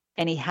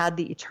 "And he had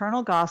the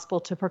eternal gospel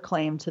to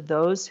proclaim to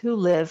those who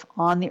live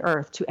on the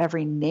earth, to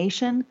every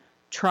nation,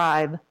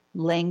 tribe,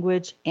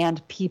 language,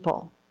 and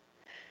people."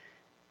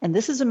 And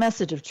this is a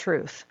message of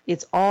truth.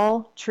 It's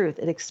all truth.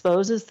 It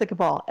exposes the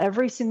cabal.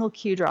 Every single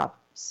Q drop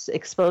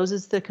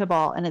exposes the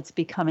cabal, and it's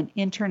become an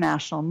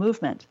international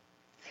movement.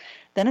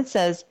 Then it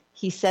says,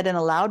 "He said in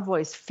a loud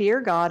voice,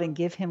 'Fear God and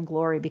give him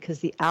glory, because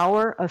the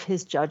hour of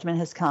his judgment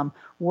has come.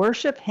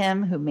 Worship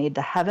him who made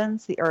the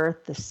heavens, the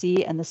earth, the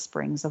sea, and the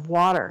springs of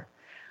water.'"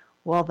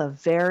 Well, the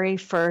very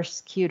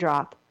first Q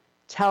drop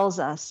tells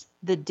us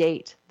the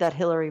date that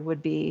Hillary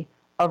would be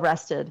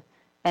arrested.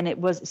 And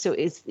it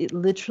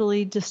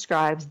literally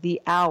describes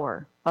the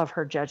hour of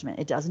her judgment.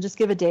 It doesn't just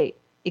give a date.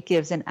 It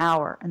gives an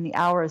hour. And the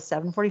hour is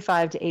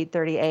 7:45 to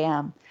 8:30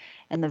 a.m.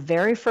 And the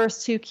very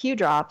first two Q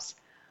drops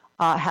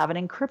have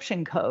an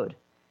encryption code.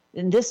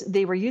 And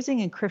they were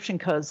using encryption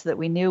codes so that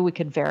we knew we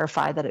could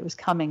verify that it was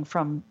coming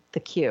from the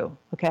Q,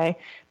 okay?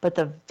 But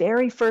the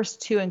very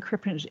first two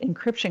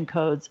encryption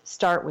codes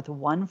start with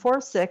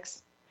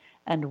 146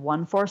 and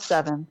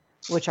 147,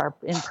 which are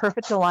in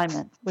perfect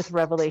alignment with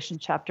Revelation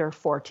chapter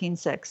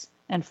 14:6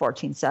 and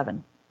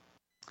 14:7.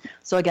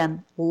 So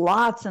again,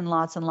 lots and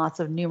lots and lots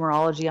of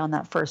numerology on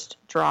that first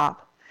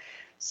drop.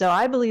 So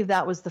I believe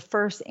that was the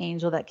first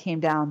angel that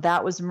came down.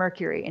 That was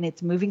Mercury, and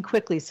it's moving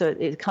quickly. So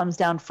it comes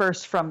down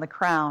first from the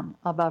crown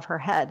above her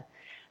head.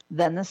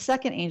 Then the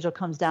second angel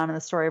comes down in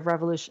the story of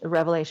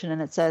Revelation,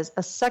 and it says,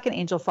 "A second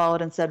angel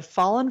followed and said,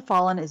 'Fallen,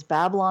 fallen is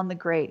Babylon the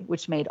Great,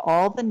 which made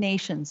all the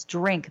nations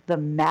drink the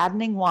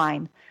maddening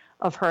wine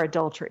of her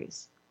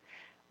adulteries.'"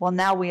 Well,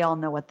 now we all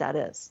know what that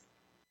is.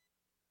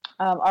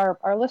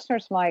 Our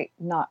listeners might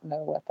not know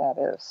what that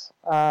is.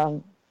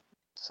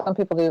 Some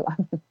people do.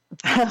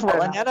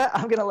 Well, Annetta,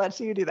 I'm going to let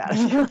you do that.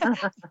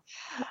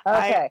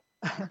 Okay.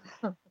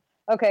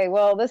 Okay.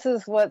 Well, this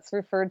is what's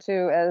referred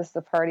to as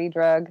the party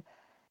drug,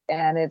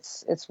 and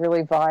it's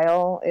really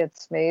vile.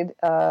 It's made.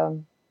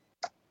 It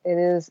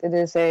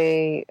is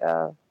a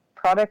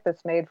product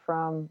that's made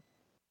from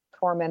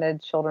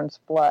tormented children's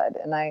blood,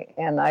 and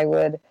I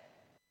would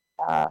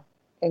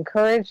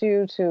encourage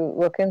you to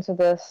look into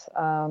this.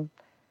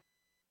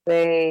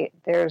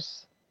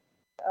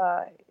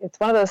 It's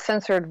one of those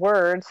censored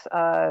words,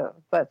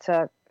 but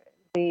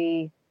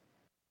the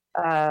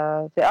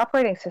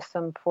operating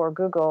system for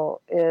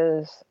Google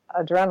is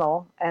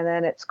Adrenal, and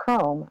then it's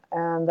Chrome,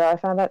 and I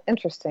found that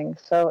interesting.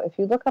 So if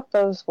you look up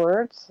those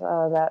words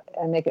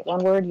and make it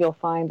one word, you'll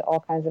find all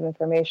kinds of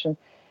information.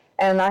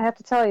 And I have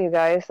to tell you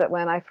guys that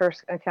when I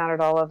first encountered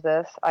all of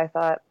this, I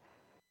thought,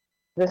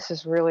 this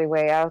is really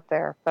way out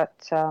there. But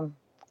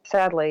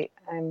sadly,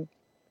 I'm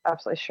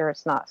absolutely sure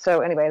it's not.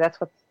 So anyway, that's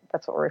what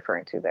we're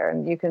referring to there.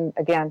 And you can,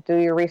 again, do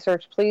your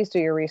research. Please do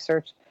your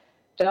research.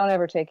 Don't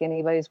ever take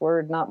anybody's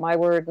word, not my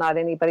word, not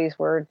anybody's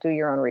word. Do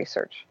your own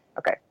research.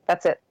 Okay,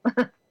 that's it.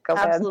 Go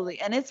ahead. Absolutely.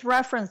 And it's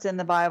referenced in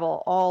the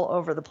Bible all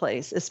over the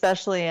place,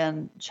 especially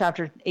in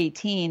chapter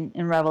 18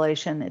 in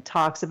Revelation. It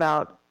talks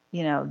about,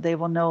 they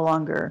will no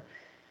longer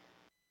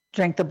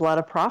drink the blood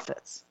of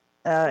prophets.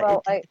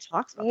 It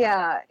talks about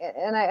that.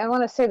 And I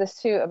want to say this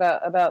too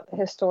about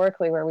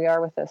historically where we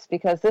are with this,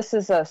 because this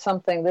is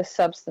this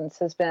substance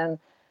has been,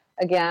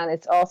 again,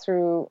 it's all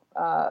through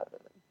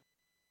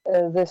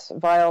this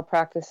vile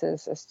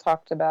practices is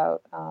talked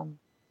about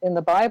in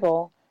the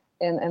Bible,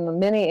 in the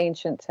many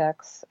ancient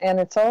texts. And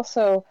it's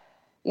also,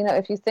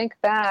 if you think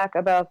back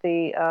about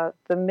the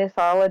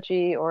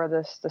mythology or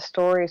the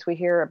stories we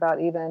hear about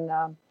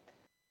even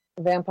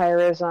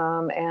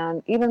vampirism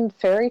and even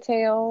fairy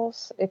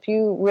tales, if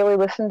you really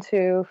listen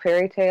to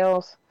fairy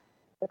tales,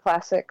 the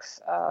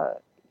classics,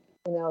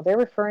 they're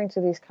referring to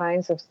these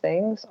kinds of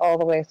things all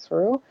the way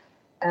through.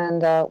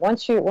 And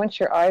once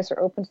your eyes are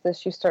open to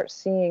this, you start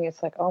seeing,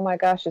 it's like, oh my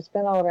gosh, it's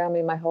been all around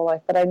me my whole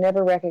life, but I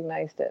never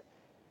recognized it.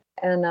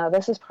 And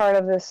this is part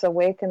of this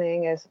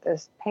awakening,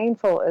 as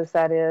painful as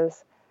that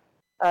is.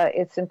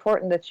 It's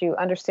important that you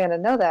understand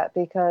and know that,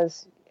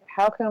 because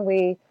how can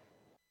we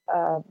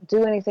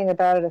do anything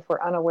about it if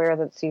we're unaware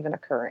that it's even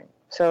occurring?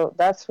 So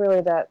that's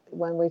really that.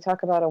 When we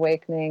talk about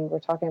awakening, we're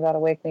talking about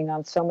awakening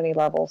on so many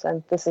levels,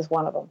 and this is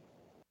one of them.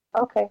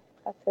 Okay,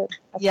 that's it.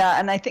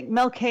 And I think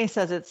Mel K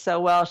says it so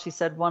well. She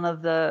said one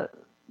of the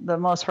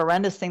most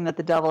horrendous thing that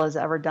the devil has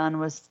ever done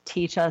was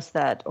teach us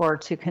that, or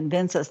to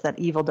convince us that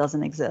evil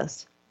doesn't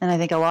exist. And I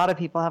think a lot of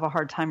people have a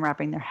hard time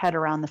wrapping their head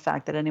around the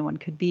fact that anyone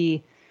could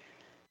be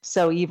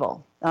so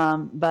evil.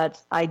 But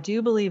I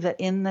do believe that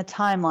in the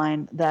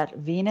timeline that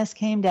Venus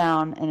came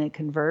down and it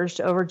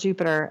converged over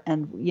Jupiter.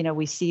 And,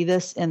 we see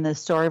this in the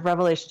story of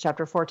Revelation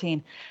chapter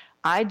 14.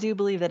 I do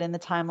believe that in the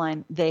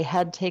timeline, they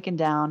had taken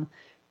down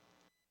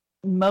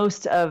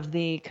most of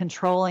the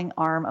controlling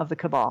arm of the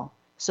cabal.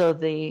 So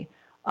the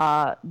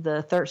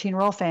 13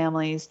 royal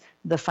families,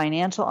 the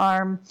financial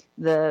arm,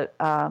 the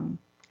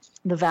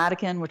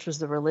Vatican, which was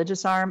the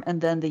religious arm,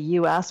 and then the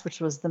U.S., which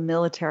was the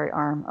military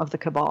arm of the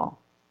cabal.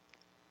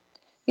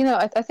 You know,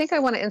 I think I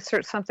want to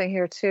insert something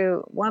here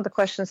too. One of the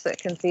questions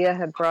that Cynthia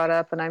had brought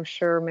up, and I'm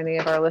sure many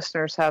of our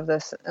listeners have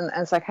this, and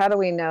it's like, how do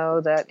we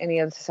know that any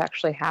of this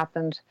actually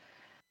happened?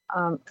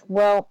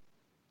 Well,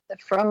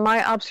 from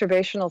my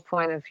observational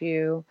point of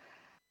view,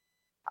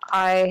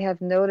 I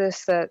have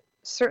noticed that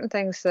certain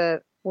things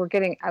that were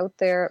getting out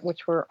there,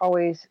 which were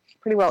always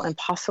pretty well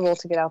impossible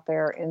to get out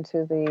there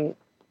into the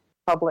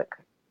public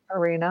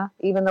arena,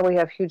 even though we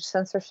have huge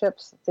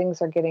censorships,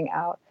 things are getting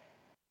out.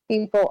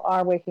 People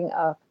are waking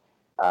up.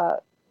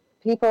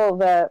 People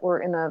that were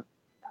in the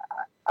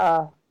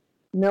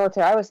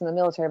military, I was in the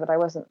military, but I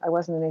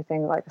wasn't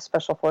anything like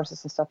special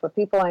forces and stuff, but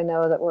people I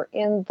know that were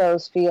in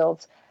those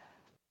fields,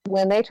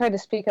 when they tried to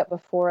speak up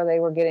before,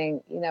 they were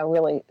getting,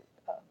 really,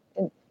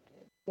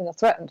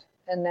 threatened.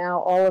 And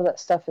now all of that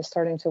stuff is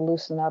starting to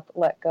loosen up,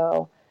 let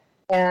go.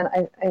 And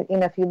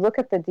if you look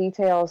at the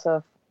details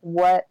of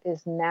what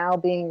is now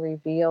being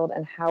revealed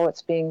and how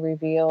it's being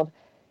revealed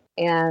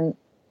and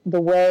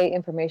the way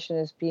information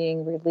is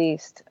being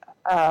released,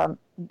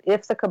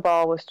 if the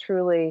cabal was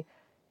truly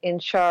in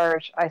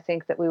charge, I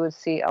think that we would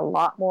see a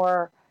lot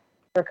more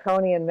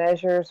draconian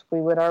measures.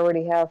 We would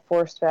already have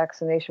forced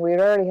vaccination. We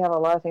would already have a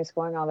lot of things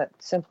going on that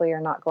simply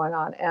are not going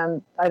on.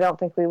 And I don't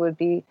think we would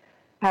be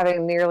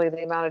having nearly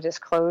the amount of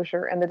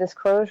disclosure. And the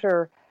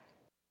disclosure,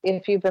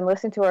 if you've been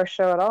listening to our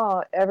show at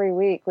all, every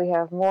week we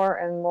have more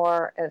and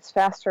more, and it's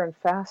faster and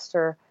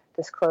faster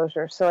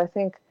disclosure. So I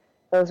think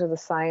those are the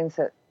signs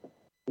that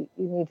you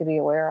need to be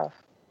aware of.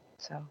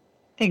 So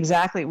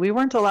exactly. We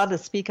weren't allowed to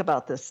speak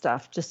about this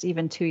stuff just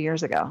even 2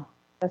 years ago.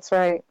 That's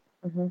right.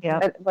 Mm-hmm.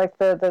 Yeah. Like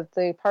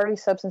the party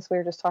substance we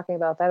were just talking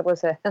about, that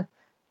was a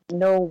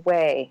no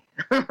way.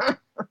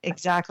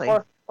 Exactly.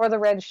 Or the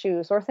red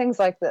shoes or things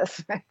like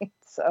this, right?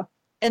 So.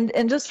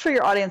 And just for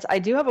your audience, I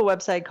do have a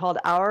website called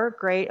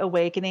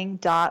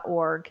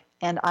ourgreatawakening.org,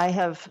 and I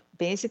have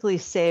basically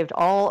saved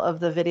all of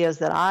the videos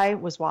that I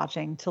was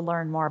watching to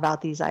learn more about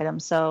these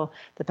items. So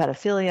the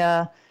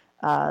pedophilia,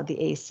 the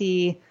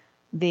AC,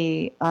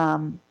 the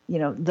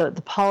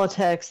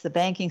politics, the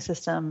banking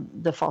system,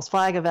 the false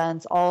flag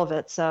events, all of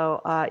it.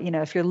 So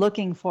if you're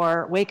looking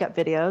for wake up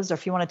videos, or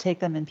if you want to take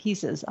them in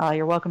pieces,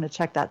 you're welcome to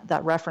check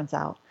that reference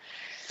out.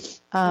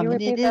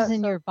 And it is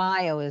in your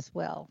bio as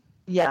well.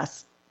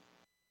 Yes.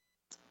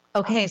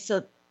 Okay,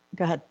 so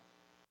go ahead.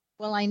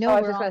 Well, I know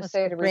we're almost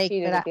at break,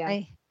 but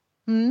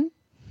Oh,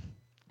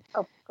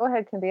 go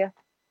ahead, Cynthia.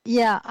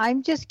 Yeah,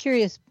 I'm just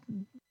curious.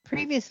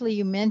 Previously,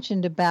 you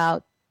mentioned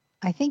about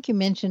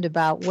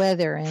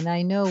weather, and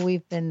I know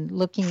we've been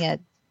looking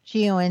at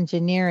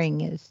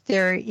geoengineering. Is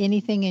there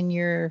anything in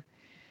your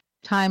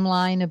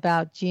timeline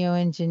about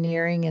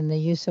geoengineering and the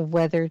use of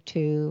weather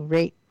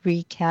to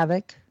wreak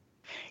havoc?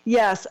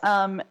 Yes.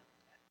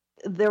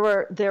 There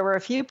were a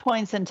few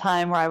points in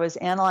time where I was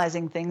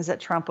analyzing things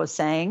that Trump was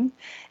saying,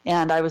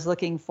 and I was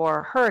looking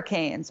for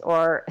hurricanes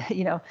or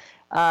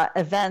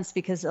events,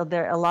 because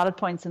there are a lot of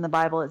points in the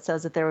Bible it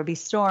says that there would be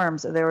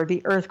storms or there would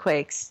be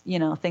earthquakes,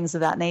 things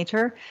of that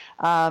nature.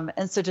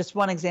 And so just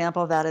one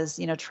example of that is,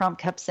 Trump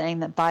kept saying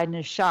that Biden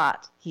is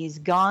shot. He's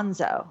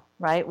gonzo,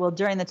 right? Well,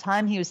 during the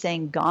time he was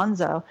saying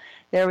gonzo,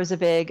 there was a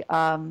big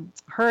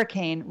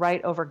hurricane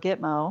right over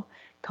Gitmo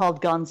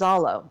called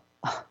Gonzalo.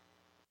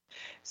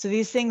 So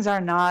these things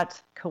are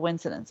not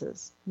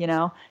coincidences,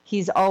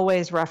 He's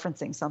always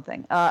referencing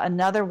something.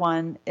 Another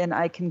one, and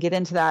I can get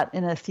into that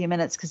in a few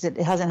minutes because it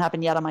hasn't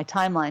happened yet on my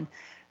timeline,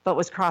 but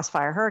was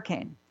Crossfire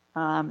Hurricane.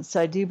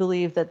 So I do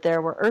believe that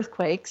there were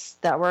earthquakes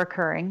that were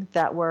occurring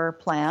that were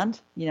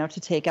planned, to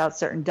take out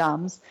certain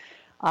dams.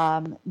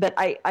 But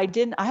I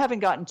haven't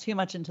gotten too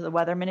much into the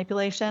weather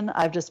manipulation.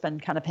 I've just been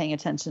kind of paying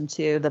attention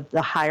to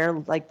the higher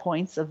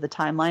points of the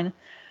timeline.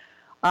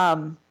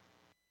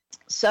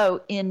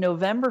 So in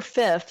November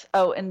 5th,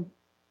 and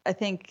I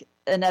think,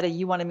 Annetta,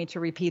 you wanted me to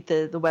repeat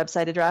the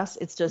website address.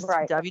 It's just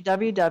right.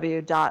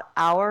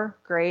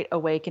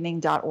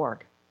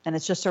 www.ourgreatawakening.org. And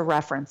it's just a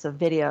reference of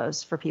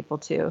videos for people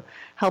to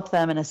help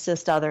them and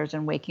assist others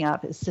in waking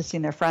up,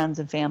 assisting their friends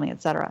and family,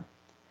 etc.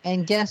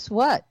 And guess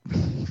what?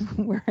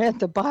 We're at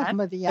the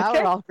bottom of the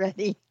hour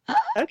already.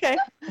 Okay.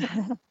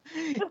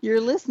 You're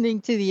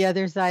listening to The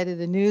Other Side of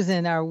the News,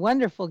 and our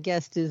wonderful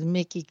guest is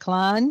MIKI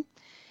KLANN.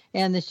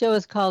 And the show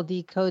is called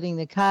Decoding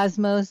the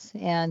Cosmos,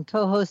 and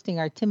co-hosting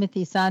are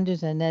Timothy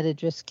Saunders, Annetta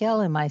Driscoll,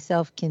 and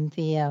myself,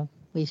 Cynthia.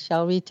 We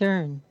shall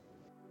return.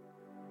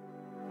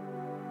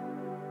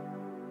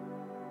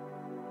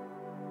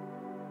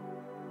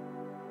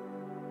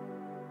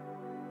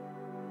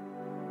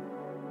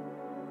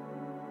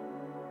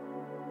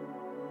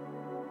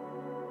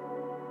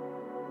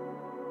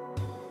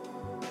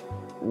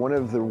 One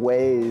of the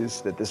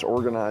ways that this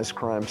organized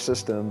crime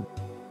system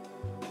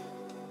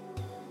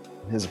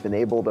has been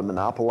able to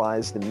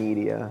monopolize the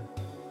media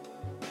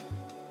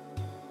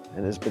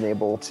and has been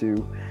able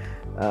to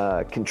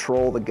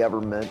control the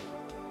government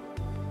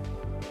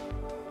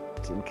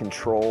and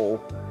control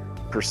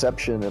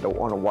perception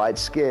on a wide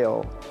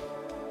scale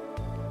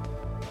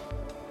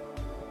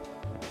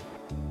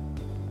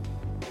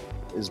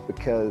is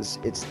because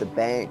it's the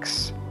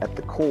banks at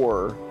the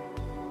core,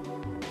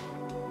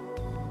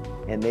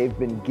 and they've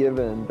been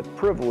given the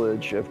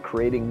privilege of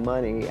creating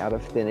money out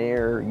of thin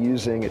air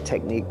using a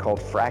technique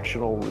called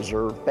fractional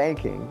reserve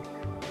banking,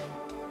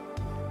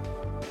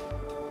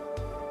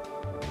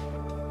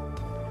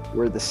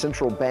 where the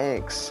central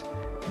banks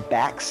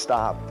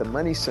backstop the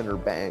money center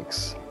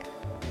banks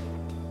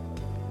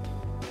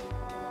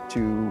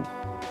to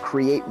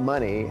create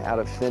money out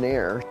of thin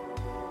air.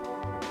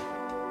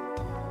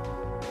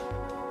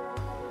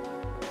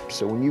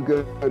 So when you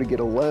go to get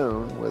a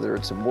loan, whether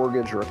it's a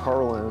mortgage or a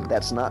car loan,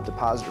 that's not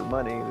depositor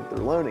money that they're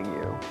loaning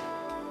you.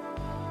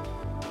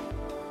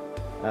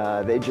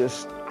 They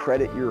just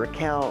credit your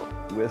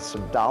account with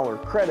some dollar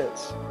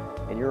credits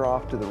and you're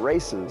off to the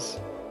races.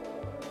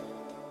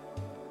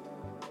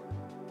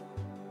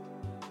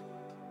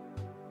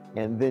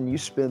 And then you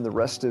spend the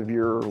rest of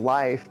your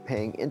life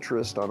paying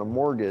interest on a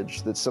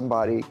mortgage that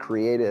somebody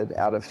created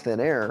out of thin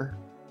air.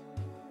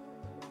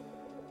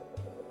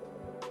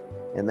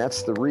 And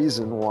that's the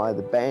reason why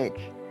the bank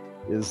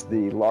is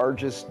the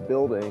largest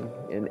building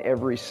in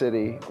every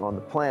city on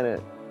the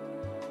planet,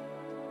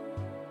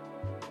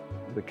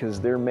 because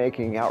they're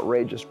making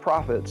outrageous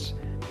profits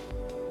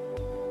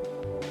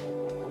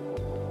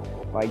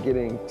by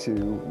getting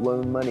to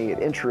loan money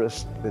at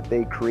interest that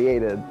they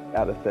created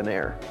out of thin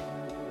air.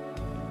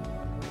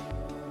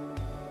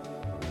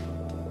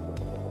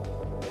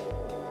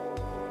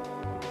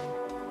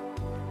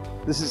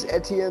 This is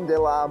Etienne de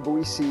la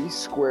Boétie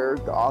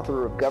Squared, the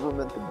author of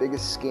Government, the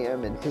Biggest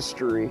Scam in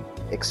History,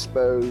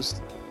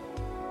 Exposed.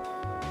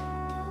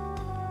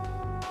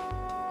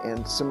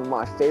 And some of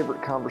my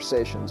favorite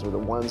conversations are the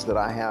ones that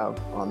I have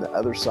on the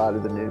other side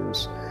of the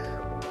news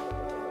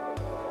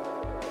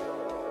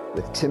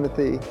with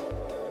Timothy,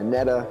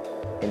 Annetta,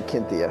 and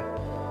Cynthia.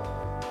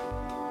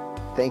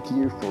 Thank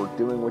you for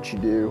doing what you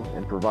do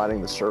and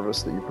providing the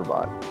service that you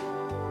provide.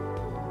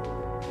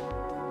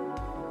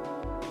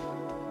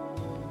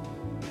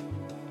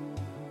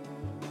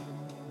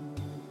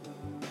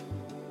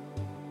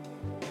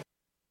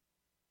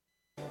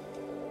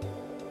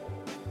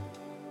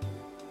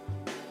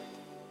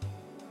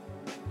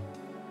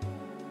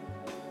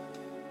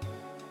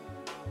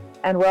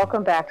 And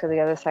welcome back to the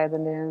other side of the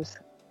news.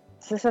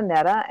 This is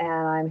Annetta,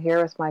 and I'm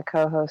here with my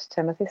co-host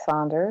Timothy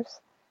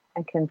Saunders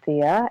and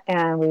Cynthia,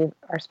 and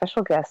our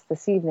special guest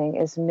this evening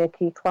is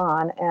MIKI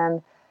KLANN,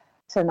 and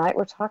tonight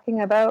we're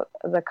talking about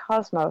the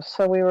cosmos.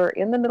 So we were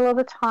in the middle of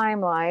the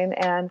timeline,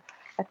 and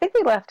I think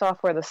we left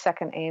off where the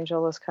second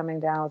angel is coming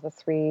down with the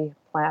 3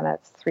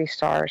 planets, 3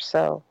 stars.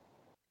 So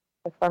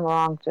if I'm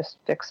wrong, just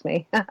fix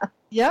me.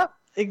 Yep.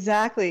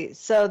 Exactly.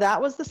 So that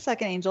was the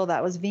second angel.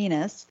 That was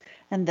Venus.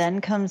 And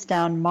then comes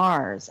down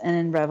Mars. And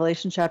in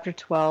Revelation chapter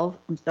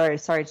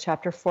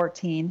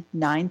 14,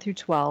 9 through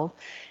 12,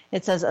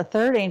 it says, a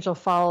third angel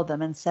followed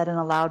them and said in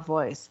a loud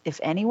voice,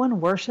 if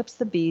anyone worships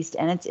the beast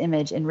and its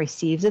image and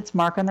receives its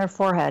mark on their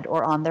forehead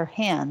or on their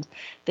hand,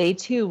 they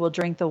too will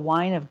drink the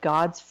wine of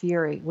God's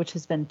fury, which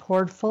has been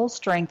poured full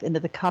strength into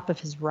the cup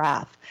of his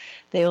wrath.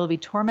 They will be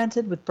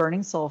tormented with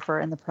burning sulfur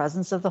in the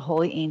presence of the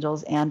holy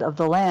angels and of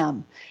the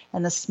Lamb.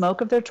 And the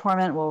smoke of their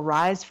torment will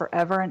rise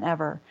forever and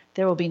ever.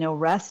 There will be no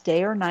rest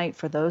day or night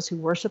for those who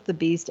worship the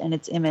beast and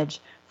its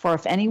image. For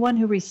if anyone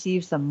who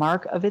receives the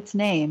mark of its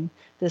name,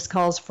 this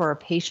calls for a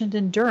patient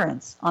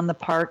endurance on the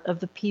part of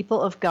the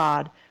people of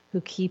God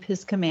who keep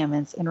his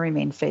commandments and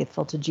remain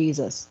faithful to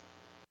Jesus.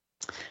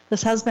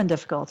 This has been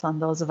difficult on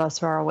those of us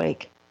who are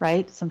awake,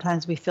 right?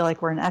 Sometimes we feel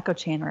like we're an echo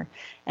chamber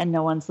and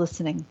no one's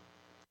listening.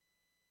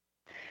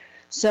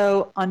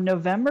 So on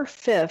November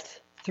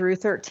 5th through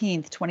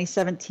 13th,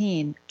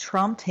 2017,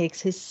 Trump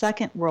takes his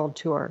second world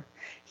tour.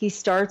 He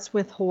starts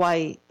with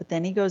Hawaii, but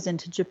then he goes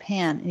into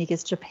Japan, and he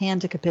gets Japan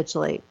to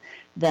capitulate,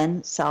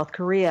 then South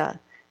Korea.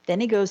 Then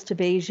he goes to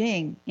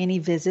Beijing, and he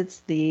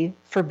visits the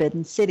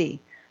Forbidden City.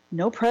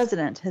 No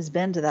president has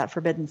been to that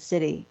Forbidden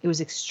City. It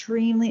was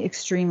extremely,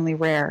 extremely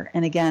rare.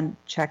 And again,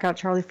 check out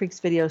Charlie Freak's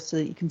video so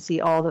that you can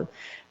see all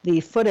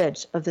the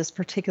footage of this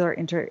particular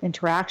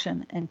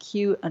interaction. And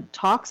Q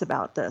talks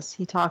about this.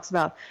 He talks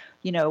about,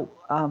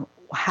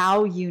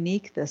 how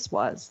unique this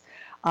was.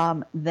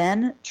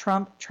 Then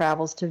Trump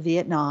travels to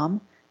Vietnam.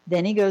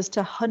 Then he goes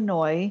to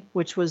Hanoi,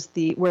 which was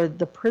where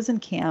the prison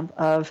camp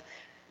of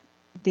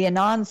the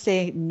Anon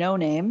say no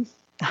name,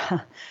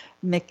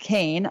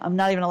 McCain. I'm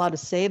not even allowed to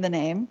say the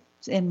name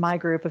in my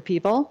group of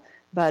people,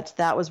 but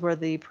that was where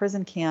the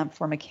prison camp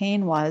for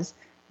McCain was.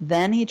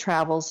 Then he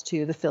travels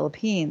to the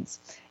Philippines.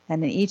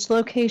 And in each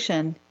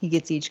location, he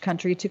gets each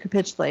country to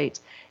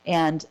capitulate.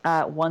 And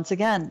once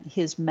again,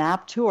 his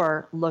map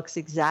tour looks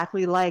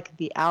exactly like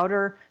the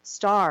outer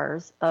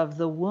stars of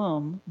the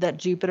womb that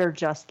Jupiter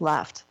just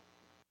left.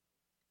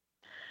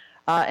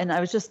 And I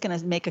was just going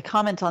to make a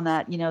comment on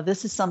that.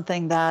 This is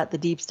something that the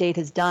deep state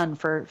has done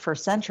for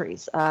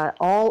centuries.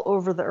 All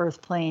over the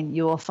Earth plane,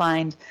 you will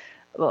find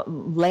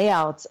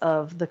layouts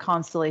of the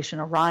constellation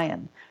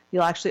Orion.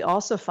 you'll actually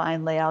also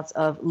find layouts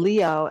of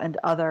Leo and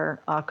other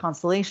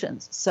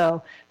constellations.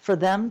 So for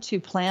them to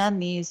plan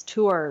these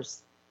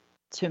tours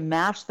to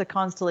match the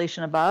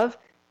constellation above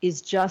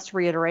is just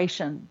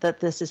reiteration that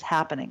this is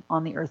happening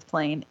on the earth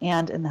plane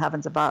and in the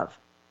heavens above.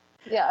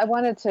 Yeah, I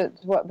wanted to,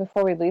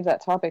 before we leave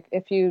that topic,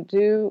 if you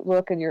do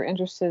look and you're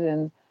interested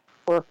in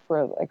work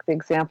for, like the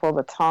example,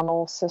 the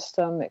tunnel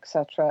system,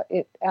 etc.,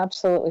 it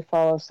absolutely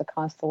follows the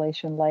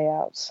constellation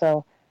layout.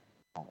 So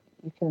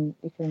you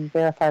can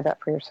verify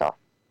that for yourself.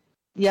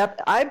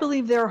 Yep, I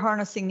believe they're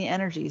harnessing the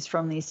energies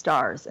from these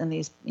stars and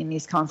in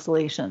these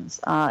constellations,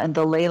 and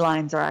the ley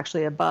lines are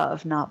actually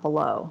above, not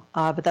below.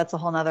 But that's a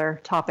whole nother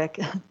topic.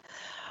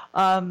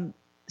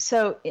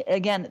 So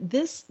again,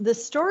 the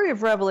story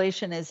of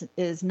Revelation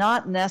is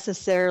not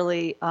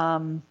necessarily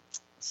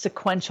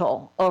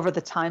sequential over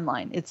the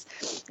timeline.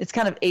 It's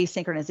kind of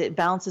asynchronous. It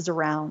bounces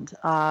around.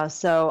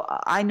 So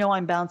I know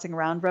I'm bouncing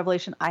around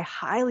Revelation. I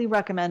highly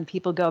recommend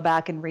people go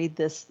back and read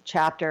this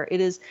chapter.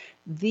 It is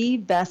the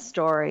best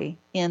story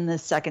in the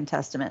Second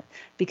Testament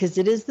because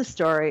it is the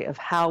story of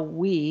how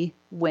we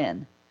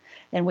win.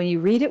 And when you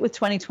read it with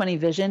 20/20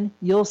 vision,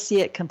 you'll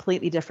see it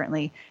completely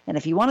differently. And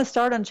if you want to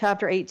start on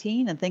chapter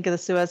 18 and think of the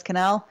Suez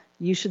Canal,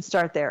 you should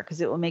start there because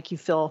it will make you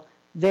feel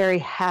very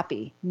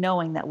happy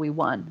knowing that we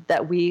won,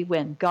 that we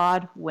win.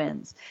 God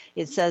wins.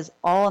 It says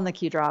all on the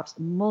Q drops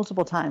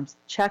multiple times.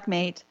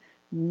 Checkmate.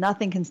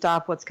 Nothing can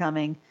stop what's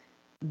coming.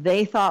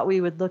 They thought we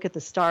would look at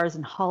the stars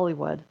in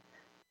Hollywood.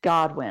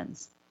 God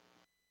wins.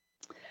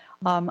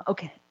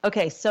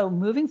 Okay. So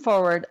moving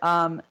forward,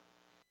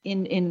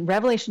 in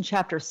Revelation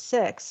chapter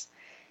 6,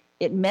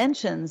 it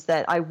mentions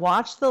that I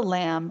watched the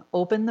Lamb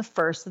open the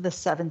first of the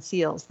 7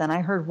 seals. Then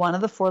I heard one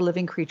of the 4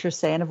 living creatures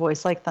say in a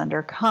voice like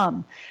thunder,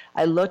 "Come."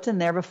 I looked, and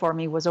there before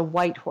me was a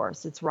white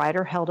horse. Its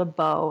rider held a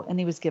bow, and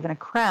he was given a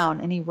crown,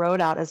 and he rode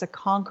out as a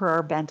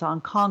conqueror bent on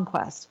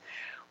conquest.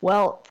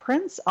 Well,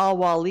 Prince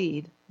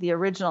Al-Walid, the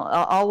original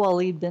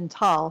Al-Walid bin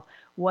Tal,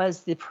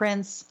 was the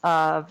prince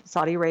of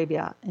Saudi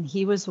Arabia, and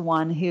he was the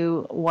one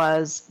who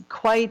was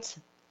quite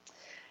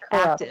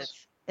active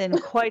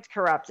and quite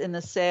corrupt in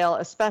the sale,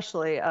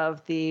 especially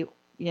of the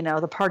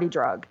party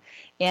drug.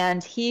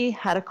 And he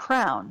had a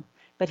crown,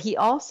 but he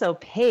also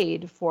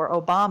paid for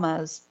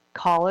Obama's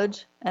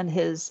college and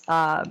his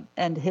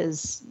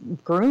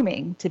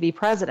grooming to be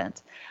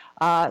president.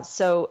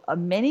 So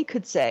many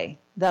could say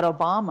that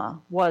Obama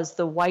was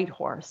the white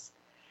horse.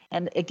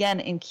 And again,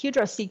 in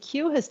Q-Draw,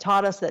 CQ has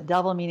taught us that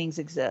double meanings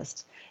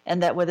exist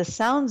and that where the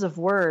sounds of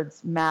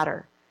words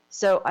matter.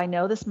 So I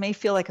know this may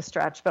feel like a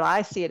stretch, but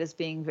I see it as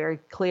being very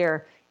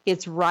clear.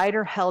 Its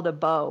rider held a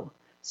bow.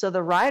 So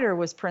the rider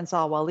was Prince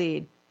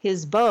Al-Walid.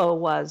 His bow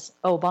was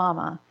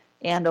Obama.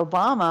 And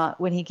Obama,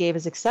 when he gave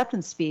his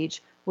acceptance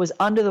speech, was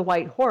under the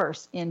white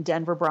horse in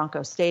Denver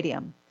Broncos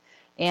Stadium.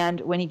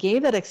 And when he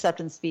gave that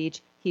acceptance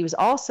speech, he was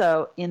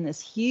also in this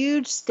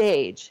huge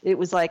stage. It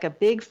was like a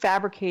big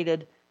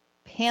fabricated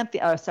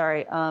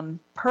Pergamon,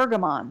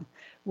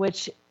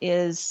 which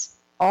is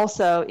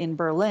also in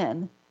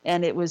Berlin,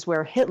 and it was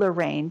where Hitler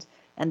reigned.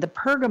 And the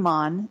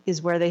Pergamon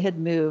is where they had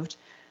moved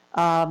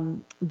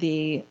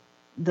the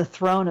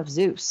throne of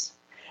Zeus.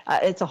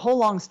 It's a whole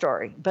long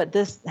story, but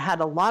this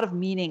had a lot of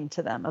meaning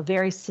to them, a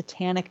very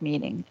satanic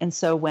meaning. And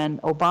so when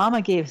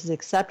Obama gave his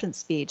acceptance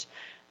speech,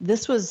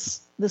 this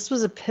was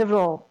a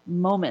pivotal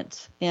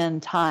moment in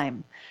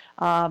time.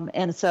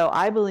 And so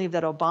I believe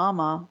that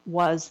Obama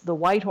was the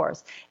white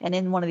horse. And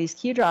in one of these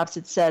Q drops,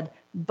 it said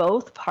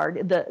both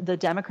the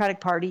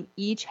Democratic Party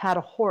each had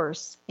a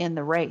horse in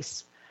the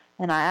race.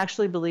 And I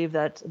actually believe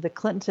that the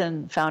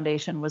Clinton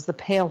Foundation was the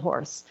pale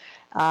horse.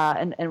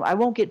 And I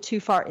won't get too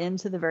far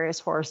into the various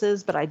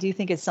horses, but I do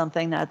think it's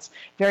something that's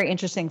very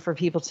interesting for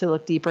people to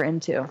look deeper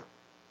into.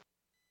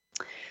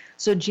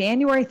 So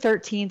January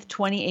 13th,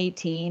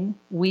 2018,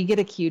 we get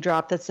a Q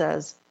drop that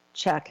says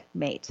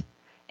checkmate.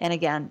 And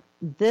again,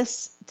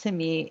 this to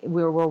me,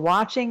 we're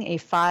watching a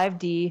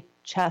 5D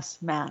chess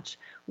match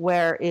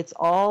where it's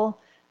all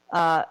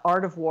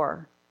art of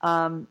war.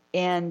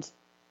 And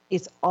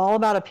it's all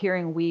about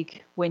appearing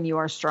weak when you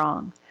are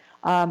strong.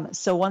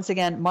 So once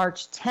again,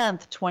 March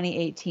 10th,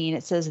 2018,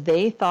 it says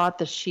they thought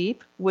the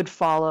sheep would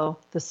follow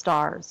the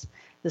stars.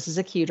 This is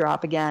a Q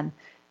drop again.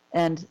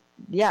 And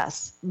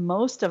yes,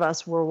 most of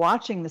us were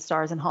watching the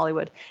stars in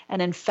Hollywood.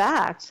 And in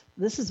fact,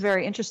 this is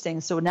very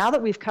interesting. So now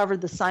that we've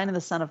covered the sign of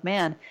the Son of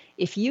Man,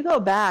 if you go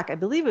back, I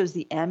believe it was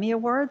the Emmy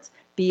Awards,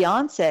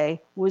 Beyonce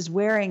was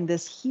wearing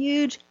this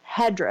huge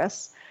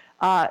headdress.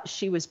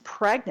 She was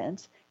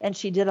pregnant, and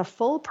she did a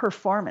full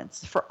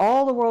performance for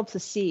all the world to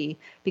see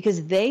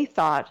because they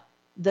thought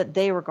that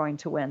they were going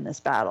to win this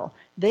battle.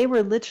 They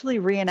were literally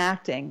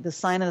reenacting the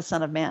sign of the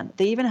Son of Man.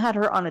 They even had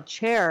her on a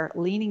chair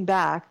leaning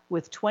back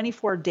with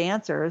 24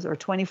 dancers or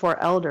 24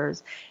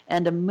 elders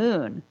and a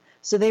moon.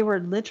 So they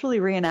were literally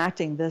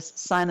reenacting this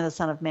sign of the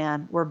Son of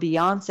Man where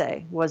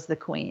Beyonce was the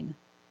queen.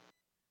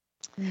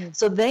 Mm-hmm.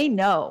 So they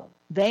know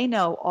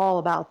all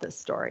about this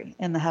story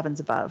in the heavens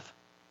above.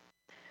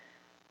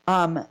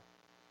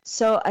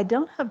 So I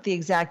don't have the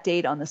exact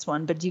date on this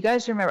one, but do you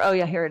guys remember? Oh,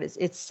 yeah, here it is.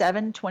 It's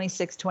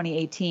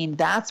 7/26/2018.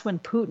 That's when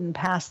Putin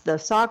passed the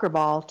soccer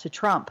ball to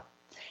Trump.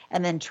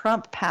 And then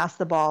Trump passed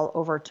the ball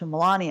over to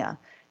Melania.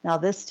 Now,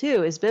 this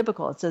too is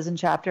biblical. It says in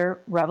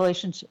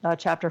Revelation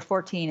chapter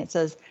 14, it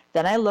says,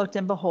 "Then I looked,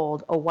 and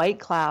behold, a white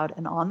cloud,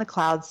 and on the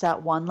cloud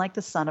sat one like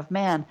the Son of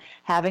Man,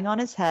 having on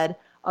his head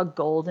a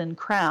golden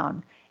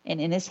crown, and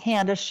in his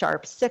hand a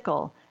sharp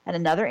sickle. And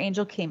another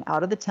angel came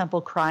out of the temple,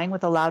 crying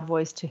with a loud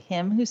voice to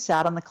him who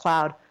sat on the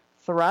cloud,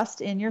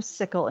 Thrust in your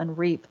sickle and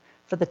reap,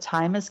 for the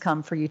time has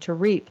come for you to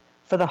reap,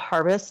 for the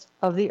harvest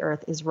of the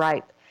earth is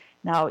ripe."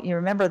 Now, you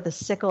remember the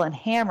sickle and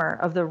hammer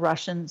of the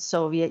Russian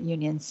Soviet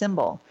Union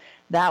symbol.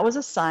 That was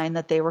a sign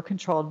that they were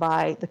controlled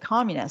by the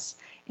communists.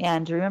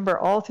 And remember,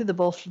 all through the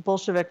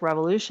Bolshevik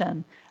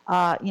Revolution,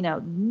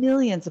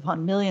 millions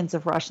upon millions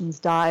of Russians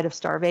died of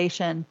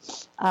starvation,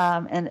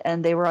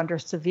 and they were under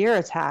severe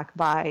attack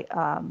by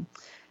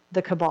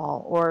the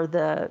cabal or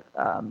the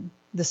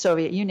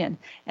Soviet Union.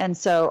 And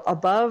so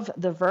above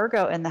the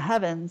Virgo in the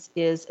heavens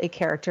is a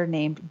character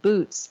named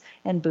Boots.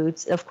 And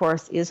Boots, of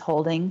course, is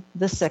holding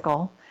the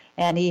sickle,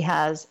 and he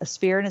has a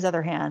spear in his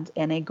other hand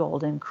and a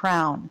golden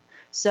crown.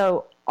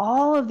 So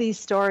all of these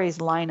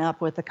stories line up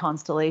with the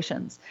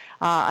constellations.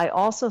 I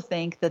also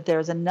think that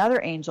there's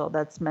another angel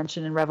that's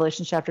mentioned in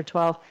Revelation chapter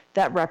 12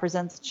 that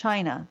represents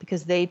China,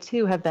 because they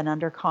too have been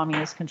under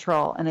communist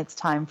control, and it's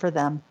time for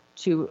them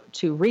to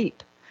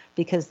reap,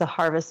 because the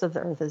harvest of the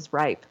earth is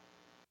ripe.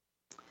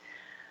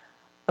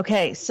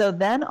 Okay, so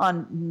then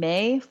on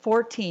May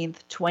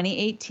 14th,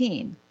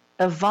 2018,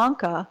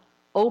 Ivanka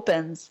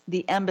opens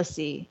the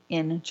embassy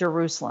in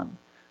Jerusalem.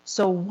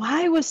 So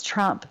why was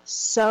Trump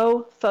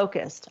so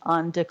focused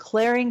on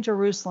declaring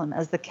Jerusalem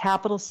as the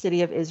capital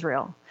city of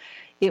Israel?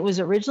 It was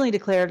originally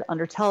declared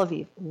under Tel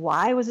Aviv.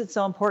 Why was it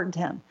so important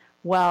to him?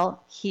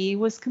 Well, he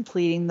was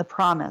completing the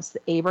promise,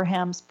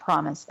 Abraham's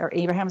promise, or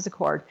Abraham's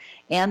accord,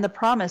 and the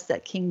promise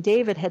that King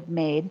David had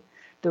made,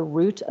 the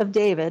root of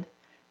David,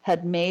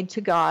 had made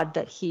to God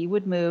that he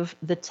would move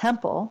the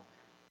temple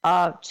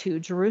to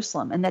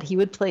Jerusalem, and that he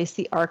would place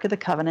the Ark of the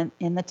Covenant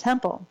in the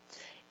temple.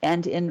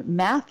 And in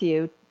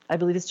Matthew, I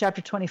believe it's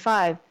chapter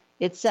 25,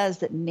 it says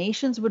that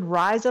nations would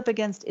rise up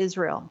against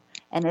Israel.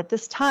 And at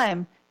this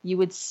time, you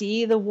would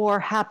see the war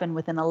happen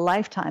within a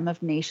lifetime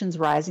of nations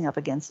rising up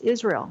against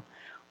Israel.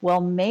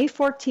 Well, May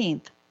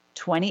 14th,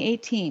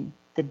 2018,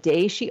 the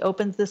day she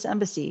opens this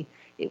embassy,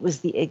 it was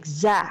the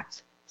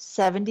exact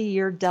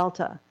 70-year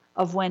delta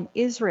of when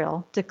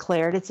Israel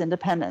declared its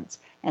independence,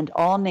 and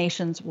all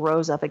nations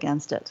rose up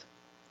against it.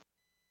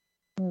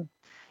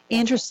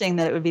 Interesting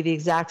that it would be the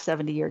exact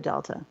 70-year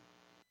delta.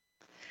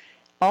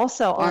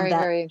 Also, on that,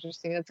 very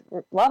interesting. It's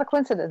a lot of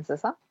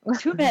coincidences, huh?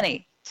 Too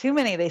many.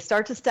 They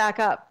start to stack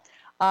up.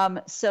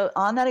 So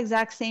on that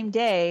exact same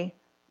day,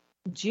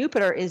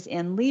 Jupiter is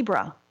in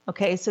Libra.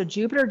 Okay, so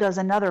Jupiter does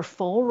another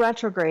full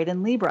retrograde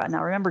in Libra.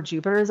 Now remember,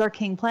 Jupiter is our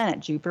king planet.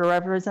 Jupiter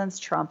represents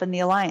Trump and the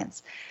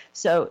alliance.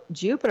 So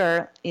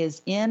Jupiter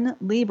is in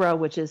Libra,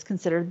 which is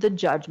considered the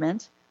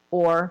judgment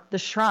or the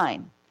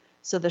shrine.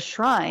 So the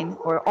shrine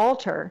or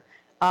altar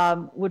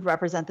would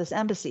represent this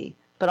embassy.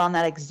 But on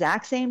that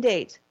exact same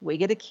date, we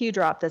get a Q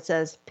drop that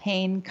says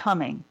pain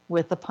coming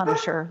with the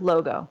Punisher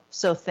logo.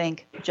 So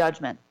think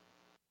judgment.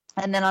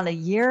 And then on a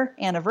year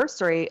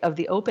anniversary of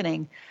the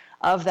opening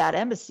of that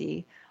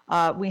embassy,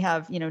 we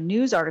have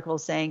news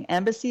articles saying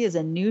embassy is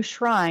a new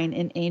shrine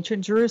in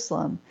ancient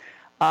Jerusalem.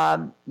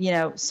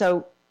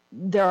 So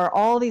there are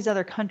all these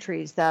other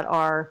countries that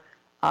are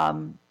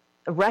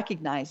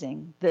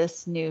recognizing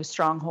this new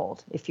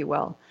stronghold, if you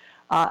will.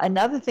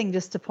 Another thing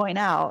just to point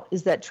out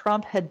is that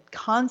Trump had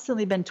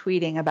constantly been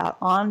tweeting about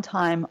on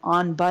time,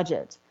 on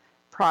budget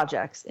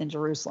projects in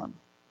Jerusalem.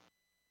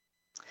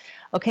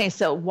 Okay,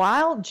 so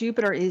while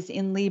Jupiter is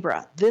in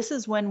Libra, this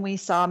is when we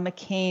saw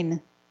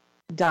McCain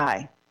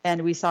die,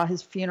 and we saw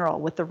his funeral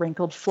with the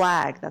wrinkled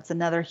flag. That's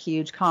another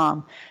huge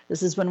calm.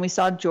 This is when we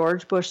saw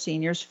George Bush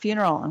Sr.'s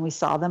funeral, and we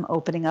saw them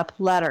opening up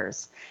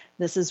letters.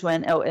 This is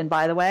when, and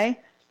by the way,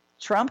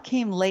 Trump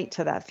came late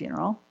to that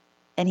funeral,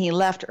 and he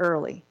left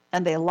early,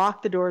 and they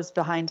locked the doors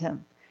behind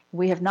him.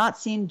 We have not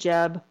seen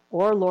Jeb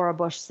or Laura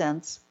Bush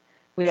since.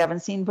 We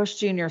haven't seen Bush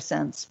Jr.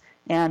 since.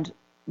 And,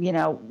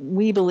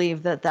 we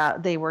believe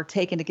that they were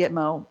taken to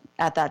Gitmo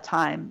at that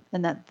time,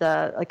 and that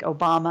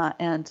Obama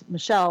and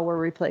Michelle were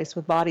replaced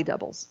with body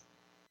doubles.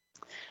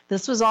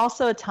 This was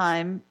also a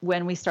time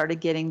when we started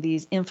getting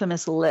these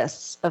infamous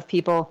lists of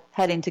people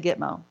heading to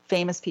Gitmo,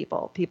 famous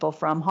people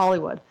from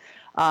Hollywood.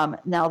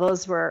 Now,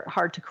 those were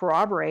hard to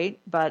corroborate,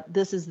 but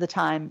this is the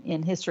time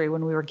in history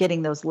when we were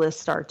getting those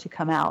lists start to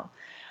come out.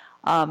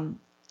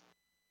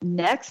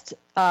 Next,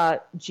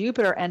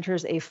 Jupiter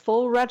enters a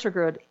full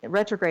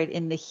retrograde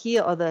in the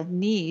heel or the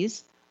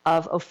knees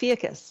of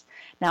Ophiuchus.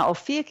 Now,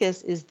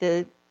 Ophiuchus is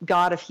the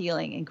god of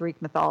healing in Greek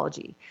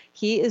mythology.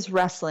 He is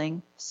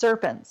wrestling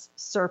serpents.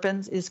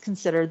 Serpents is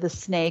considered the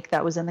snake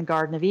that was in the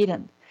Garden of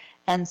Eden.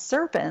 And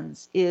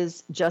serpents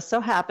just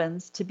so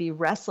happens to be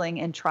wrestling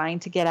and trying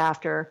to get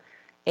after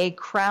a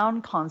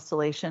crown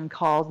constellation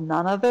called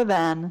none other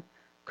than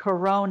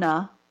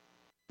Corona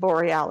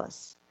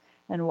Borealis.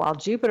 And while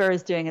Jupiter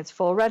is doing its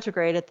full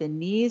retrograde at the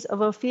knees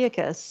of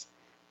Ophiuchus,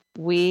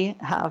 we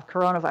have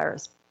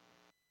coronavirus.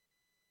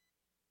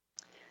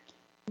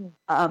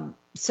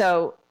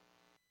 So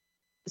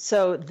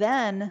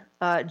then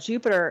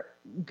Jupiter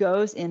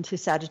goes into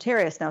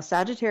Sagittarius. Now,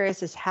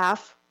 Sagittarius is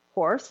half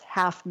horse,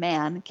 half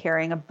man,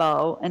 carrying a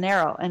bow and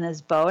arrow. And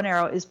his bow and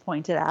arrow is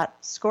pointed at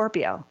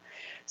Scorpio.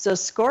 So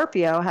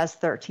Scorpio has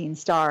 13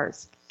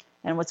 stars.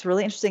 And what's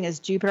really interesting is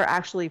Jupiter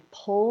actually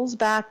pulls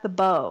back the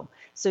bow.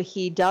 So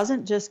he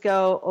doesn't just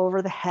go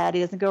over the head.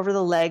 He doesn't go over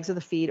the legs or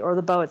the feet or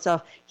the bow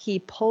itself. He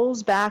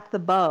pulls back the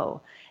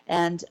bow.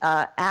 And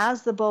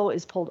as the bow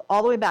is pulled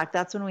all the way back,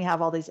 that's when we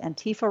have all these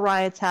Antifa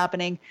riots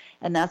happening.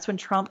 And that's when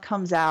Trump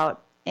comes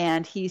out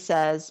and he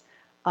says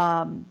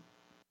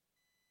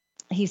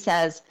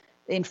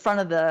in front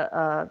of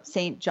the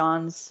St.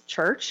 John's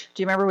Church.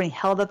 Do you remember when he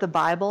held up the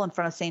Bible in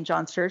front of St.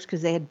 John's Church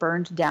because they had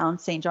burned down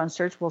St. John's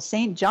Church? Well,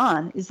 St.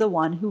 John is the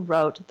one who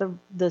wrote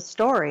the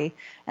story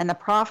and the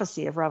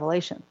prophecy of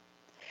Revelation.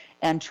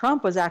 And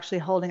Trump was actually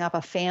holding up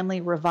a family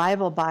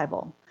revival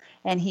Bible.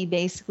 And he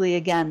basically,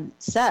 again,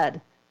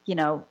 said,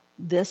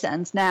 this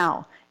ends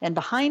now. And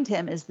behind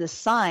him is this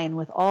sign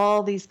with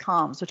all these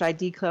comms, which I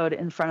decode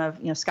in front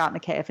of, Scott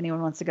McKay, if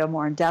anyone wants to go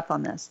more in depth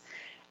on this.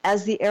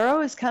 As the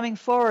arrow is coming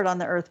forward on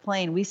the earth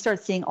plane, we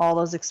start seeing all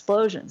those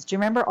explosions. Do you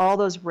remember all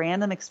those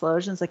random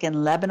explosions like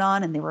in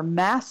Lebanon? And they were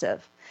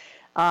massive.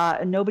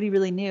 And nobody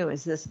really knew,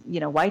 is this,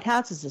 white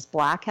hats? Is this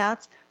black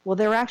hats? Well,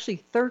 there were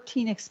actually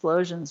 13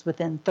 explosions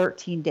within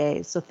 13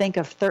 days. So think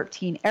of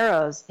 13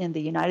 arrows in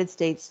the United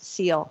States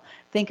seal.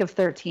 Think of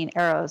 13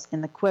 arrows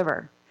in the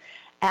quiver.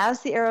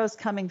 As the arrow is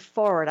coming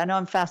forward, I know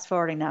I'm fast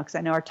forwarding now because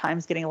I know our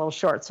time's getting a little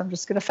short, so I'm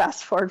just going to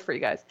fast forward for you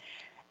guys.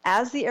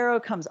 As the arrow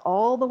comes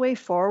all the way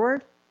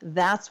forward,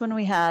 that's when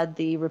we had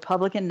the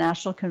Republican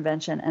National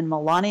Convention, and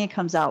Melania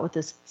comes out with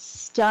this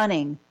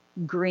stunning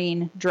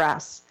green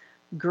dress.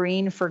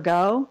 Green for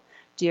go.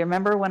 Do you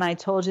remember when I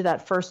told you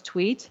that first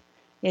tweet?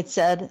 It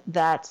said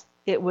that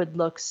it would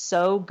look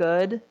so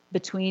good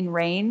between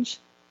range.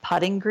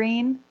 Putting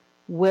green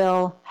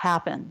will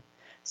happen.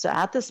 So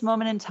at this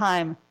moment in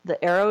time,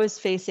 the arrow is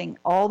facing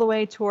all the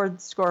way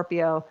towards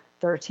Scorpio,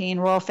 13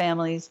 royal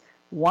families,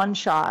 one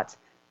shot,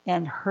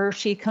 and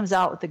she comes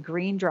out with the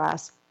green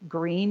dress,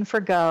 green for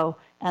go,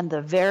 and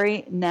the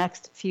very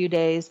next few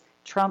days,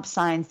 Trump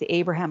signs the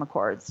Abraham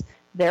Accords,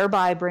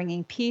 thereby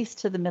bringing peace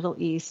to the Middle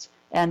East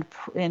and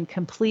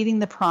completing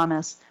the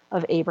promise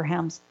of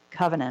Abraham's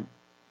covenant.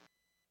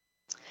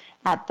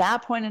 At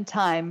that point in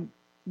time,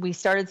 we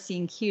started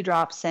seeing Q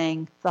drops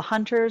saying the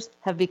hunters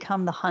have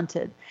become the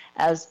hunted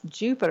as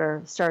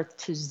Jupiter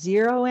starts to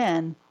zero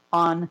in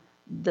on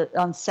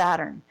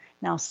Saturn.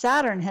 Now,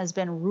 Saturn has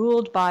been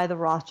ruled by the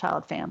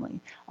Rothschild family.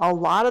 A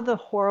lot of the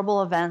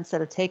horrible events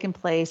that have taken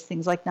place,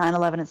 things like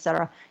 9/11,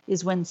 etc.,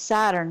 is when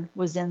Saturn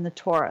was in the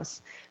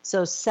Taurus.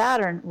 So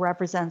Saturn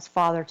represents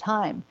Father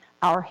Time,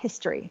 our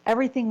history.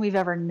 Everything we've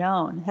ever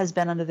known has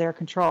been under their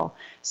control.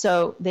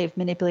 So they've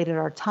manipulated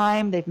our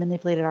time, they've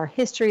manipulated our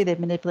history,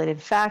 they've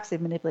manipulated facts,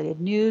 they've manipulated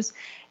news.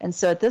 And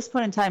so at this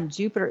point in time,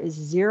 Jupiter is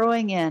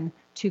zeroing in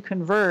to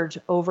converge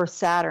over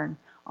Saturn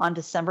on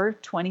December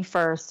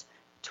 21st,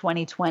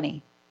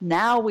 2020.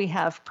 Now we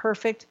have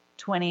perfect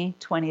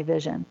 2020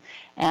 vision.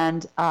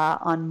 And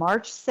on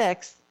March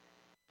 6th,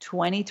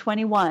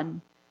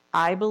 2021,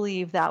 I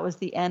believe that was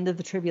the end of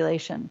the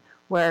tribulation,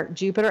 where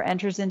Jupiter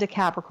enters into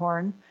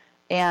Capricorn,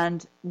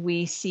 and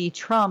we see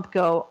Trump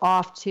go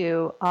off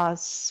to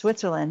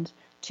Switzerland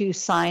to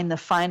sign to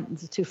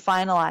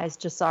finalize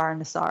Jassar and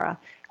Nassara.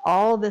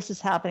 All of this is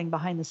happening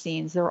behind the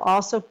scenes. There were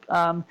also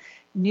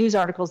news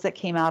articles that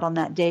came out on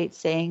that date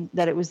saying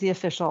that it was the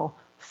official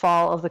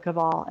fall of the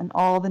cabal, and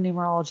all the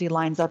numerology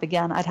lines up.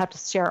 Again, I'd have to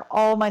share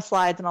all my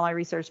slides and all my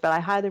research, but I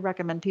highly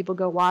recommend people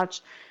go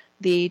watch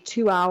the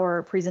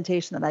 2-hour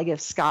presentation that I give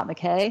Scott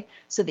McKay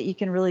so that you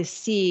can really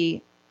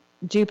see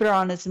Jupiter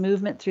on its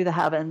movement through the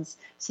heavens.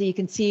 So you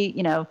can see,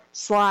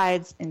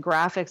 slides and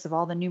graphics of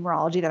all the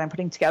numerology that I'm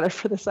putting together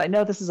for this. I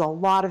know this is a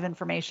lot of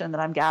information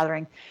that I'm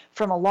gathering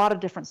from a lot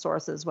of different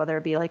sources, whether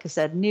it be, like I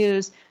said,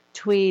 news,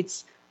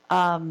 tweets,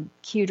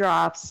 Q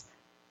drops,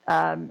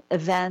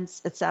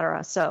 events,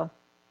 etc. So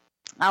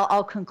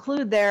I'll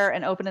conclude there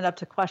and open it up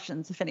to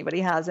questions if anybody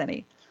has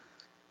any.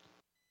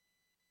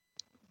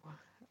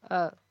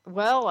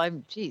 Well, I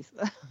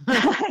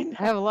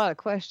have a lot of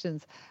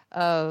questions.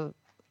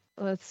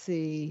 Let's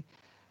see.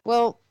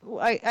 Well,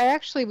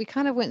 we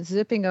kind of went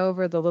zipping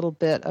over the little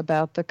bit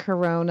about the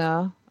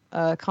Corona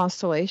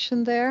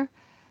constellation there.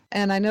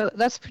 And I know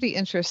that's pretty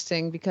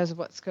interesting because of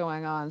what's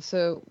going on.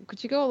 So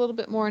could you go a little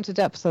bit more into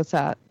depth with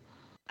that?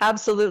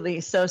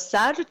 Absolutely. So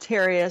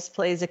Sagittarius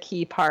plays a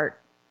key part.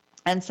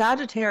 And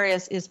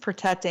Sagittarius is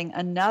protecting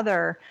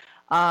another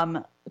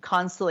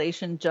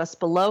constellation just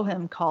below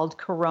him called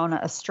Corona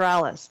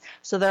Australis.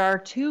 So there are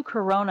 2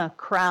 Corona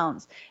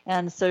crowns.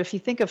 And so if you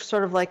think of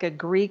sort of like a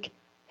Greek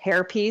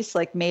hairpiece,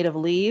 like made of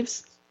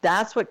leaves,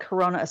 that's what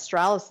Corona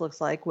Australis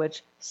looks like,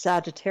 which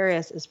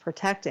Sagittarius is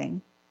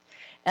protecting.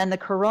 And the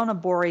corona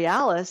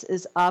borealis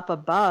is up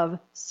above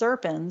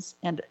Serpens,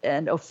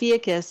 and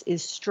Ophiuchus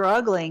is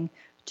struggling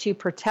to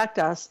protect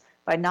us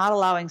by not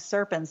allowing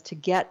Serpens to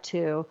get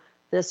to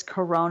this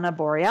corona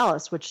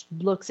borealis, which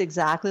looks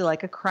exactly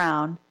like a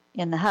crown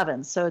in the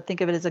heavens. So think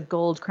of it as a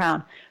gold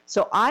crown.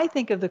 So I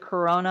think of the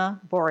corona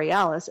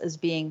borealis as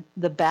being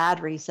the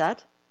bad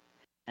reset,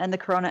 and the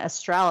corona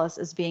australis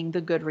as being the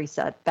good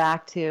reset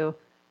back to,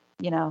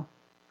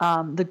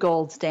 the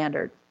gold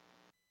standard.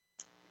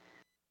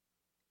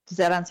 Does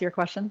that answer your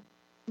question?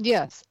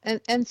 Yes,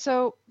 and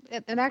so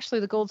actually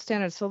the gold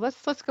standard. So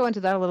let's go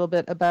into that a little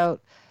bit about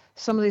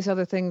some of these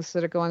other things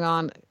that are going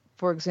on.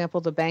 For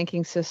example, the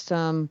banking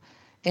system,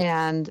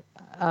 and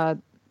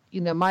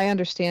my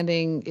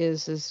understanding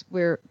is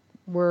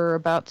we're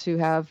about to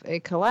have a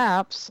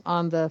collapse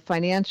on the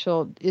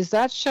financial. Is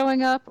that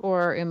showing up,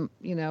 or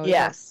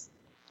Yes,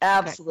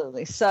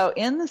 absolutely. Okay. So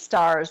in the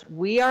stars,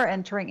 we are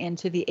entering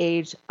into the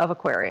age of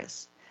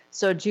Aquarius.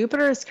 So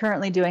Jupiter is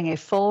currently doing a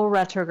full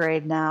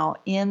retrograde now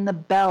in the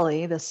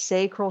belly, the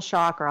sacral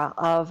chakra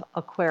of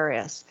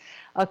Aquarius.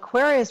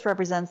 Aquarius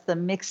represents the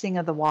mixing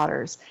of the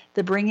waters,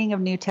 the bringing of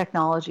new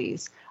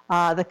technologies,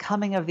 the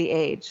coming of the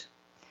age.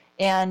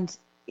 And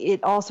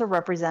it also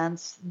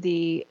represents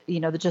the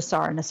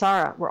Jasara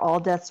Nasara, where all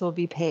debts will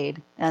be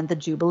paid, and the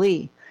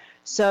Jubilee.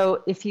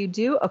 So if you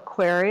do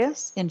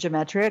Aquarius in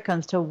gematria, it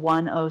comes to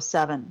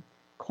 107,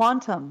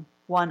 quantum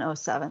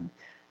 107.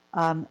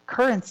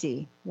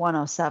 Currency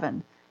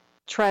 107,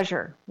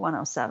 treasure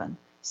 107.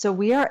 So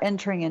we are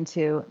entering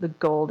into the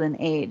golden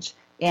age.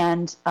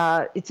 And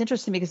it's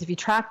interesting because if you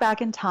track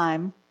back in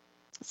time,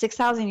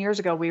 6,000 years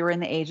ago, we were in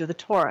the age of the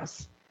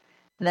Taurus.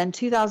 And then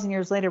 2,000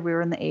 years later, we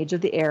were in the age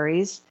of the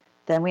Aries.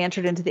 Then we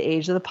entered into the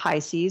age of the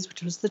Pisces,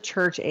 which was the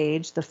church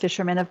age, the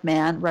fisherman of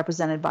man,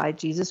 represented by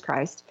Jesus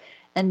Christ.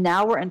 And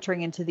now we're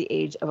entering into the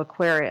age of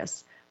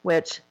Aquarius,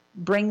 which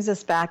brings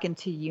us back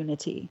into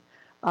unity.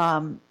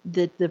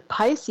 The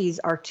Pisces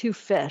are two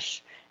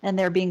fish, and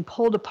they're being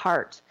pulled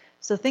apart.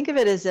 So think of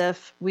it as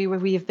if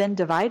we've been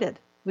divided.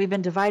 We've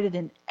been divided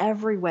in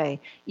every way,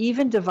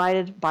 even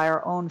divided by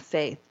our own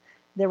faith.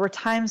 There were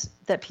times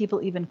that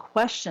people even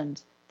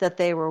questioned that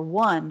they were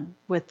one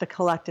with the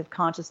collective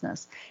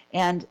consciousness.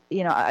 And,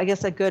 I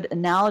guess a good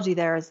analogy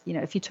there is,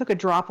 if you took a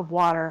drop of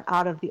water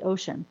out of the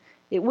ocean,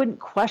 it wouldn't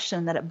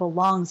question that it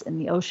belongs in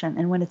the ocean.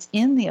 And when it's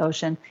in the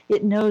ocean,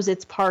 it knows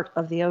it's part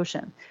of the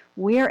ocean.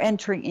 We are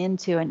entering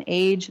into an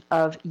age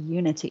of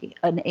unity,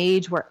 an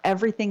age where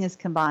everything is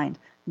combined.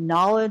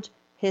 Knowledge,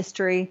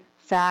 history,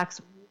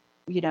 facts,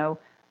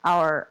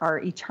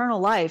 our eternal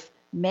life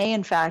may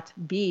in fact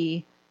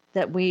be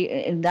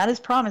and that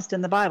is promised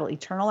in the Bible.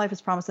 Eternal life is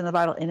promised in the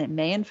Bible, and it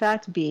may in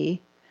fact be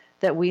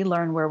that we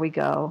learn where we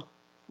go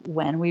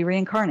when we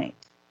reincarnate.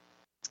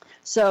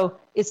 So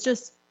it's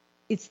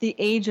the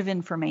age of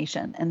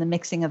information and the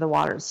mixing of the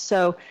waters.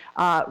 So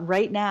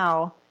right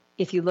now,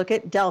 if you look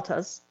at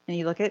deltas and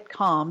you look at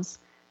comms,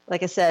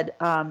 like I said,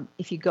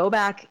 if you go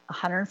back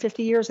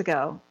 150 years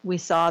ago, we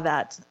saw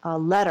that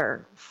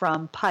letter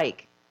from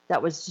Pike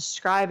that was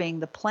describing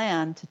the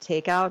plan to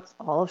take out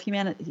all of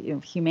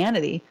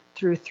humanity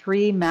through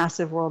 3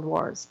 massive world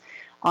wars.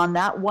 On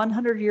that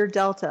 100-year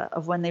delta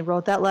of when they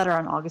wrote that letter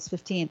on August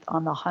 15th,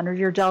 on the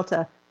 100-year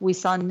delta, we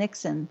saw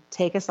Nixon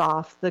take us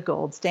off the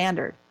gold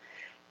standard.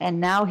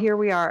 And now here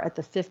we are at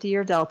the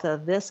 50-year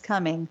delta this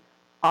coming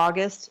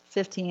August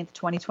 15th,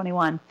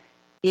 2021.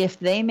 If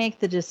they make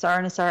the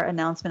Jasara Nasara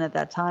announcement at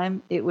that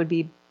time, it would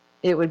be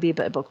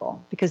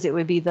biblical, because it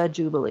would be the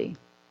Jubilee.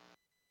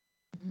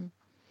 Mm-hmm.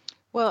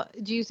 Well,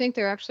 do you think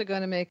they're actually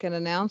going to make an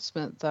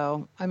announcement,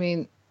 though? I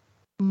mean,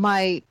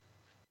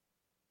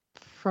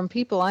 from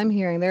people I'm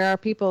hearing, there are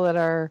people that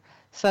are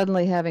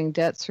suddenly having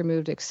debts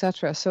removed,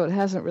 etc. So it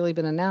hasn't really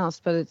been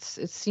announced, but it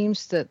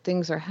seems that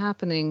things are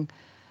happening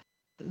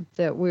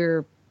that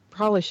we're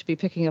probably should be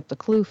picking up the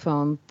clue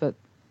phone, but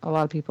a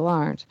lot of people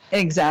aren't.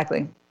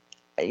 Exactly.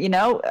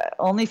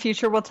 Only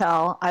future will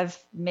tell. I've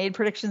made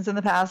predictions in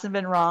the past and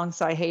been wrong,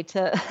 so I hate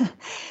to,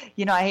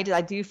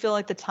 I do feel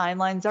like the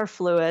timelines are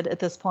fluid at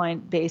this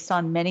point based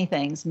on many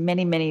things,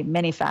 many, many,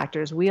 many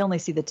factors. We only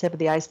see the tip of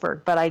the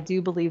iceberg, but I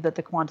do believe that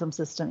the quantum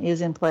system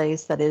is in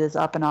place, that it is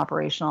up and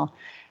operational,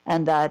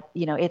 and that,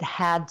 it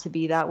had to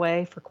be that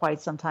way for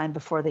quite some time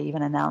before they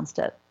even announced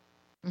it.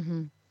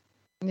 Mm-hmm.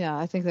 Yeah,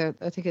 I think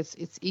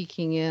it's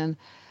eking in.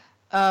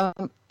 I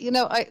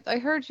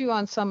heard you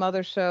on some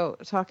other show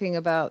talking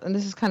about, and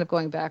this is kind of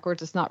going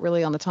backwards, it's not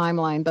really on the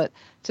timeline, but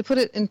to put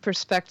it in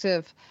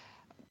perspective,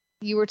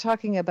 you were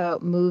talking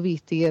about movie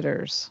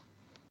theaters,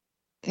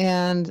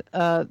 and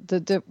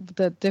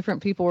the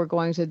different people were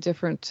going to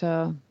different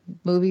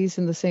movies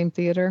in the same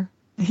theater.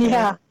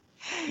 Yeah.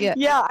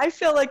 Yeah, I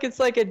feel like it's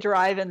like a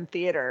drive-in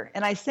theater.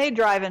 And I say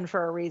drive-in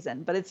for a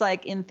reason, but it's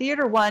like in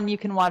theater one, you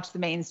can watch the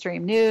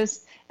mainstream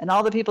news, and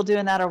all the people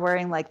doing that are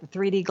wearing like the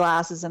 3D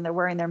glasses, and they're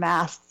wearing their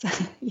masks,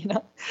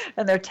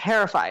 and they're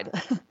terrified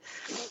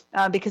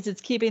because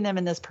it's keeping them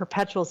in this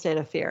perpetual state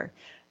of fear.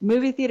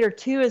 Movie theater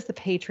two is the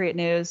Patriot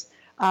news,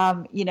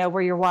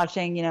 where you're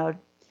watching,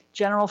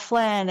 General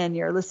Flynn and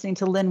you're listening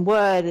to Lynn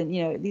Wood,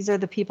 and these are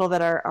the people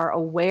that are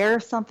aware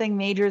something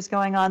major is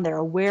going on. They're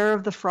aware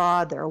of the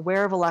fraud. They're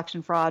aware of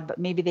election fraud, but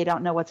maybe they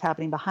don't know what's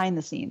happening behind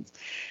the scenes.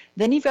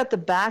 Then you've got the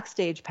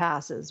backstage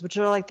passes, which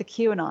are like the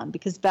QAnon,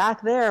 because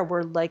back there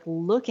we're like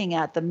looking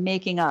at the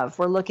making of.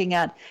 We're looking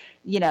at,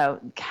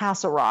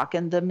 Castle Rock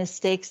and the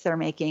mistakes they're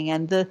making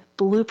and the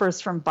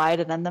bloopers from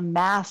Biden and the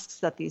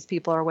masks that these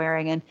people are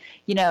wearing. And,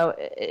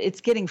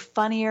 it's getting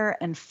funnier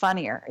and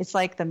funnier. It's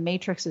like the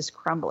Matrix is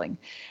crumbling.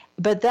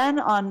 But then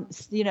on,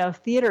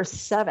 Theater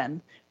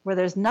 7, where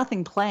there's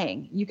nothing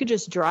playing, you could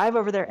just drive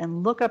over there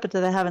and look up into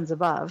the heavens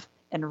above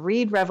and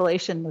read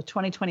Revelation with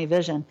 20/20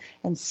 vision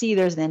and see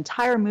there's an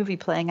entire movie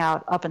playing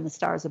out up in the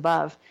stars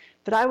above.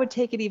 But I would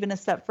take it even a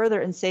step further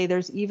and say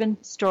there's even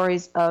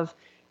stories of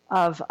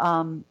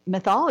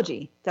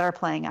mythology that are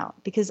playing out,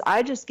 because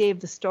I just gave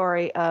the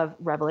story of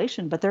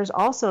Revelation, but there's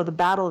also the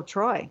Battle of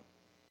Troy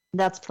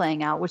that's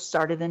playing out, which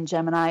started in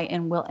Gemini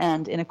and will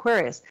end in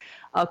Aquarius.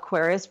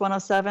 Aquarius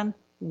 107,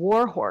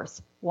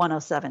 Warhorse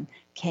 107.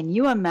 Can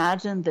you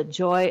imagine the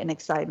joy and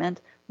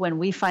excitement when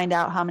we find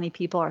out how many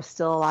people are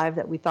still alive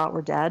that we thought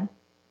were dead?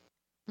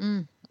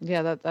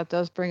 Yeah, that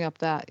does bring up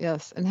that,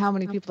 yes. And how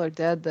many people are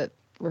dead that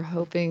we're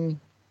hoping,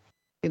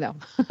 Yep,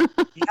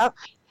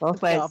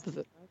 both ways. The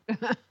opposite.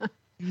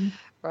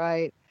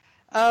 Right.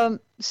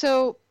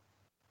 So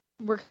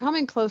we're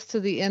coming close to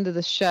the end of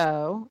the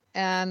show,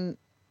 and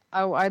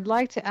I'd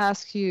like to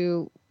ask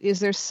you, is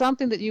there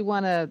something that you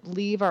want to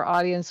leave our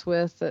audience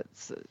with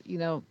that's,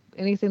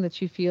 anything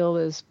that you feel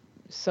is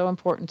so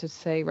important to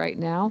say right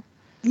now?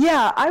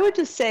 Yeah, I would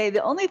just say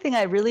the only thing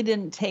I really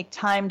didn't take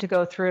time to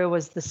go through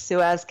was the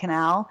Suez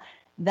Canal.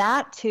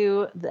 That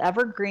too, the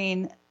Ever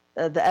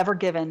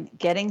Given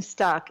getting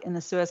stuck in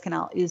the Suez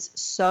Canal is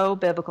so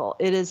biblical.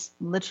 It is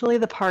literally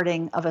the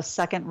parting of a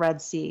second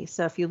Red Sea.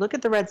 So if you look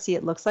at the Red Sea,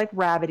 it looks like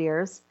rabbit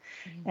ears.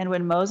 Mm-hmm. And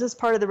when Moses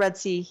parted the Red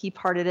Sea, he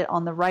parted it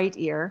on the right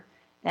ear.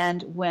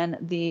 And when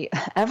the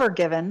Ever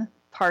Given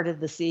parted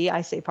the sea,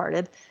 I say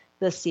parted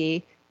the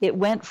sea, it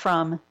went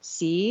from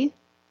sea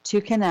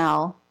to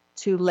canal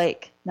to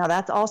lake. Now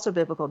that's also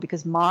biblical,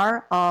 because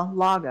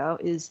Mar-a-Lago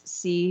is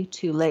sea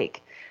to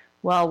lake.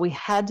 Well, we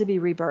had to be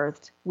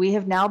rebirthed. We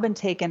have now been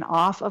taken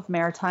off of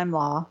maritime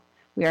law.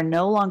 We are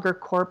no longer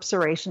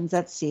corporations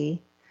at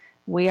sea.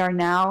 We are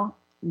now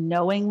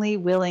knowingly,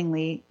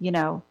 willingly,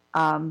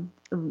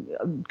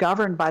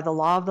 governed by the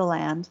law of the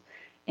land.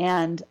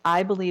 And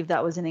I believe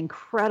that was an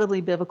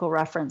incredibly biblical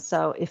reference.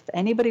 So if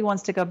anybody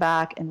wants to go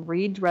back and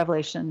read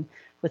Revelation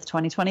with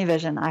 20/20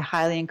 vision, I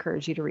highly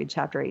encourage you to read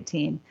chapter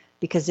 18,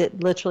 because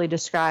it literally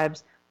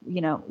describes,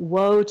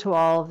 woe to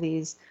all of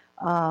these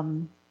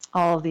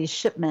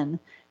shipmen,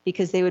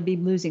 because they would be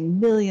losing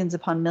millions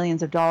upon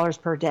millions of dollars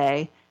per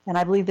day. And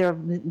I believe they're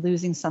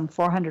losing some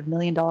 $400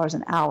 million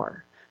an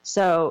hour.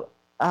 So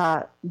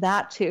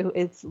that too,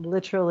 it's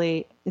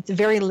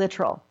very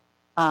literal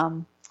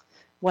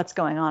what's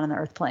going on in the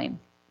earth plane.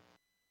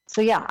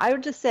 So yeah, I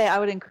would just say I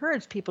would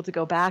encourage people to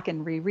go back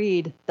and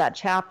reread that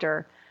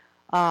chapter,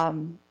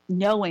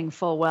 knowing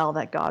full well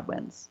that God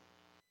wins.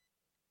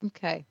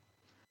 Okay.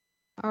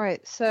 All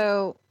right.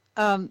 So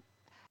I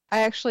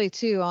actually,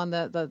 too, on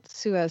the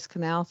Suez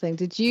Canal thing,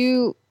 did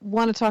you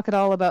want to talk at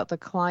all about the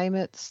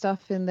climate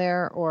stuff in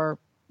there? Or,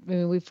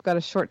 we've got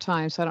a short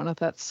time, so I don't know if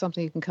that's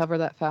something you can cover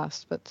that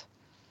fast. But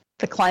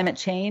the climate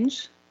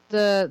change?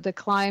 The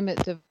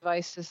climate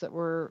devices that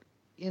were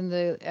in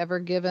the Ever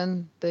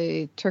Given,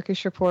 the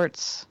Turkish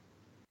reports.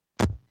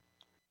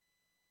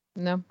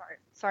 No?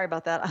 Sorry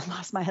about that. I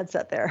lost my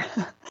headset there.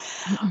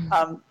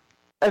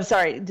 I'm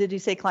sorry. Did you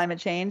say climate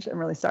change? I'm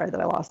really sorry that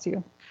I lost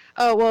you.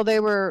 Oh, well,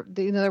 there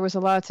was a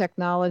lot of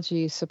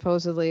technology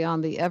supposedly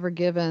on the Ever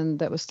Given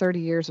that was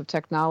 30 years of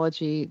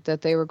technology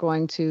that they were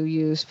going to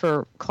use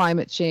for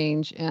climate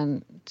change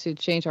and to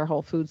change our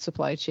whole food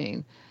supply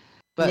chain.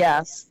 But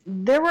yes,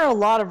 there were a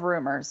lot of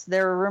rumors.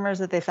 There were rumors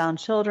that they found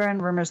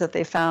children, rumors that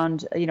they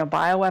found,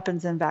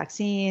 bioweapons and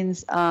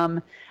vaccines.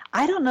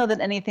 I don't know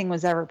that anything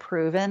was ever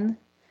proven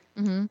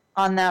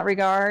on that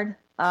regard.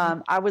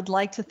 I would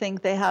like to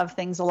think they have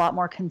things a lot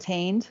more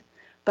contained.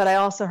 But I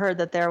also heard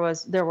that there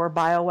were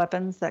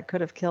bioweapons that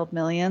could have killed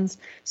millions.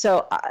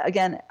 So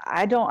again,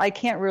 I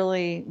can't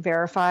really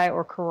verify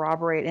or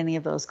corroborate any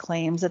of those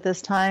claims at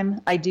this time.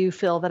 I do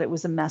feel that it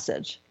was a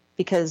message,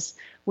 because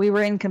we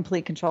were in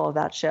complete control of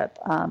that ship.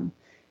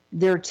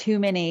 There are too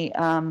many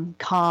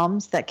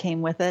comms that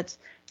came with it.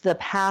 The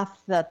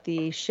path that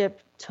the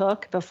ship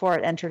took before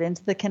it entered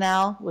into the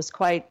canal was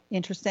quite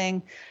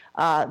interesting.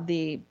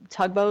 The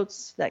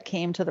tugboats that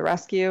came to the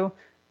rescue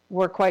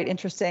were quite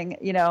interesting,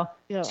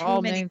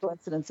 too many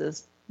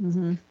coincidences.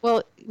 Mm-hmm.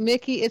 Well,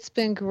 Miki, it's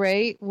been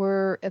great.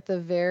 We're at the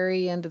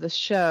very end of the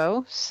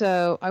show.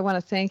 So I want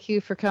to thank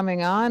you for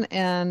coming on,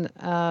 and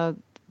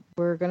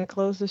we're going to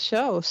close the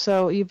show.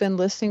 So you've been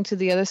listening to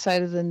The Other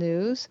Side of the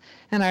News,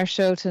 and our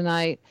show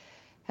tonight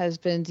has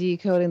been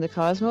Decoding the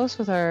Cosmos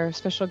with our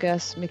special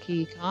guest,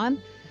 MIKI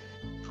KLANN,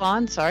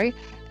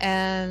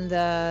 and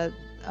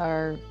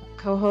our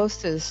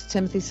co-host is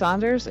Timothy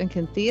Saunders and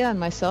Cynthia, and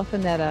myself,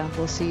 Annetta.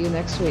 We'll see you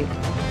next week.